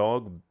 and the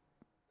dog,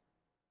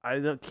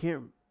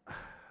 can't.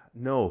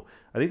 No,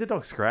 I think the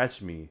dog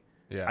scratched me.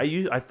 Yeah.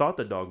 I thought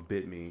the dog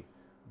bit me,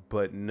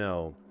 but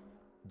no,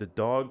 the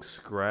dog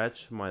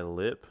scratched my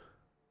lip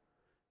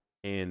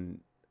and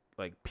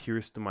like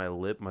pierced my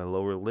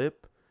lower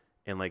lip,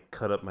 and like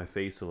cut up my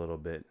face a little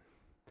bit.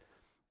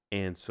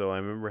 And so I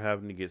remember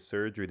having to get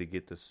surgery to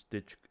get the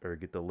stitch or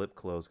get the lip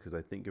closed because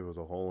I think there was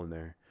a hole in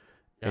there.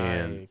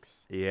 And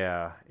Yikes.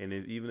 yeah, and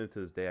even to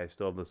this day, I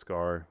still have the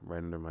scar right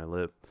under my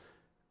lip.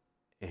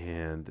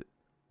 And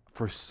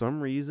for some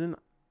reason,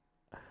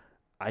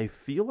 I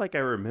feel like I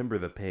remember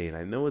the pain.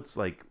 I know it's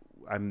like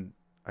I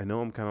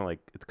know I'm kind of like,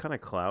 it's kind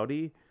of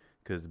cloudy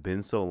because it's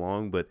been so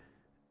long, but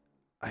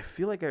I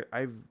feel like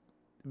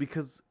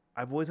because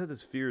I've always had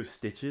this fear of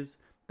stitches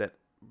that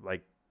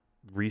like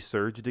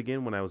resurged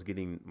again when I was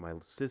getting my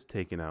cyst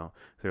taken out.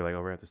 They're like, "Oh,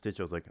 we're gonna have to stitch."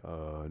 I was like,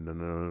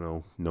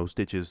 no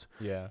stitches."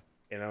 Yeah.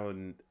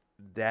 And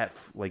that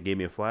like gave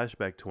me a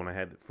flashback to when I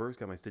had first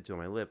got my stitches on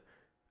my lip.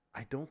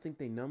 I don't think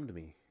they numbed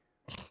me.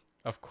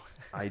 Of course.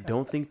 I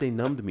don't think they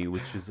numbed me,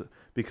 which is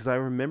because I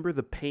remember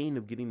the pain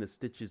of getting the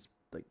stitches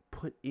like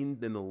put in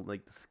the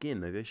like the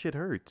skin. Like, that shit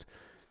hurts.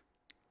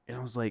 And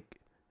I was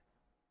like,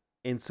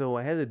 and so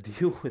I had to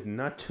deal with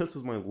not just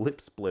with my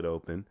lip split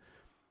open,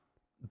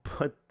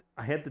 but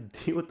I had to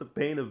deal with the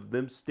pain of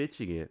them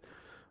stitching it.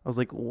 I was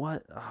like,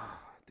 what? Oh,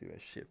 dude,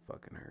 that shit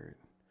fucking hurt.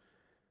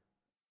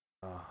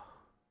 Oh.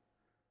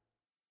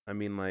 I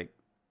mean, like,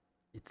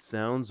 it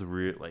sounds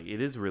real, like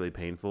it is really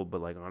painful,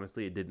 but like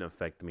honestly, it didn't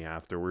affect me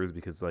afterwards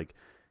because like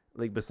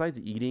besides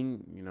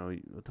eating,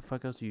 what the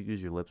fuck else do you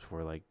use your lips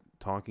for? Like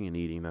talking and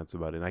eating, that's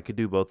about it. And I could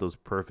do both those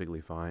perfectly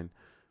fine,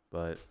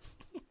 but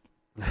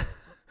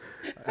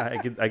I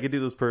could do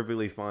those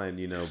perfectly fine,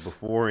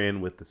 before and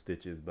with the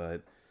stitches.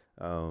 But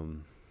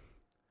um,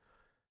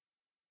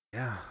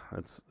 yeah,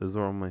 those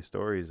are all my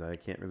stories. I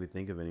can't really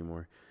think of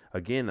anymore.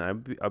 Again,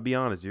 I'll be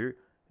honest,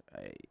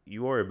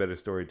 you are a better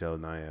storyteller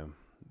than I am,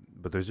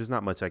 but there's just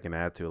not much I can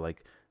add to it.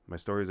 Like my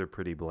stories are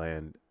pretty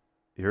bland.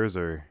 Yours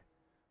are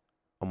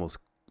almost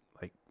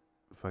like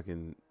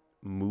fucking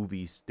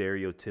movie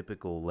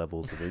stereotypical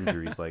levels of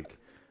injuries. Like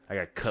I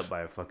got cut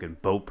by a fucking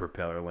boat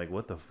propeller. Like,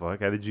 what the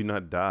fuck? How did you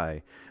not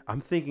die? I'm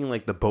thinking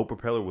like the boat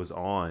propeller was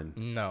on.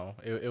 No,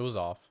 it was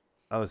off.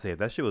 I would say if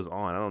that shit was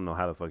on, I don't know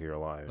how the fuck you're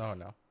alive. No,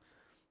 no,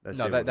 That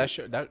no.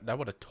 shit would. That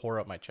would have tore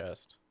up my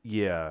chest.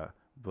 Yeah,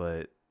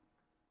 but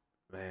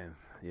man,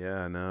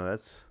 yeah, no,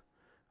 that's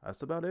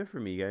about it for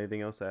me. You got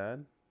anything else to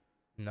add?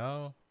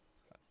 No,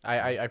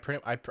 I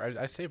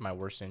saved my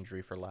worst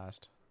injury for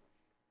last.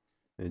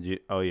 Did you?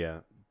 Oh yeah,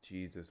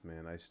 Jesus,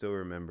 man, I still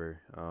remember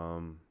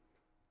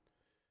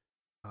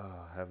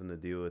having to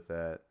deal with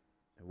that.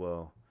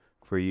 Well,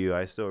 for you,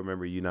 I still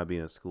remember you not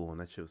being at school, and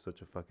that shit was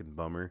such a fucking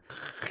bummer.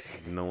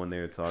 No one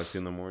there to talk to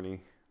in the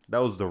morning. That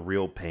was the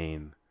real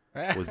pain.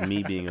 Was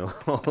me being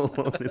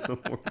alone in the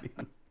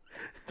morning.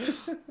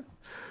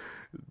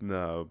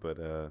 No, but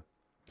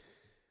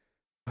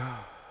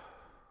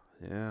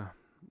yeah.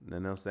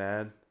 Nothing else to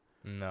add?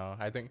 No,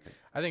 I think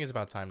it's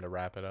about time to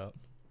wrap it up.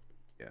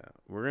 Yeah,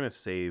 we're gonna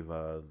save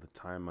the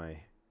time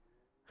I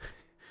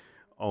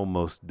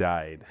almost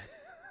died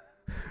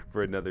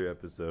for another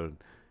episode.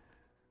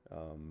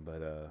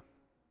 But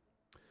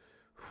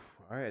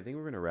all right, I think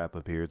we're gonna wrap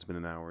up here. It's been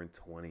an hour and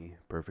 20.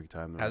 Perfect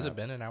time. Has it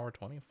been an hour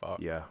 20? Fuck.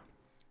 Yeah,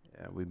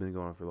 we've been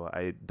going for a while.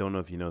 I don't know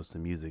if you noticed the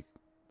music.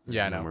 There's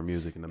Yeah, I no know. more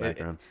music in the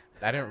background.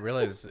 I didn't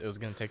realize it was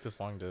gonna take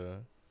this long to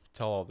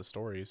tell all the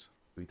stories.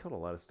 We told a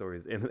lot of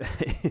stories,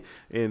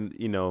 and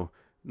you know,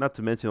 not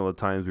to mention all the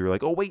times we were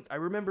like, "Oh wait, I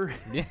remember."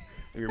 Yeah.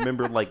 I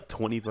remember like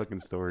 20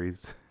 fucking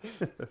stories.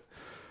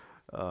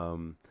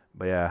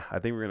 But yeah, I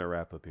think we're gonna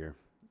wrap up here.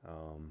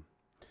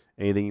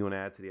 Anything you want to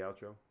add to the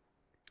outro?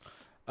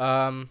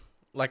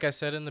 Like I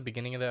said in the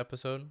beginning of the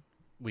episode,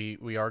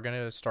 we are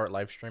gonna start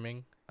live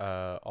streaming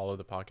all of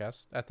the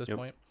podcasts at this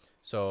point.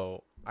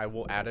 So I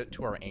will add it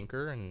to our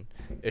Anchor, and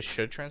it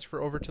should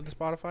transfer over to the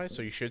Spotify.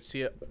 So you should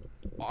see it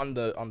on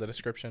the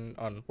description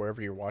on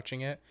wherever you're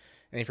watching it.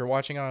 And if you're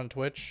watching it on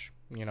Twitch,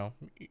 you know,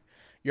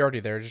 you're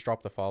already there. Just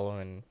drop the follow,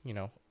 and you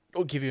know,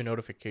 it'll give you a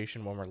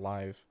notification when we're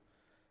live.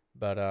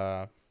 But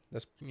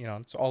that's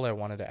all I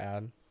wanted to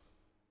add.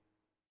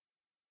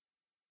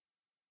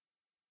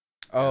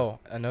 Oh,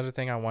 another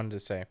thing I wanted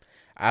to say.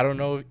 I don't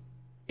know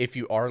if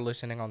you are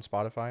listening on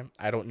Spotify.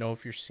 I don't know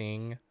if you're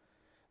seeing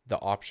the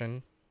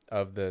option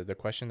of the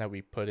question that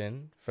we put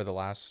in for the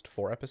last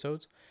 4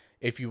 episodes.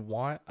 If you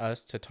want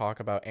us to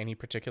talk about any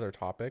particular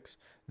topics,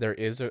 there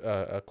is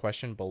a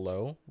question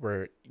below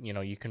where, you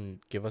know, you can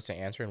give us an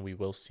answer and we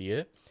will see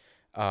it.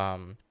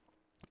 And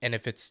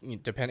if it's,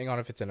 depending on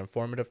if it's an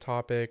informative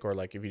topic, or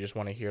like if you just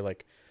want to hear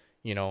like,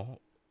 you know,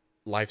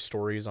 life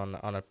stories on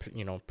a,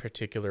 you know,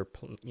 particular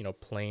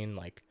plane,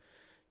 like,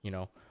 you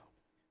know,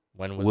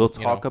 when was We'll it,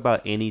 talk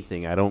about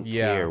anything. I don't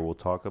Yeah. care. We'll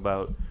talk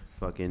about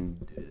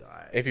fucking.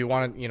 if you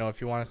want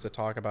us to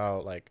talk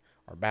about like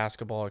our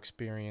basketball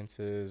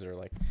experiences, or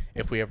like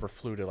if we ever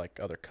flew to like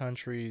other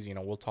countries, you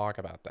know, we'll talk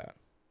about that.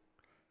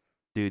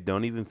 Dude,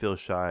 don't even feel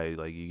shy.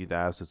 Like, you could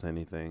ask us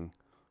anything.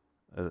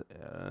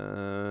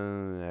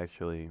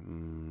 Actually,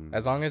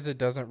 As long as it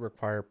doesn't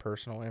require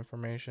personal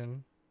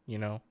information, you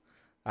know.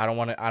 I don't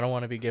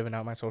want to be giving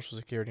out my social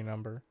security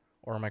number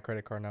or my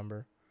credit card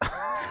number.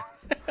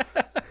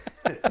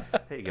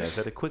 Hey guys,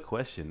 I had a quick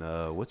question.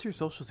 What's your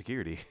social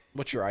security?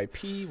 What's your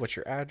IP? What's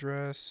your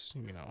address?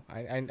 You know,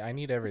 I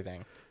need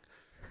everything.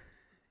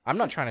 I'm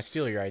not trying to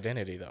steal your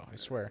identity, though. I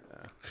swear.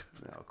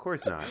 No, of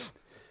course not.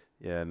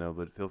 Yeah, no,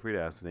 but feel free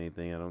to ask us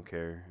anything. I don't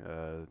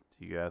care.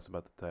 You can ask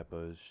about the type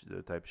of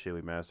shit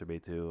we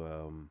masturbate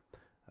to.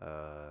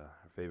 Our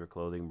favorite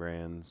clothing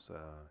brands.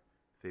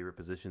 Favorite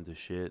positions of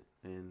shit.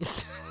 And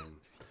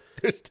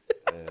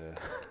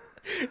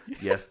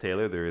yes,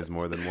 Taylor, there is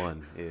more than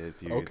one.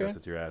 If you Okay. That's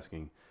what you're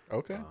asking.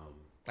 Okay.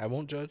 I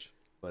won't judge.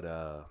 But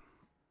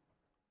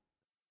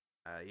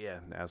yeah,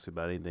 ask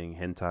about anything,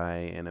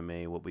 hentai,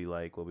 anime, what we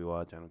like, what we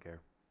watch. I don't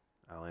care.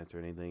 I'll answer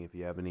anything. If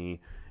you have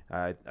any,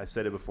 I've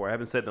said it before. I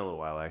haven't said it in a little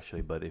while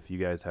actually, but if you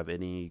guys have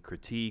any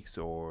critiques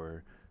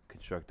or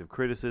constructive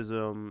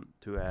criticism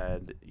to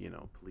add, you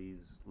know,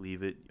 please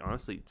leave it.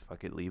 Honestly,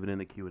 fuck it, leave it in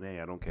the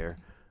Q&A. I don't care.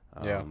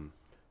 Yeah.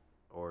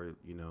 Or,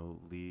 you know,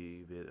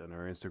 leave it on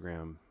our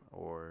Instagram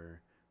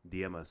or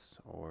DM us,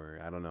 or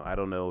I don't know. I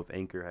don't know if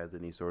Anchor has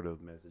any sort of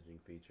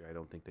messaging feature. I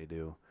don't think they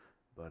do.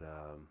 But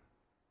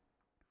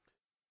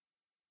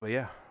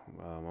yeah,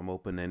 I'm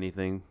open to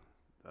anything.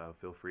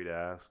 Feel free to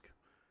ask.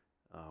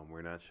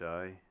 We're not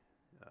shy.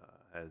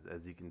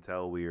 As you can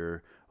tell, we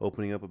are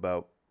opening up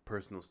about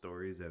personal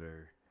stories that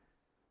are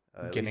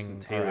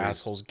Getting our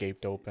assholes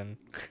gaped open.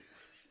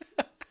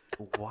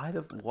 Why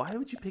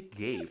would you pick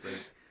gape?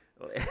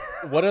 Like,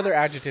 What other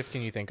adjective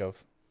can you think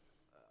of?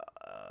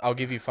 I'll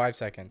give you 5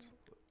 seconds.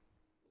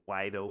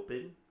 Wide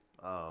open.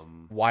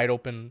 Wide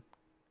open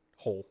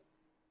hole.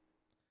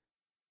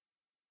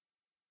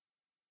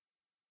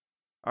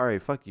 All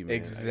right, fuck you, man.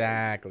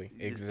 Exactly.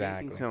 This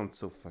Exactly. gaping sounds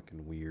so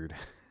fucking weird.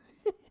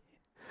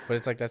 But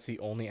it's like that's the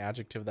only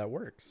adjective that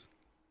works.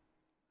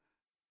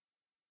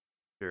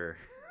 Sure.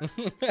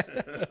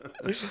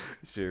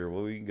 Sure.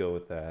 Well, we can go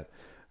with that.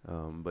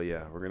 But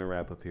yeah, we're gonna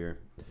wrap up here.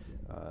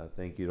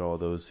 Thank you to all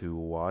those who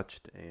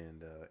watched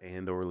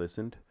and or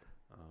listened.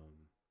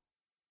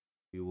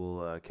 We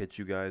will catch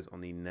you guys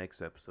on the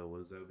next episode.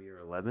 What is that? Will be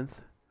our 11th?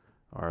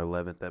 Our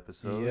 11th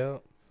episode.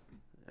 Yep.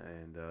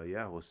 And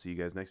yeah, we'll see you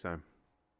guys next time.